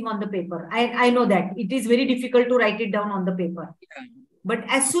anything on the paper. I know that it is very difficult to write it down on the paper. But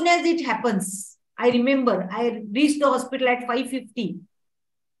as soon as it happens, I remember I reached the hospital at 5:50,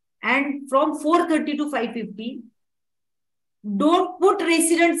 and from 4:30 to 5:50, don't put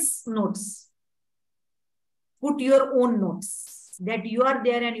residents' notes. Put your own notes that you are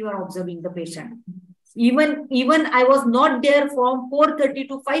there and you are observing the patient. Even I was not there from 4:30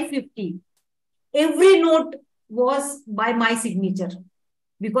 to 5:50. Every note was by my signature,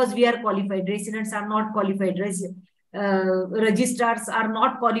 because we are qualified. Residents are not qualified. Registrars are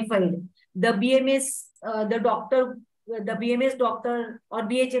not qualified. The BMS, the BMS doctor or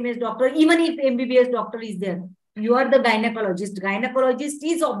BHMS doctor, even if MBBS doctor is there, you are the gynecologist. Gynecologist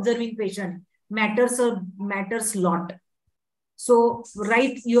is observing patient. Matters lot. So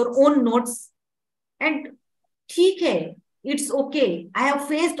write your own notes, and theek hai, it's okay. I have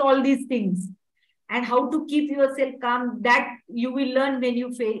faced all these things. And how to keep yourself calm, that you will learn when you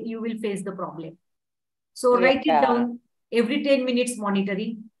will face the problem. So write it down, every 10 minutes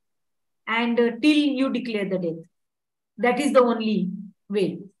monitoring, and till you declare the death. That is the only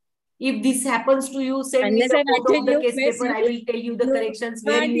way. If this happens to you, send me the photo of the case paper. I will tell you the corrections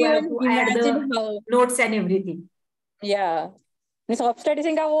where you have to add the notes and everything. Yeah.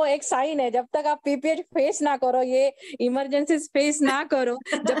 Obstetrician का वो एक sign है, जब तक आप PPH face ना करो, ये इमरजेंसी फेस ना करो,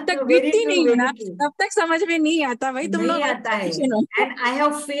 जब तक बीतती नहीं ना, तब तक समझ में नहीं आता भाई तुम लोग आता है. And I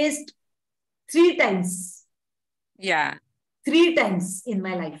have faced 3 times. Yeah. 3 times in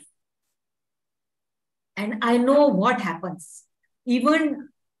my life. And I know what happens. Even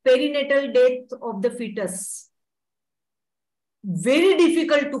perinatal death of the fetus, very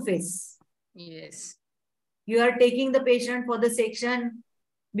difficult to face. Yes. You are taking the patient for the section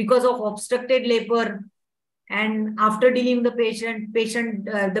because of obstructed labor, and after delivering the patient,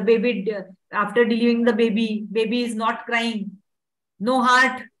 the baby, after delivering the baby is not crying, no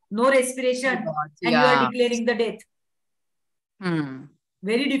heart, no respiration, and you are declaring the death.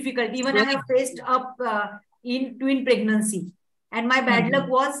 Very difficult. Even I have faced up in twin pregnancy, and my bad luck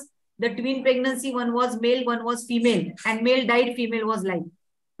was the twin pregnancy, one was male, one was female, and male died, female was alive.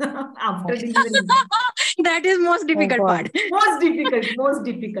 After delivery. That is most difficult part.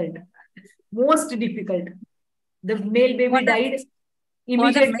 Most difficult. The male baby died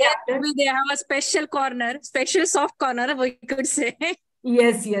immediately after. They have a special corner, special soft corner, we could say.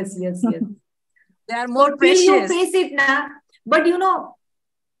 Yes. They are more precious. You face it now. But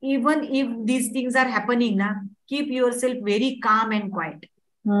even if these things are happening now, keep yourself very calm and quiet.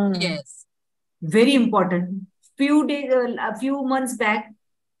 Yes. Very important. A few months back,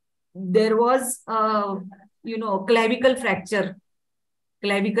 there was clavicle fracture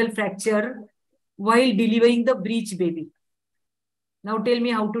while delivering the breech baby. Now tell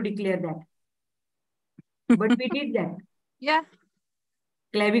me how to declare that. But we did that. Yeah.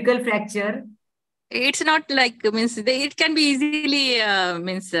 Clavicle fracture. It's not like, it can be easily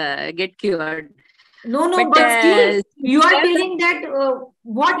get cured. No, but still, you are telling that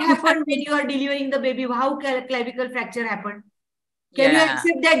what happened when you are delivering the baby, how clavicle fracture happened. Can you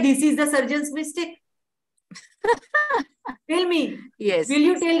accept that this is the surgeon's mistake? Tell me. Yes. Will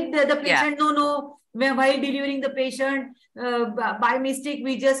you tell the patient, no, while delivering the patient, by mistake,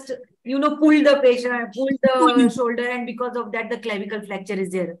 we just, pull the shoulder, and because of that, the clavicle fracture is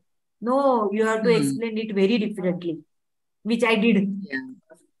there. No, you have to explain it very differently, which I did. Yeah.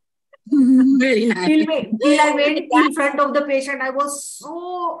 Very nice. Till I went in front of the patient, I was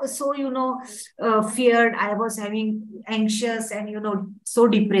so feared. I was having anxious and so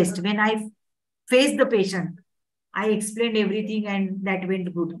depressed. When I faced the patient, I explained everything, and that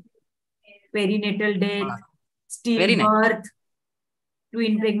went good. Perinatal death, stillbirth,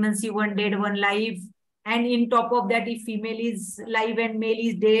 twin pregnancy, one dead, one live, and in top of that, if female is live and male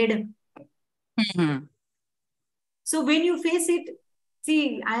is dead. So when you face it,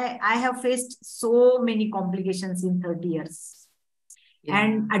 see, I have faced so many complications in 30 years.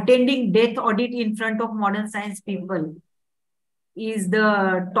 And attending death audit in front of modern science people is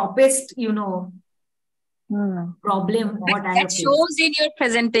the toppest, problem what I have That shows in your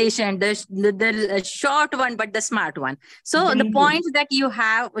presentation, the short one, but the smart one. So Thank the you. point that you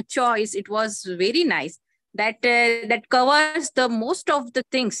have a choice, it was very nice. That covers the most of the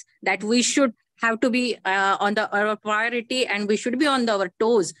things that we should have to be on our priority, and we should be on our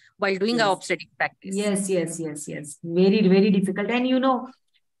toes while doing our obstetric practice. Yes. Very, very difficult. And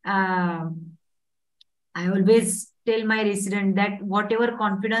I always tell my resident that whatever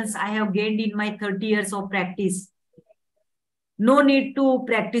confidence I have gained in my 30 years of practice, no need to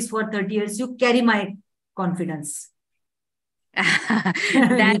practice for 30 years. You carry my confidence.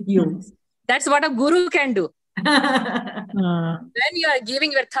 That's what a guru can do. When you are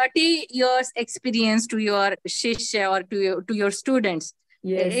giving your 30 years experience to your shishya or to your students,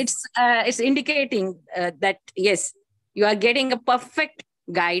 it's indicating that yes, you are getting a perfect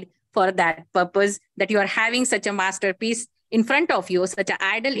guide for that purpose, that you are having such a masterpiece in front of you, such an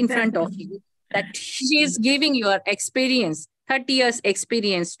idol in front of you, that she is giving your experience, 30 years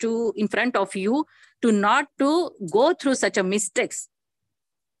experience in front of you, to not to go through such a mistakes.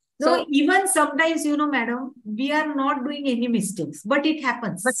 So even sometimes, madam, we are not doing any mistakes, but it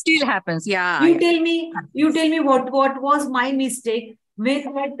happens. But still happens, yeah. You tell me what was my mistake when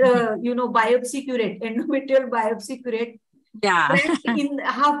that, biopsy curate, endometrial biopsy curate, in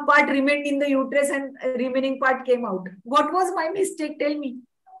half part remained in the uterus and remaining part came out. What was my mistake? Tell me.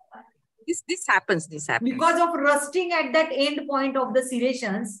 This happens. Because of rusting at that end point of the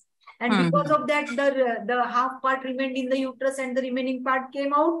serrations, and because of that, the half part remained in the uterus and the remaining part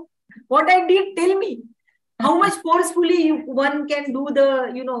came out. What I did, tell me. How much forcefully one can do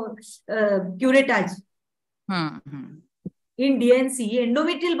the, curettage. In DNC,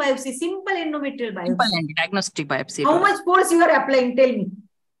 endometrial biopsy, simple endometrial biopsy. Simple and diagnostic biopsy. How much force you are applying? Tell me.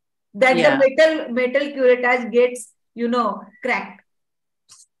 That the metal curettage gets, cracked.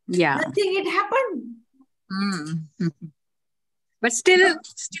 Yeah. Nothing, it happened. But still.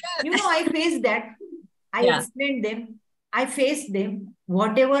 I faced that. I explained them. I faced them.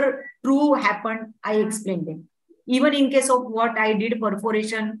 Whatever true happened, I explained them. Even in case of what I did,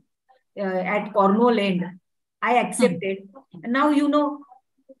 perforation at cornwall end, I accepted. Now,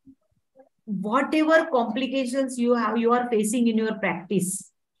 whatever complications you are facing in your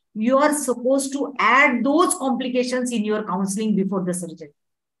practice, you are supposed to add those complications in your counseling before the surgery.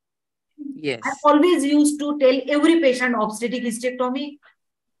 Yes. I always used to tell every patient obstetric hysterectomy,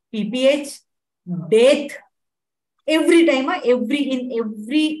 PPH, death, every time, in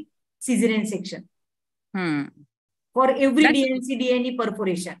every cesarean section. For every DNC, DNE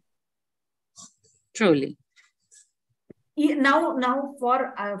perforation. Truly. Now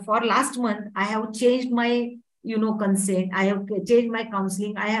for last month, I have changed my, consent. I have changed my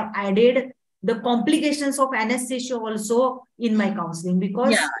counseling. I have added the complications of anesthesia also in my counseling,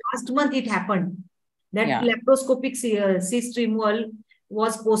 because last month it happened that laparoscopic cyst removal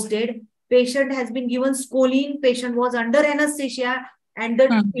was posted. Patient has been given scoline. Patient was under anesthesia, and the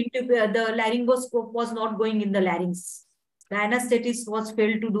laryngoscope was not going in the larynx. The anesthetist was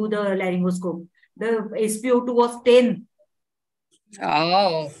failed to do the laryngoscope. The SpO2 was 10.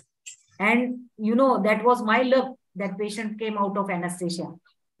 Oh. And that was my luck. That patient came out of anesthesia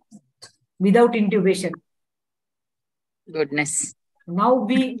without intubation. Goodness. Now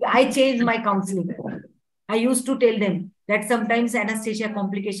I changed my counseling. I used to tell them that sometimes anesthesia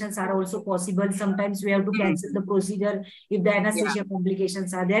complications are also possible. Sometimes we have to cancel the procedure if the anesthesia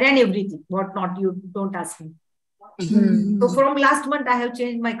complications are there, and everything. What not, you don't ask me. So from last month, I have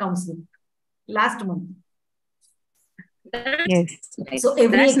changed my counseling. Last month. Yes. So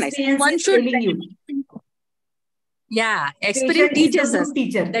every experience is telling you. Yeah, experience teaches us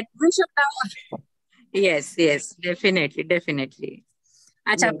teacher. that we should now. Yes, definitely.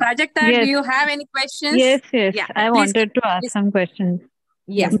 Acha, Prajakta, do you have any questions? Yes. Yeah, I wanted to ask some questions.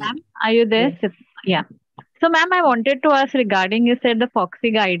 Yes. Ma'am, are you there? Yes. Yeah. So, ma'am, I wanted to ask regarding, you said the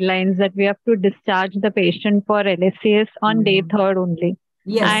FOXY guidelines that we have to discharge the patient for LSCS on day 3rd only.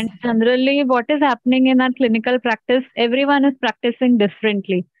 Yes. And generally, what is happening in our clinical practice, everyone is practicing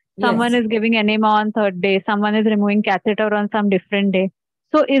differently. Someone is giving enema on third day. Someone is removing catheter on some different day.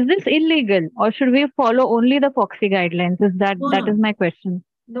 So is this illegal, or should we follow only the FOXI guidelines? That is my question.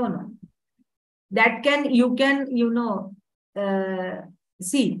 No. That you can,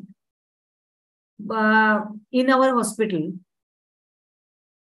 see, in our hospital,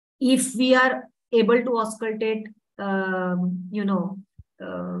 if we are able to auscultate, bowel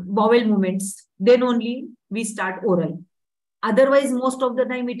movements, then only we start oral. Otherwise, most of the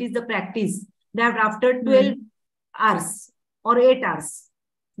time it is the practice that after 12 hours or 8 hours,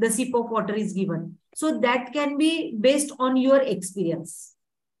 the sip of water is given. So that can be based on your experience.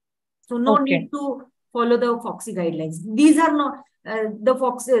 So no need to follow the FOXI guidelines. These are not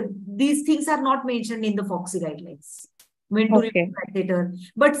these things are not mentioned in the FOXI guidelines. When to remove catheter,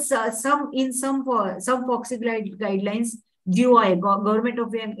 but some FOXI guidelines, GOI, Government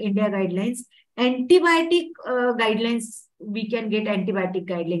of India guidelines, antibiotic guidelines, we can get antibiotic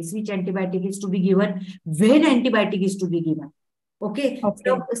guidelines, which antibiotic is to be given, when antibiotic is to be given. Okay.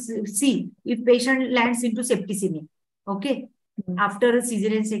 So, see, if patient lands into septicemia, after a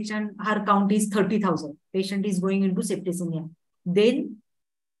cesarean section, her count is 30,000. Patient is going into septicemia. Then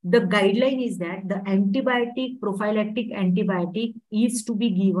the guideline is that the prophylactic antibiotic is to be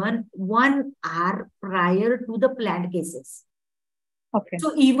given 1 hour prior to the planned cases.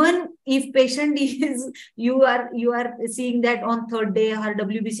 So even if patient is, you are seeing that on third day her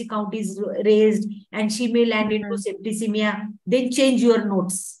WBC count is raised and she may land into septicemia, then change your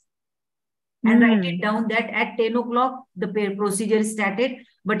notes and write it down that at 10 o'clock the procedure started,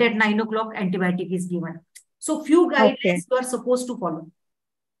 but at 9 o'clock antibiotic is given. So few guidelines you are supposed to follow.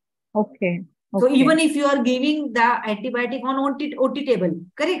 So even if you are giving the antibiotic on OT table,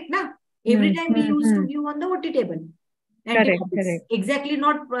 correct? Na? Every time we used to give on the OT table. Correct. Exactly,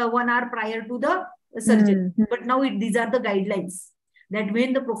 not 1 hour prior to the surgery. But now these are the guidelines that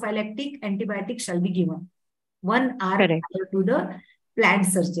when the prophylactic antibiotic shall be given 1 hour prior to the planned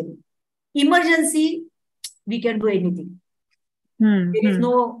surgery. Emergency, we can do anything. There is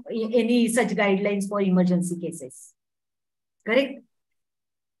no any such guidelines for emergency cases. Correct?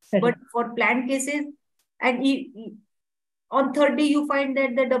 But for planned cases, and on third day, you find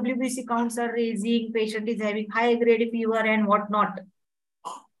that the WBC counts are raising, patient is having high grade fever and whatnot.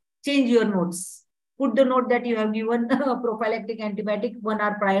 Change your notes. Put the note that you have given prophylactic antibiotic 1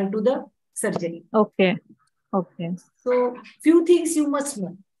 hour prior to the surgery. So, few things you must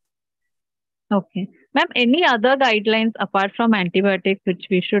know. Ma'am, any other guidelines apart from antibiotics which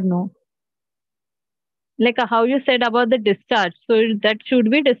we should know? Like how you said about the discharge. So that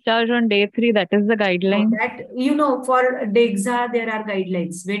should be discharged on day 3. That is the guideline. That, for DEXA, there are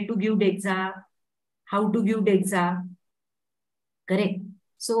guidelines. When to give DEXA, how to give DEXA. Correct.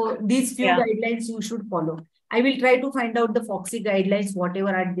 So these few guidelines you should follow. I will try to find out the FOXI guidelines, whatever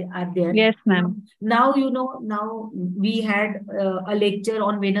are there. Yes, ma'am. Now, now we had a lecture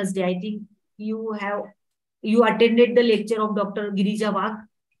on Wednesday. I think you attended the lecture of Dr. Girija Wagh.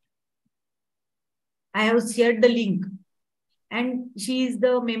 I have shared the link, and she is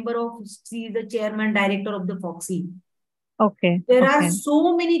the chairman director of the FOXI. There are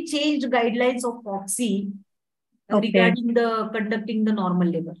so many changed guidelines of FOXI regarding conducting the normal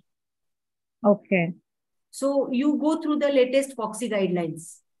labor. So you go through the latest FOXI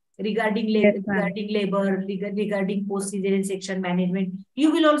guidelines regarding labor, regarding post-cesarean section management.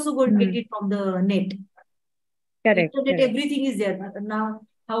 You will also go get it from the net. Correct. Everything is there now.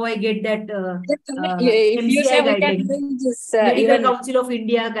 How I get that MCI guideline, Medical Council of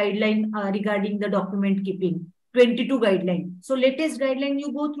India guideline regarding the document keeping, 22 guideline. So latest guideline,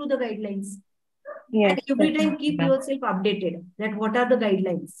 you go through the guidelines. And every time keep yourself updated that what are the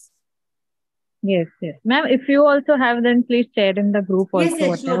guidelines. Yes. Ma'am, if you also have, then please share in the group also.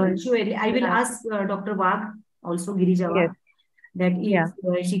 Yes, surely. I will ask Dr. Wagh, also Girija Wagh, that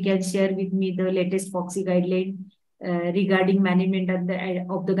if she can share with me the latest FOXI guideline regarding management of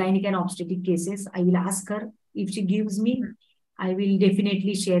the gynec and obstetric cases. I will ask her. If she gives me, I will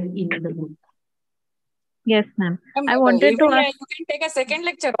definitely share in the group. Yes, ma'am. I wanted to ask... You can take a second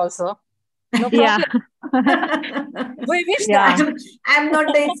lecture also. No problem. We wish that. I'm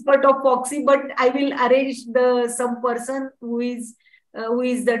not the expert of FOXI, but I will arrange some person who is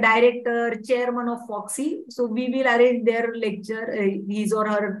the director, chairman of FOXI. So we will arrange their lecture, his or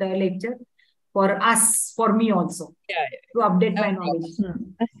her lecture for us, for me also, to update my knowledge.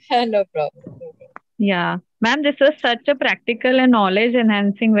 No problem. Yeah. Ma'am, this was such a practical and knowledge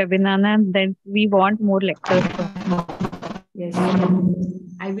enhancing webinar that we want more lectures. Yes,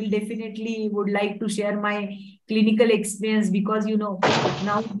 I will definitely would like to share my clinical experience because, now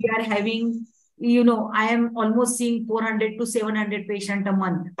we are having I am almost seeing 400 to 700 patients a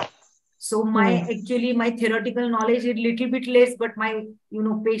month. So my theoretical knowledge is little bit less, but my,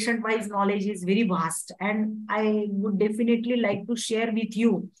 patient-wise knowledge is very vast. And I would definitely like to share with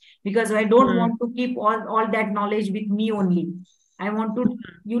you, because I don't want to keep all that knowledge with me only. I want to,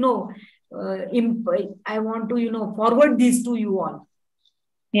 I want to, forward this to you all.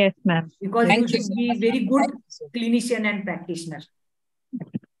 Yes, ma'am. Because Thank you you should so be much. very good Thank you so much. clinician and practitioner.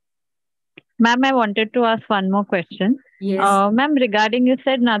 Ma'am, I wanted to ask one more question. Yes. Ma'am, regarding you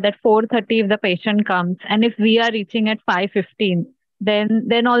said now that 4:30 if the patient comes, and if we are reaching at 5:15,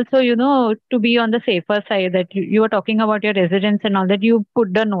 then also, to be on the safer side, that you were talking about your residents and all that, you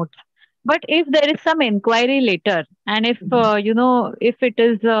put the notes. But if there is some inquiry later, and if if it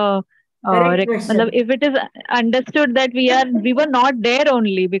is Correct question. if it is understood that we were not there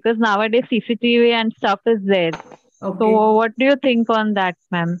only, because nowadays CCTV and stuff is there. Okay. So what do you think on that,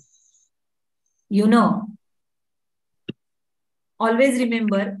 ma'am? Always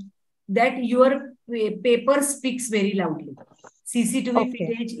remember that your paper speaks very loudly. CCTV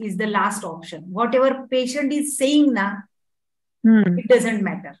footage is the last option. Whatever patient is saying now, it doesn't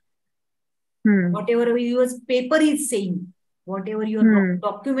matter. Whatever your paper is saying, whatever your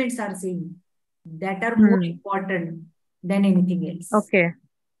documents are saying, that are more important than anything else.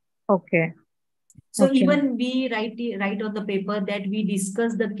 Okay. So even we write on the paper that we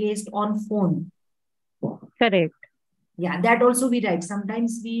discuss the case on phone. Correct. Yeah, that also we write.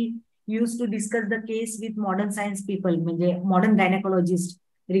 Sometimes we used to discuss the case with modern science people, modern gynecologists,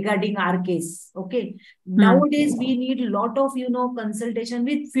 regarding our case. Okay. Nowadays, we need a lot of, consultation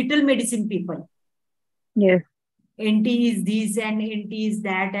with fetal medicine people. Yes. NT is this and NT is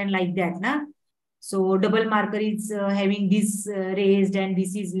that and like that. Na? So double marker is having this raised and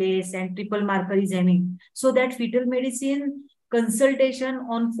this is less, and triple marker is having. So that fetal medicine consultation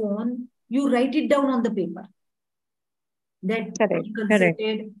on phone, you write it down on the paper. That we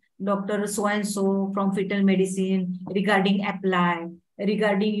consulted Dr. So-and-so from fetal medicine regarding apply,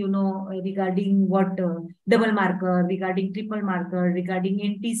 regarding, regarding what double marker, regarding triple marker, regarding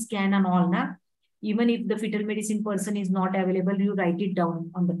NT scan and all. Na? Even if the fetal medicine person is not available, you write it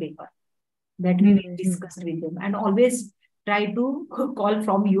down on the paper. That we discussed with them. And always try to call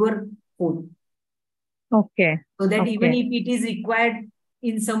from your phone. Okay. So that even if it is required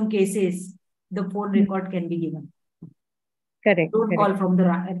in some cases, the phone record can be given. Correct. Don't call from the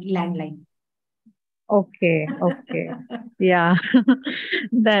landline. Okay. Yeah.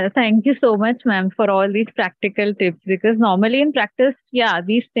 Thank you so much, ma'am, for all these practical tips, because normally in practice,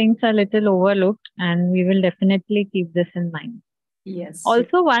 these things are little overlooked, and we will definitely keep this in mind. Yes.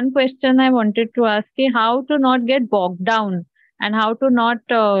 Also, one question I wanted to ask is how to not get bogged down and how to not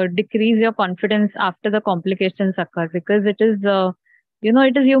decrease your confidence after the complications occur, because it is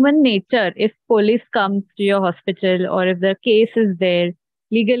it is human nature. If police comes to your hospital, or if the case is there,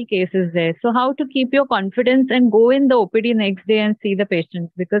 legal case is there. So how to keep your confidence and go in the OPD next day and see the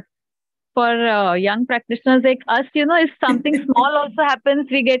patient? Because for young practitioners like us, if something small also happens,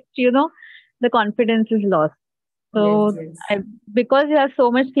 we get, the confidence is lost. So because you have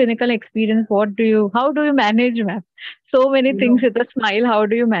so much clinical experience, how do you manage, ma'am? So many things with a smile, how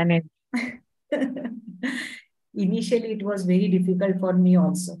do you manage? Initially, it was very difficult for me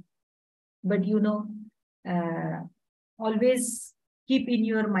also. But, always keep in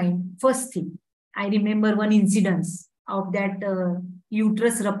your mind, first thing, I remember one incident of that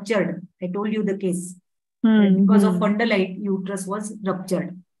uterus ruptured. I told you the case. Because of fundalite, uterus was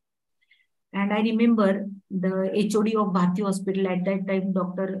ruptured. And I remember the HOD of Bharti Hospital at that time,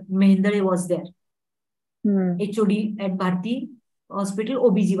 Dr. Mehendale was there. HOD at Bharti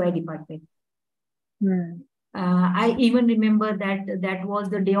Hospital, OBGY department. I even remember that was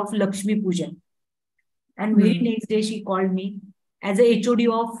the day of Lakshmi Pujan. And very next day she called me as a HOD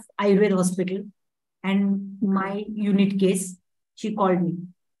of Ayurved Hospital and my unit case. She called me.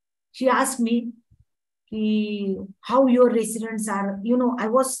 She asked me how your residents are. I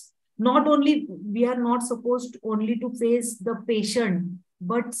was not only, we are not supposed only to face the patient,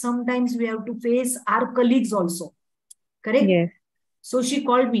 but sometimes we have to face our colleagues also. Correct? Yes. So she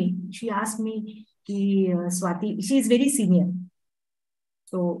called me. She asked me, Swati, she is very senior.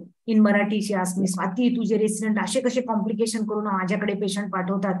 So in Marathi, she asked me, Swati, तुझे resident असे कसे complication करून माझ्याकडे patient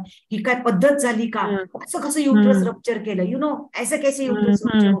पाठवतात, ही काय पद्धत झाली का? असं कसं यूट्रस रप्चर केलं, ऐसे कैसे यूट्रस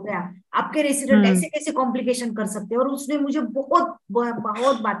रप्चर हो गया, आपके रेसिडेंट ऐसे कैसे कॉम्प्लिकेशन कर सकते हैं? और उसने मुझे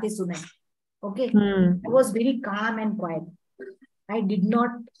बहुत बातें सुनाई. Okay, I was very calm and quiet. I did not,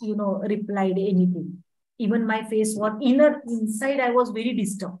 replied anything. Even my face was inside, I was very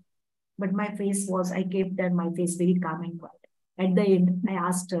disturbed. But my face was, I kept my face very calm and quiet. At the end, I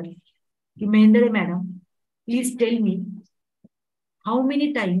asked her, Mehendale madam, please tell me how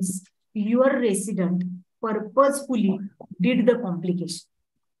many times your resident purposefully did the complication.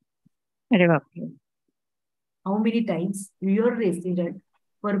 How many times your resident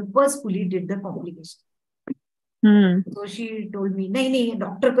purposefully did the complication? So she told me, "नहीं,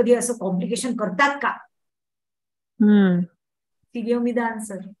 doctor कधी असं complication करतात का?" She gave me the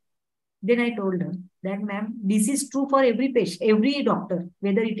answer. Then I told her that, ma'am, this is true for every patient, every doctor,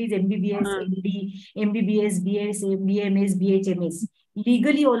 whether it is MBBS, MD, MBBS, BS, BMS, BHMS.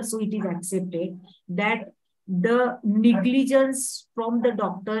 Legally also it is accepted that the negligence from the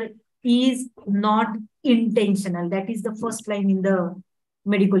doctor is not intentional. That is the first line in the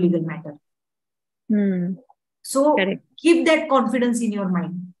medical legal matter. So keep that confidence in your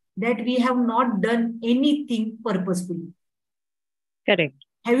mind that we have not done anything purposefully. Correct.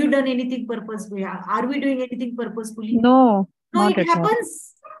 Have you done anything purposefully? Are we doing anything purposefully? No. No, it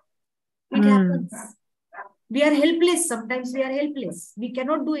happens. It happens. We are helpless. Sometimes we are helpless. We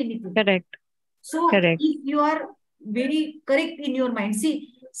cannot do anything. Correct. So if you are very correct in your mind,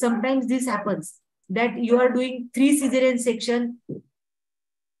 see, sometimes this happens that you are doing 3 cesarean section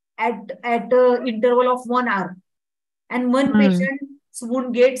at interval of 1 hour, and one patient's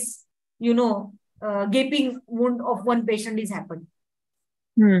wound gets, gaping wound of one patient is happened.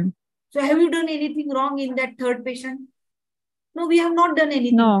 So have you done anything wrong in that third patient? No, we have not done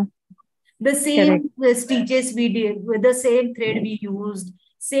anything. No. The same stitches we did, with the same thread we used,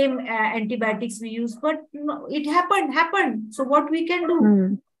 same antibiotics we used, but it happened. So what we can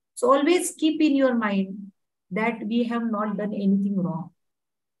do? So always keep in your mind that we have not done anything wrong.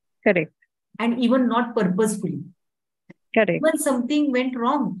 Correct. And even not purposefully. Correct. When something went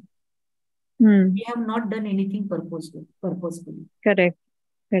wrong, we have not done anything purposefully. Correct.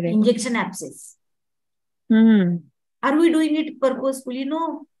 Injection abscess. Are we doing it purposefully?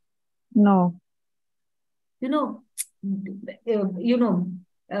 No. No.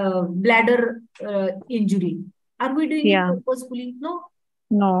 Bladder injury. Are we doing it purposefully? No.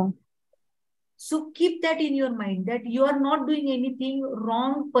 No. So keep that in your mind that you are not doing anything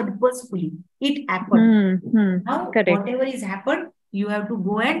wrong purposefully. It happened. Now, whatever is happened, you have to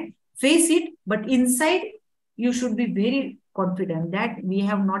go and face it. But inside, you should be very confident that we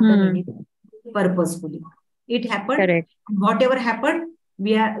have not done anything purposefully. It happened. Whatever happened,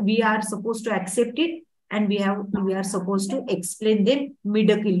 we are supposed to accept it, and we are supposed to explain them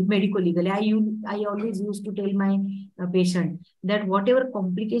medico-legally. I always used to tell my patient that whatever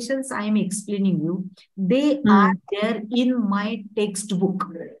complications I am explaining you, they are there in my textbook.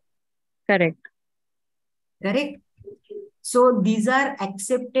 Correct. So these are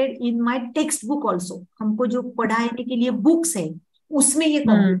accepted in my textbook also. हमको जो पढ़ाने के लिए books है, उसमें ये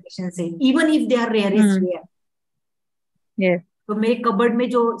complications है, even if they are rarest rare. Yes. तो मेरे कबर्ड में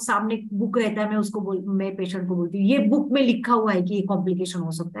जो सामने बुक रहता है, मैं पेशेंट को बोलती हूँ, ये बुक में लिखा हुआ है कि ये कॉम्प्लिकेशन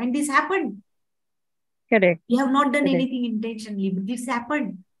हो सकता है, and this happened. Correct. We have not done anything intentionally, but this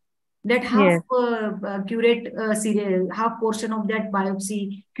happened. That half curate half portion of that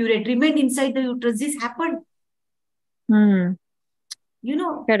biopsy curate remained inside the uterus. This happened.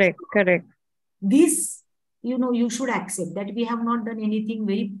 Correct. This, you should accept that we have not done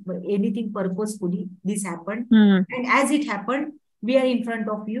anything purposefully. This happened, and as it happened, we are in front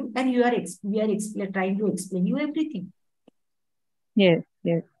of you, and we are trying to explain you everything. Yes.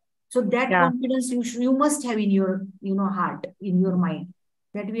 So that confidence you must have in your heart, in your mind,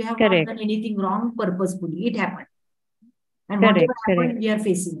 that we have not done anything wrong purposefully. It happened, and whatever happened, we are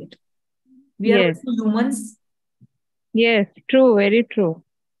facing it. We are also humans. Yes, true, very true.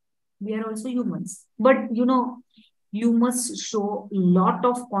 We are also humans, but you must show a lot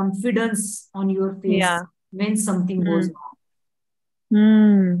of confidence on your face when something goes wrong.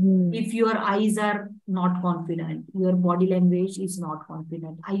 If your eyes are not confident, your body language is not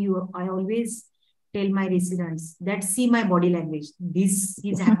confident. I always tell my residents that see my body language. This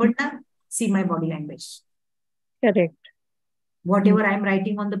is happened now. See my body language. Correct. Whatever I am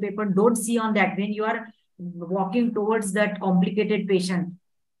writing on the paper, don't see on that. When you are walking towards that complicated patient,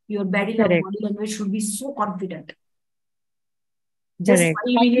 your body language should be so confident. Just 5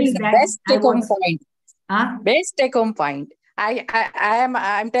 minutes back, best take-home point. Best take-home point.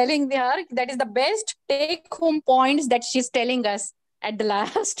 I'm telling her that is the best take-home points that she's telling us at the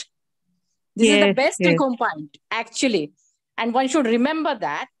last. This is the best take-home point, actually. And one should remember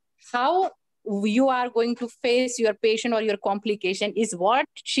that how you are going to face your patient or your complication is what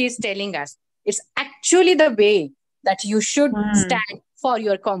she's telling us. It's actually the way that you should stand for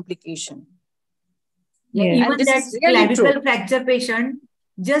your complication. Even that clavicle fracture patient,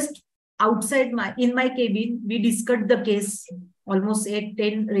 just outside in my cabin, we discussed the case. Almost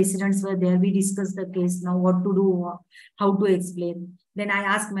 8-10 residents were there. We discussed the case. Now what to do, how to explain. Then I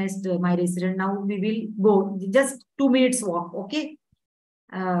asked my resident, now we will go, just 2 minutes walk, okay?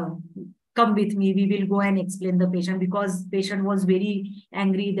 Come with me, we will go and explain the patient, because patient was very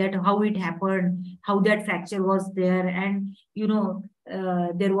angry that how it happened, how that fracture was there. And,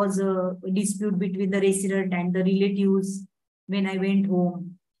 there was a dispute between the resident and the relatives when I went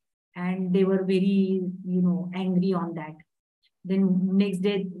home. And they were very, angry on that. Then next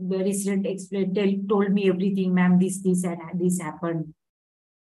day, the resident told me everything, ma'am, this and this happened.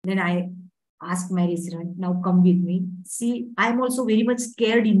 Then I asked my resident, now come with me. See, I'm also very much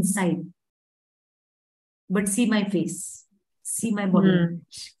scared inside. But see my face, see my body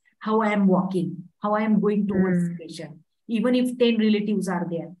language, how I am walking, how I am going towards the patient. Even if 10 relatives are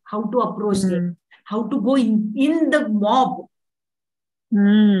there, how to approach them, how to go in the mob.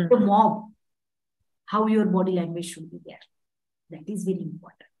 The mob, how your body language should be there. That is very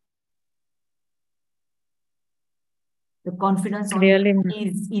important. The confidence on Really?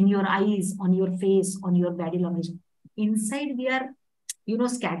 in your eyes, on your face, on your body language. Inside we are,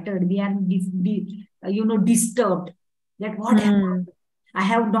 scattered. We are, disturbed. That what happened? I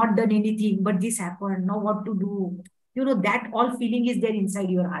have not done anything, but this happened. Now what to do? That all feeling is there inside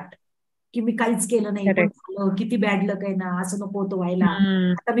your heart. की मी काहीच केलं नाही, पण झालं, किती bad luck आहे ना, असं नको होतं व्हायला,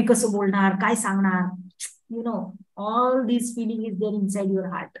 आता मी कसं बोलणार, काय सांगणार, all these feeling is there inside your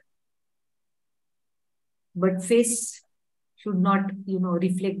heart. But face should not,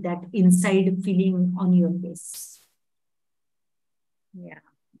 reflect that inside feeling on your face. Yeah.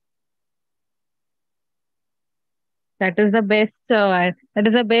 That is the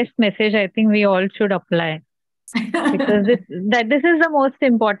best message I think we all should apply. Because this is the most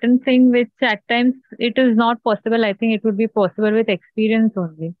important thing, which at times it is not possible. I think it would be possible with experience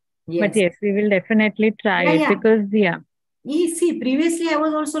only. Yes. But yes, we will definitely try it. Because see, previously I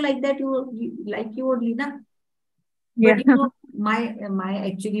was also like that. You only, na? But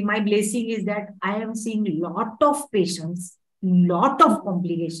my blessing is that I am seeing lot of patients, lot of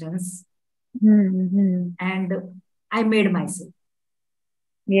complications, and I made myself.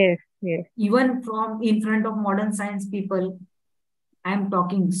 Yes. Yes. Even from in front of modern science people, I am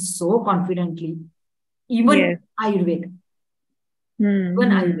talking so confidently. Even Ayurveda. Even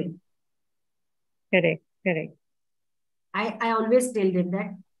Ayurveda. Correct. I always tell them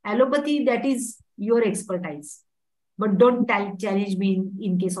that allopathy, that is your expertise. But don't challenge me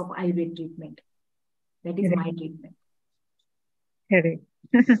in case of Ayurveda treatment. That is my treatment. Correct.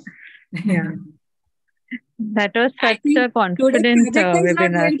 Yeah. That was such a confident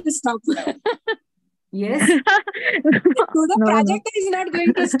webinar. Yes. The project is not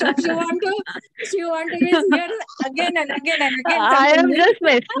going to stop. She want to use here again and again and again. I am just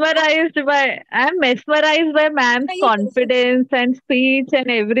mesmerized by ma'am's confidence and speech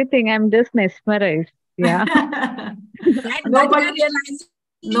and everything. I'm just mesmerized. Yeah. But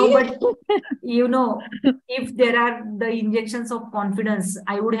if there are the injections of confidence,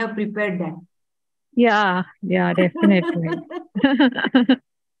 I would have prepared that. Yeah, definitely.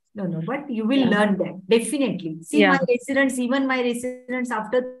 No, but you will learn that, definitely. See, my residents,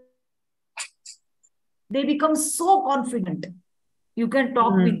 after they become so confident, you can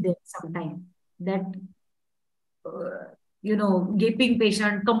talk with them sometime. That, gaping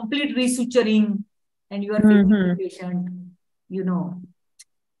patient, complete resuturing, and you are facing the patient,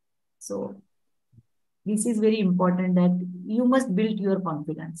 So, this is very important, that you must build your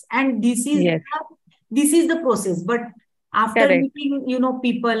confidence. And this is the process. But after meeting,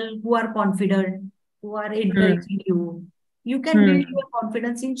 people who are confident, who are encouraging you, you can build your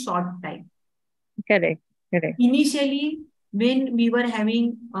confidence in short time. Correct. Initially, when we were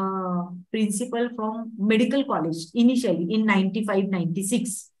having principal from medical college, initially in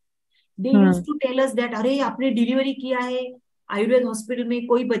 95-96, they used to tell us that, अरे आपने delivery किया है Ayurveda hospital में,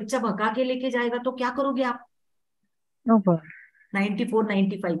 कोई बच्चा भगा के लेके जाएगा तो क्या करोगे आप?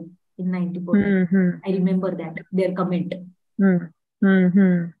 94-95. In 94, I remember that, their comment.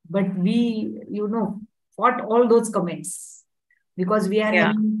 But we, fought all those comments, because we are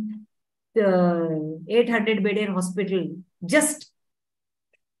having the 800-bedded hospital just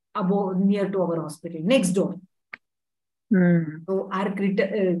near to our hospital, next door. So our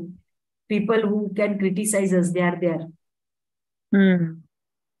people who can criticize us, they are there.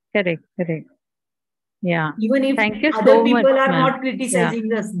 Correct. Yeah. Even if other people are not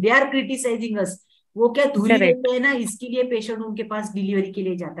criticizing us, they are criticizing us. वो क्या धुरी देते हैं ना, इसके लिए patient उनके पास delivery के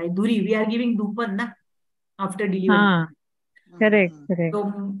लिए जाता है. धुरी, we are giving धूपन ना after delivery. Correct. तो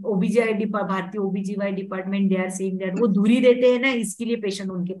OBGY भारतीय OBGY department they are saying that वो धुरी देते हैं ना, इसके लिए पेशेंट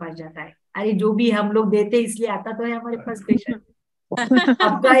उनके पास जाता है. अरे जो भी हम लोग देते हैं इसलिए आता तो है हमारे पास पेशेंट.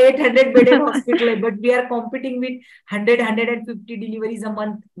 आपका 800 bedded hospital है, but we are competing with 150 deliveries a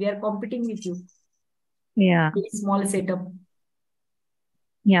month. We are competing with you. Yeah. Very small setup.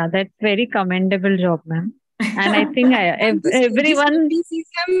 Yeah, that's very commendable job, ma'am. And I think everyone.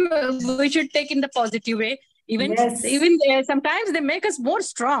 Criticism we should take in the positive way. Even sometimes they make us more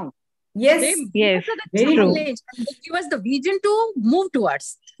strong. Yes. They give us the challenge and they give us the vision to move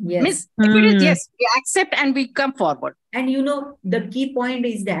towards. Yes. Miss, if it is yes, we accept and we come forward. And you know, the key point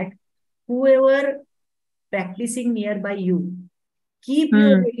is that whoever practicing nearby you, keep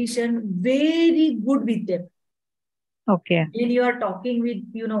your relation very good with them. Okay. When you are talking with,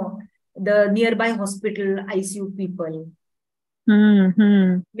 you know, the nearby hospital ICU people,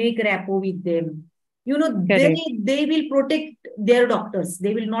 make rapport with them. You know, they will protect their doctors.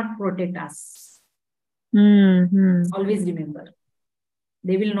 They will not protect us. Always remember,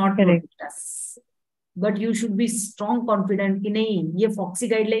 they will not protect us. But you should be strong, confident कि नहीं, ये foxy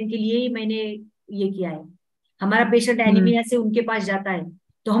guideline के लिए ही मैंने ये किया है. हमारा पेशेंट एनीमिया से उनके पास जाता है,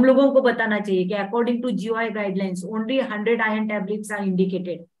 तो हम लोगों को बताना चाहिए कि according to GOI guidelines only 100 iron tablets are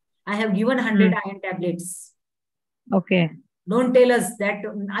indicated. I have given 100 iron tablets. Okay. Don't tell us that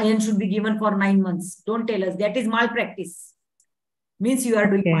iron should be given for 9 months. Don't tell us. That is malpractice. Means you are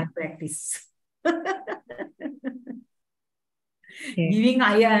doing malpractice. Giving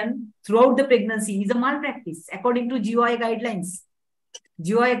iron throughout the pregnancy is a malpractice according to GOI guidelines.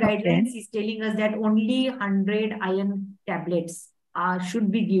 GOI guidelines is telling us that only 100 iron tablets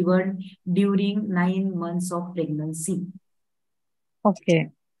should be given during 9 months of pregnancy. Okay.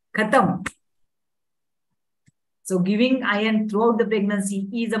 Khatam. So giving iron throughout the pregnancy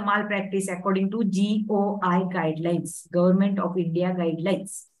is a malpractice according to GOI guidelines, Government of India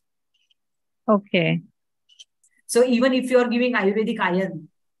guidelines. Okay. So even if you are giving Ayurvedic iron,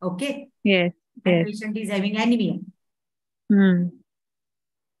 okay? Yes. And patient is having anemia.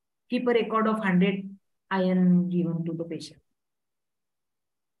 Keep a record of 100 iron given to the patient.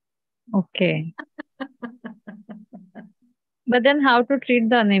 Okay. But then how to treat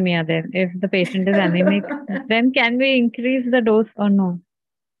the anemia then? If the patient is anemic, then can we increase the dose or no?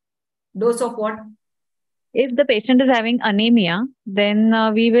 Dose of what? If the patient is having anemia,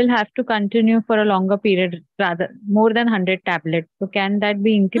 then we will have to continue for a longer period, rather more than 100 tablets. So can that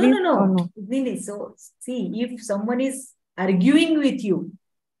be increased or no? So see, if someone is arguing with you,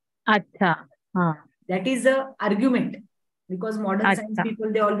 that is a argument. Because modern science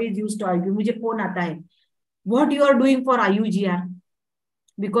people, they always used to argue. मुझे phone आता है. What you are doing for IUGR?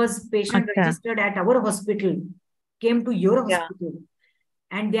 Because patient registered at our hospital came to your hospital,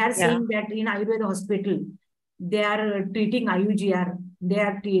 and they are saying that in Ayurveda hospital they are treating IUGR. They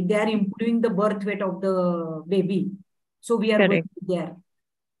are improving the birth weight of the baby. So we are going there.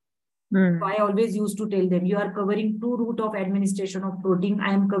 So I always used to tell them, you are covering 2 routes of administration of protein.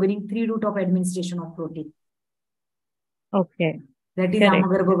 I am covering 3 routes of administration of protein. Okay. That is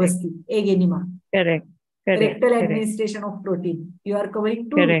Amagarbhavasti, egg enema. Correct. Rectal administration of protein. You are covering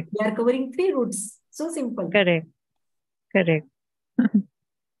 2. They are covering 3 routes. So simple. Correct.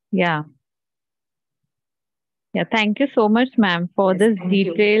 Yeah. Thank you so much, ma'am, for this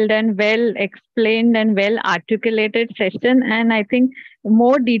detailed and well explained and well articulated session. And I think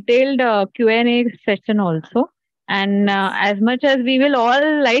more detailed Q&A session also. And as much as we will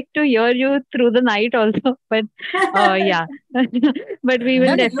all like to hear you through the night also, but but we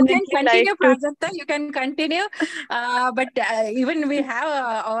will definitely you can continue, Prajakta, you can continue. But even we have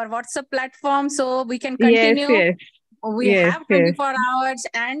our WhatsApp platform, so we can continue. Yes. We have 24 hours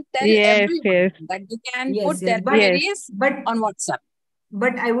and tell everyone that they can put their queries on WhatsApp.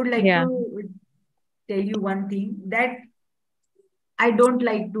 But I would like to tell you one thing, that I don't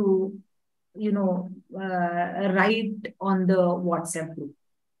like to, write on the WhatsApp group.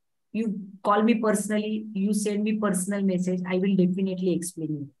 You call me personally, you send me personal message, I will definitely explain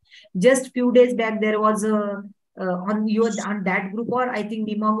you. Just few days back, there was a on that group, or I think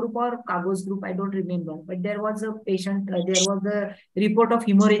NIMA group or Kagos group, I don't remember. But there was a patient, there was a report of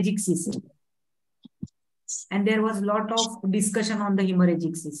hemorrhagic cyst. And there was a lot of discussion on the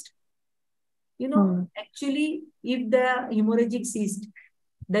hemorrhagic cyst. Actually, if the hemorrhagic cyst,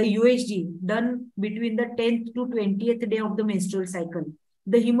 the UHG done between the 10th to 20th day of the menstrual cycle,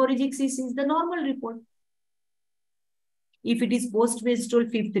 the hemorrhagic cyst is the normal report. If it is post-menstrual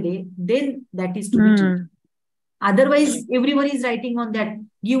 5th day, then that is to be checked. Otherwise, everyone is writing on that,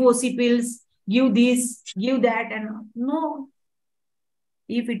 give OC pills, give this, give that, and no.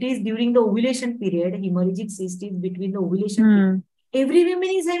 if it is during the ovulation period, hemorrhagic cyst is between the ovulation period. Every woman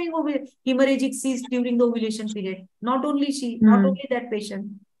is having hemorrhagic cyst during the ovulation period. Not only she, not only that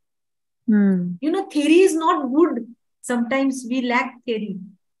patient. You know, theory is not good. Sometimes we lack theory.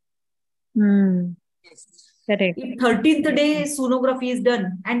 Correct. If 13th day sonography is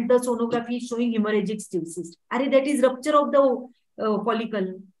done and the sonography is showing hemorrhagic cyst, that is rupture of the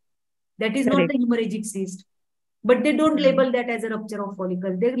follicle. That is not the hemorrhagic cyst. But they don't label that as a rupture of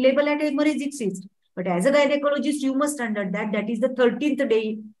follicle. They label it as hemorrhagic cyst. But as a gynecologist, you must understand that is the 13th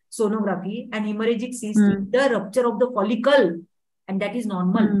day sonography and hemorrhagic cyst is the rupture of the follicle. And that is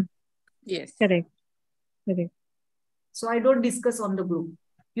normal. Yes. Correct. Correct. So I don't discuss on the group.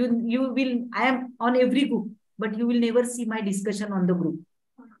 You will, I am on every group, but you will never see my discussion on the group.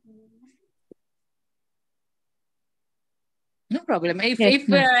 No problem. If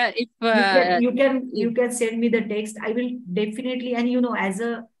you can send me the text. I will definitely, and as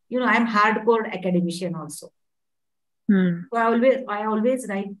a I'm hardcore academician also. So I always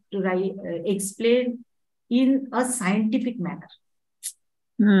explain in a scientific manner.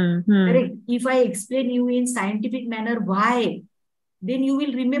 Correct. If I explain you in scientific manner why, then you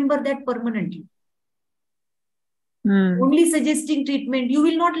will remember that permanently. Only suggesting treatment, you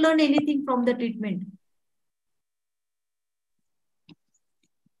will not learn anything from the treatment.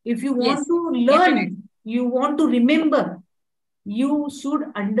 If you want to learn, you want to remember, you should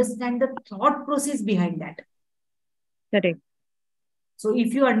understand the thought process behind that. Correct. So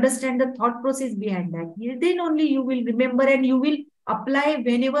if you understand the thought process behind that, then only you will remember and you will apply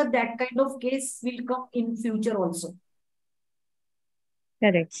whenever that kind of case will come in future also.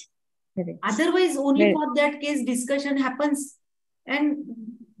 Correct. Correct. Otherwise, only for that case discussion happens. And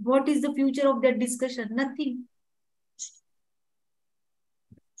what is the future of that discussion? Nothing.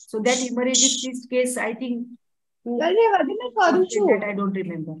 So that hemorrhagic cyst case, I think, that I don't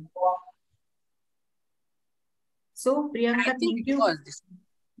remember. So Priyanka, thank you.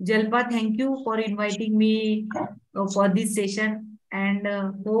 Jalpa, thank you for inviting me for this session, and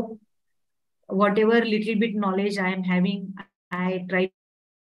hope whatever little bit knowledge I am having, I try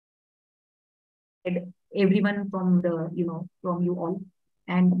everyone from from you all.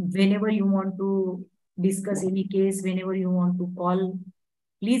 And whenever you want to discuss any case, whenever you want to call,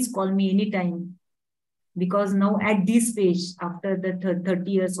 please call me anytime. Because now at this stage, after the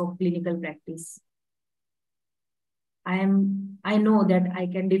 30 years of clinical practice, I know that I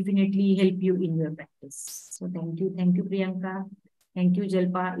can definitely help you in your practice. So thank you, Priyanka. Thank you,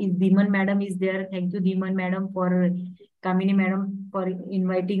 Jalpa. If Dhiman Madam is there, thank you, Dhiman Madam, for Kamini Madam for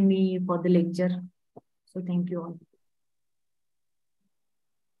inviting me for the lecture. So thank you all.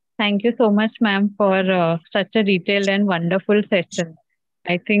 Thank you so much, ma'am, for such a detailed and wonderful session.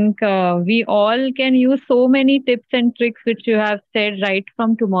 I think we all can use so many tips and tricks which you have said right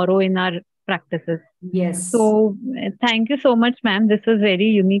from tomorrow in our practices. Yes. So thank you so much, ma'am. This was very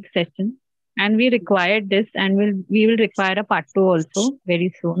unique session, and we required this, and we will require a part 2 also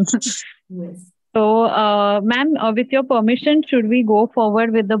very soon. Yes. So, ma'am, with your permission, should we go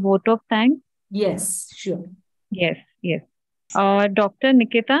forward with the vote of thanks? Yes, sure. Yes, yes. Dr.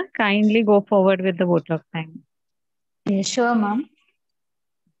 Nikita, kindly go forward with the vote of thanks. Yes, sure, ma'am.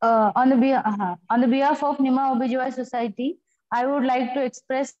 On the behalf of NIMA OBGY Society, I would like to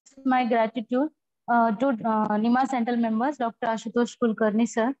express my gratitude to NIMA Central members, Dr. Ashutosh Kulkarni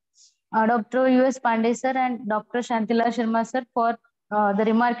sir, Dr. U.S. Pandey sir, and Dr. Shantila Sharma sir for the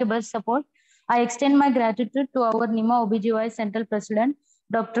remarkable support. I extend my gratitude to our NIMA OBGY Central President,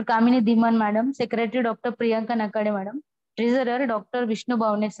 Dr. Kamini Dhiman Madam, Secretary Dr. Priyanka Nakade Madam, Treasurer Dr. Vishnu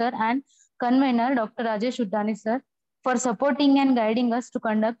Bhavne sir, and Convener Dr. Rajesh Uddani sir, for supporting and guiding us to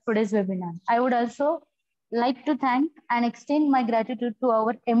conduct today's webinar. I would also like to thank and extend my gratitude to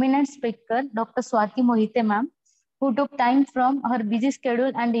our eminent speaker, Dr. Swati Mohite ma'am, who took time from her busy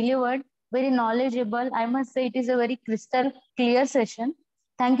schedule and delivered very knowledgeable. I must say it is a very crystal clear session.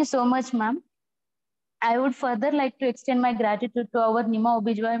 Thank you so much, ma'am. I would further like to extend my gratitude to our NIMA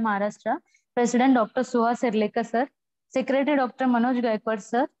OBGY Maharashtra, President Dr. Suhas Erlekar sir, Secretary Dr. Manoj Gaikwad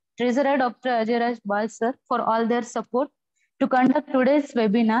sir, Treasurer Dr. Ajay Raj Bal sir for all their support to conduct today's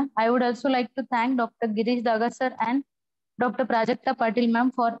webinar. I would also like to thank Dr. Girish Daga sir and Dr. Prajakta Patil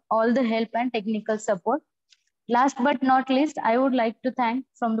ma'am for all the help and technical support. Last but not least, I would like to thank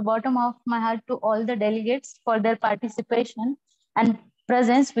from the bottom of my heart to all the delegates for their participation and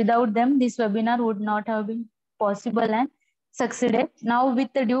presence. Without them, this webinar would not have been possible and succeeded. Now,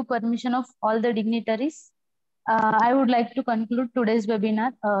 with the due permission of all the dignitaries, I would like to conclude today's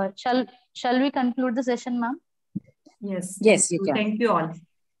webinar. Shall we conclude the session, ma'am? Yes. Yes, you can. Thank you all.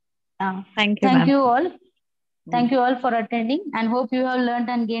 Thank you, Thank you all. Thank you all for attending and hope you have learned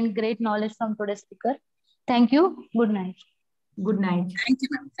and gained great knowledge from today's speaker. Thank you. Good night. Good night. Thank you,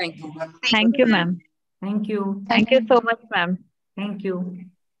 ma'am. Thank you. Thank you, ma'am. Thank you. Thank you so much, ma'am. Thank you.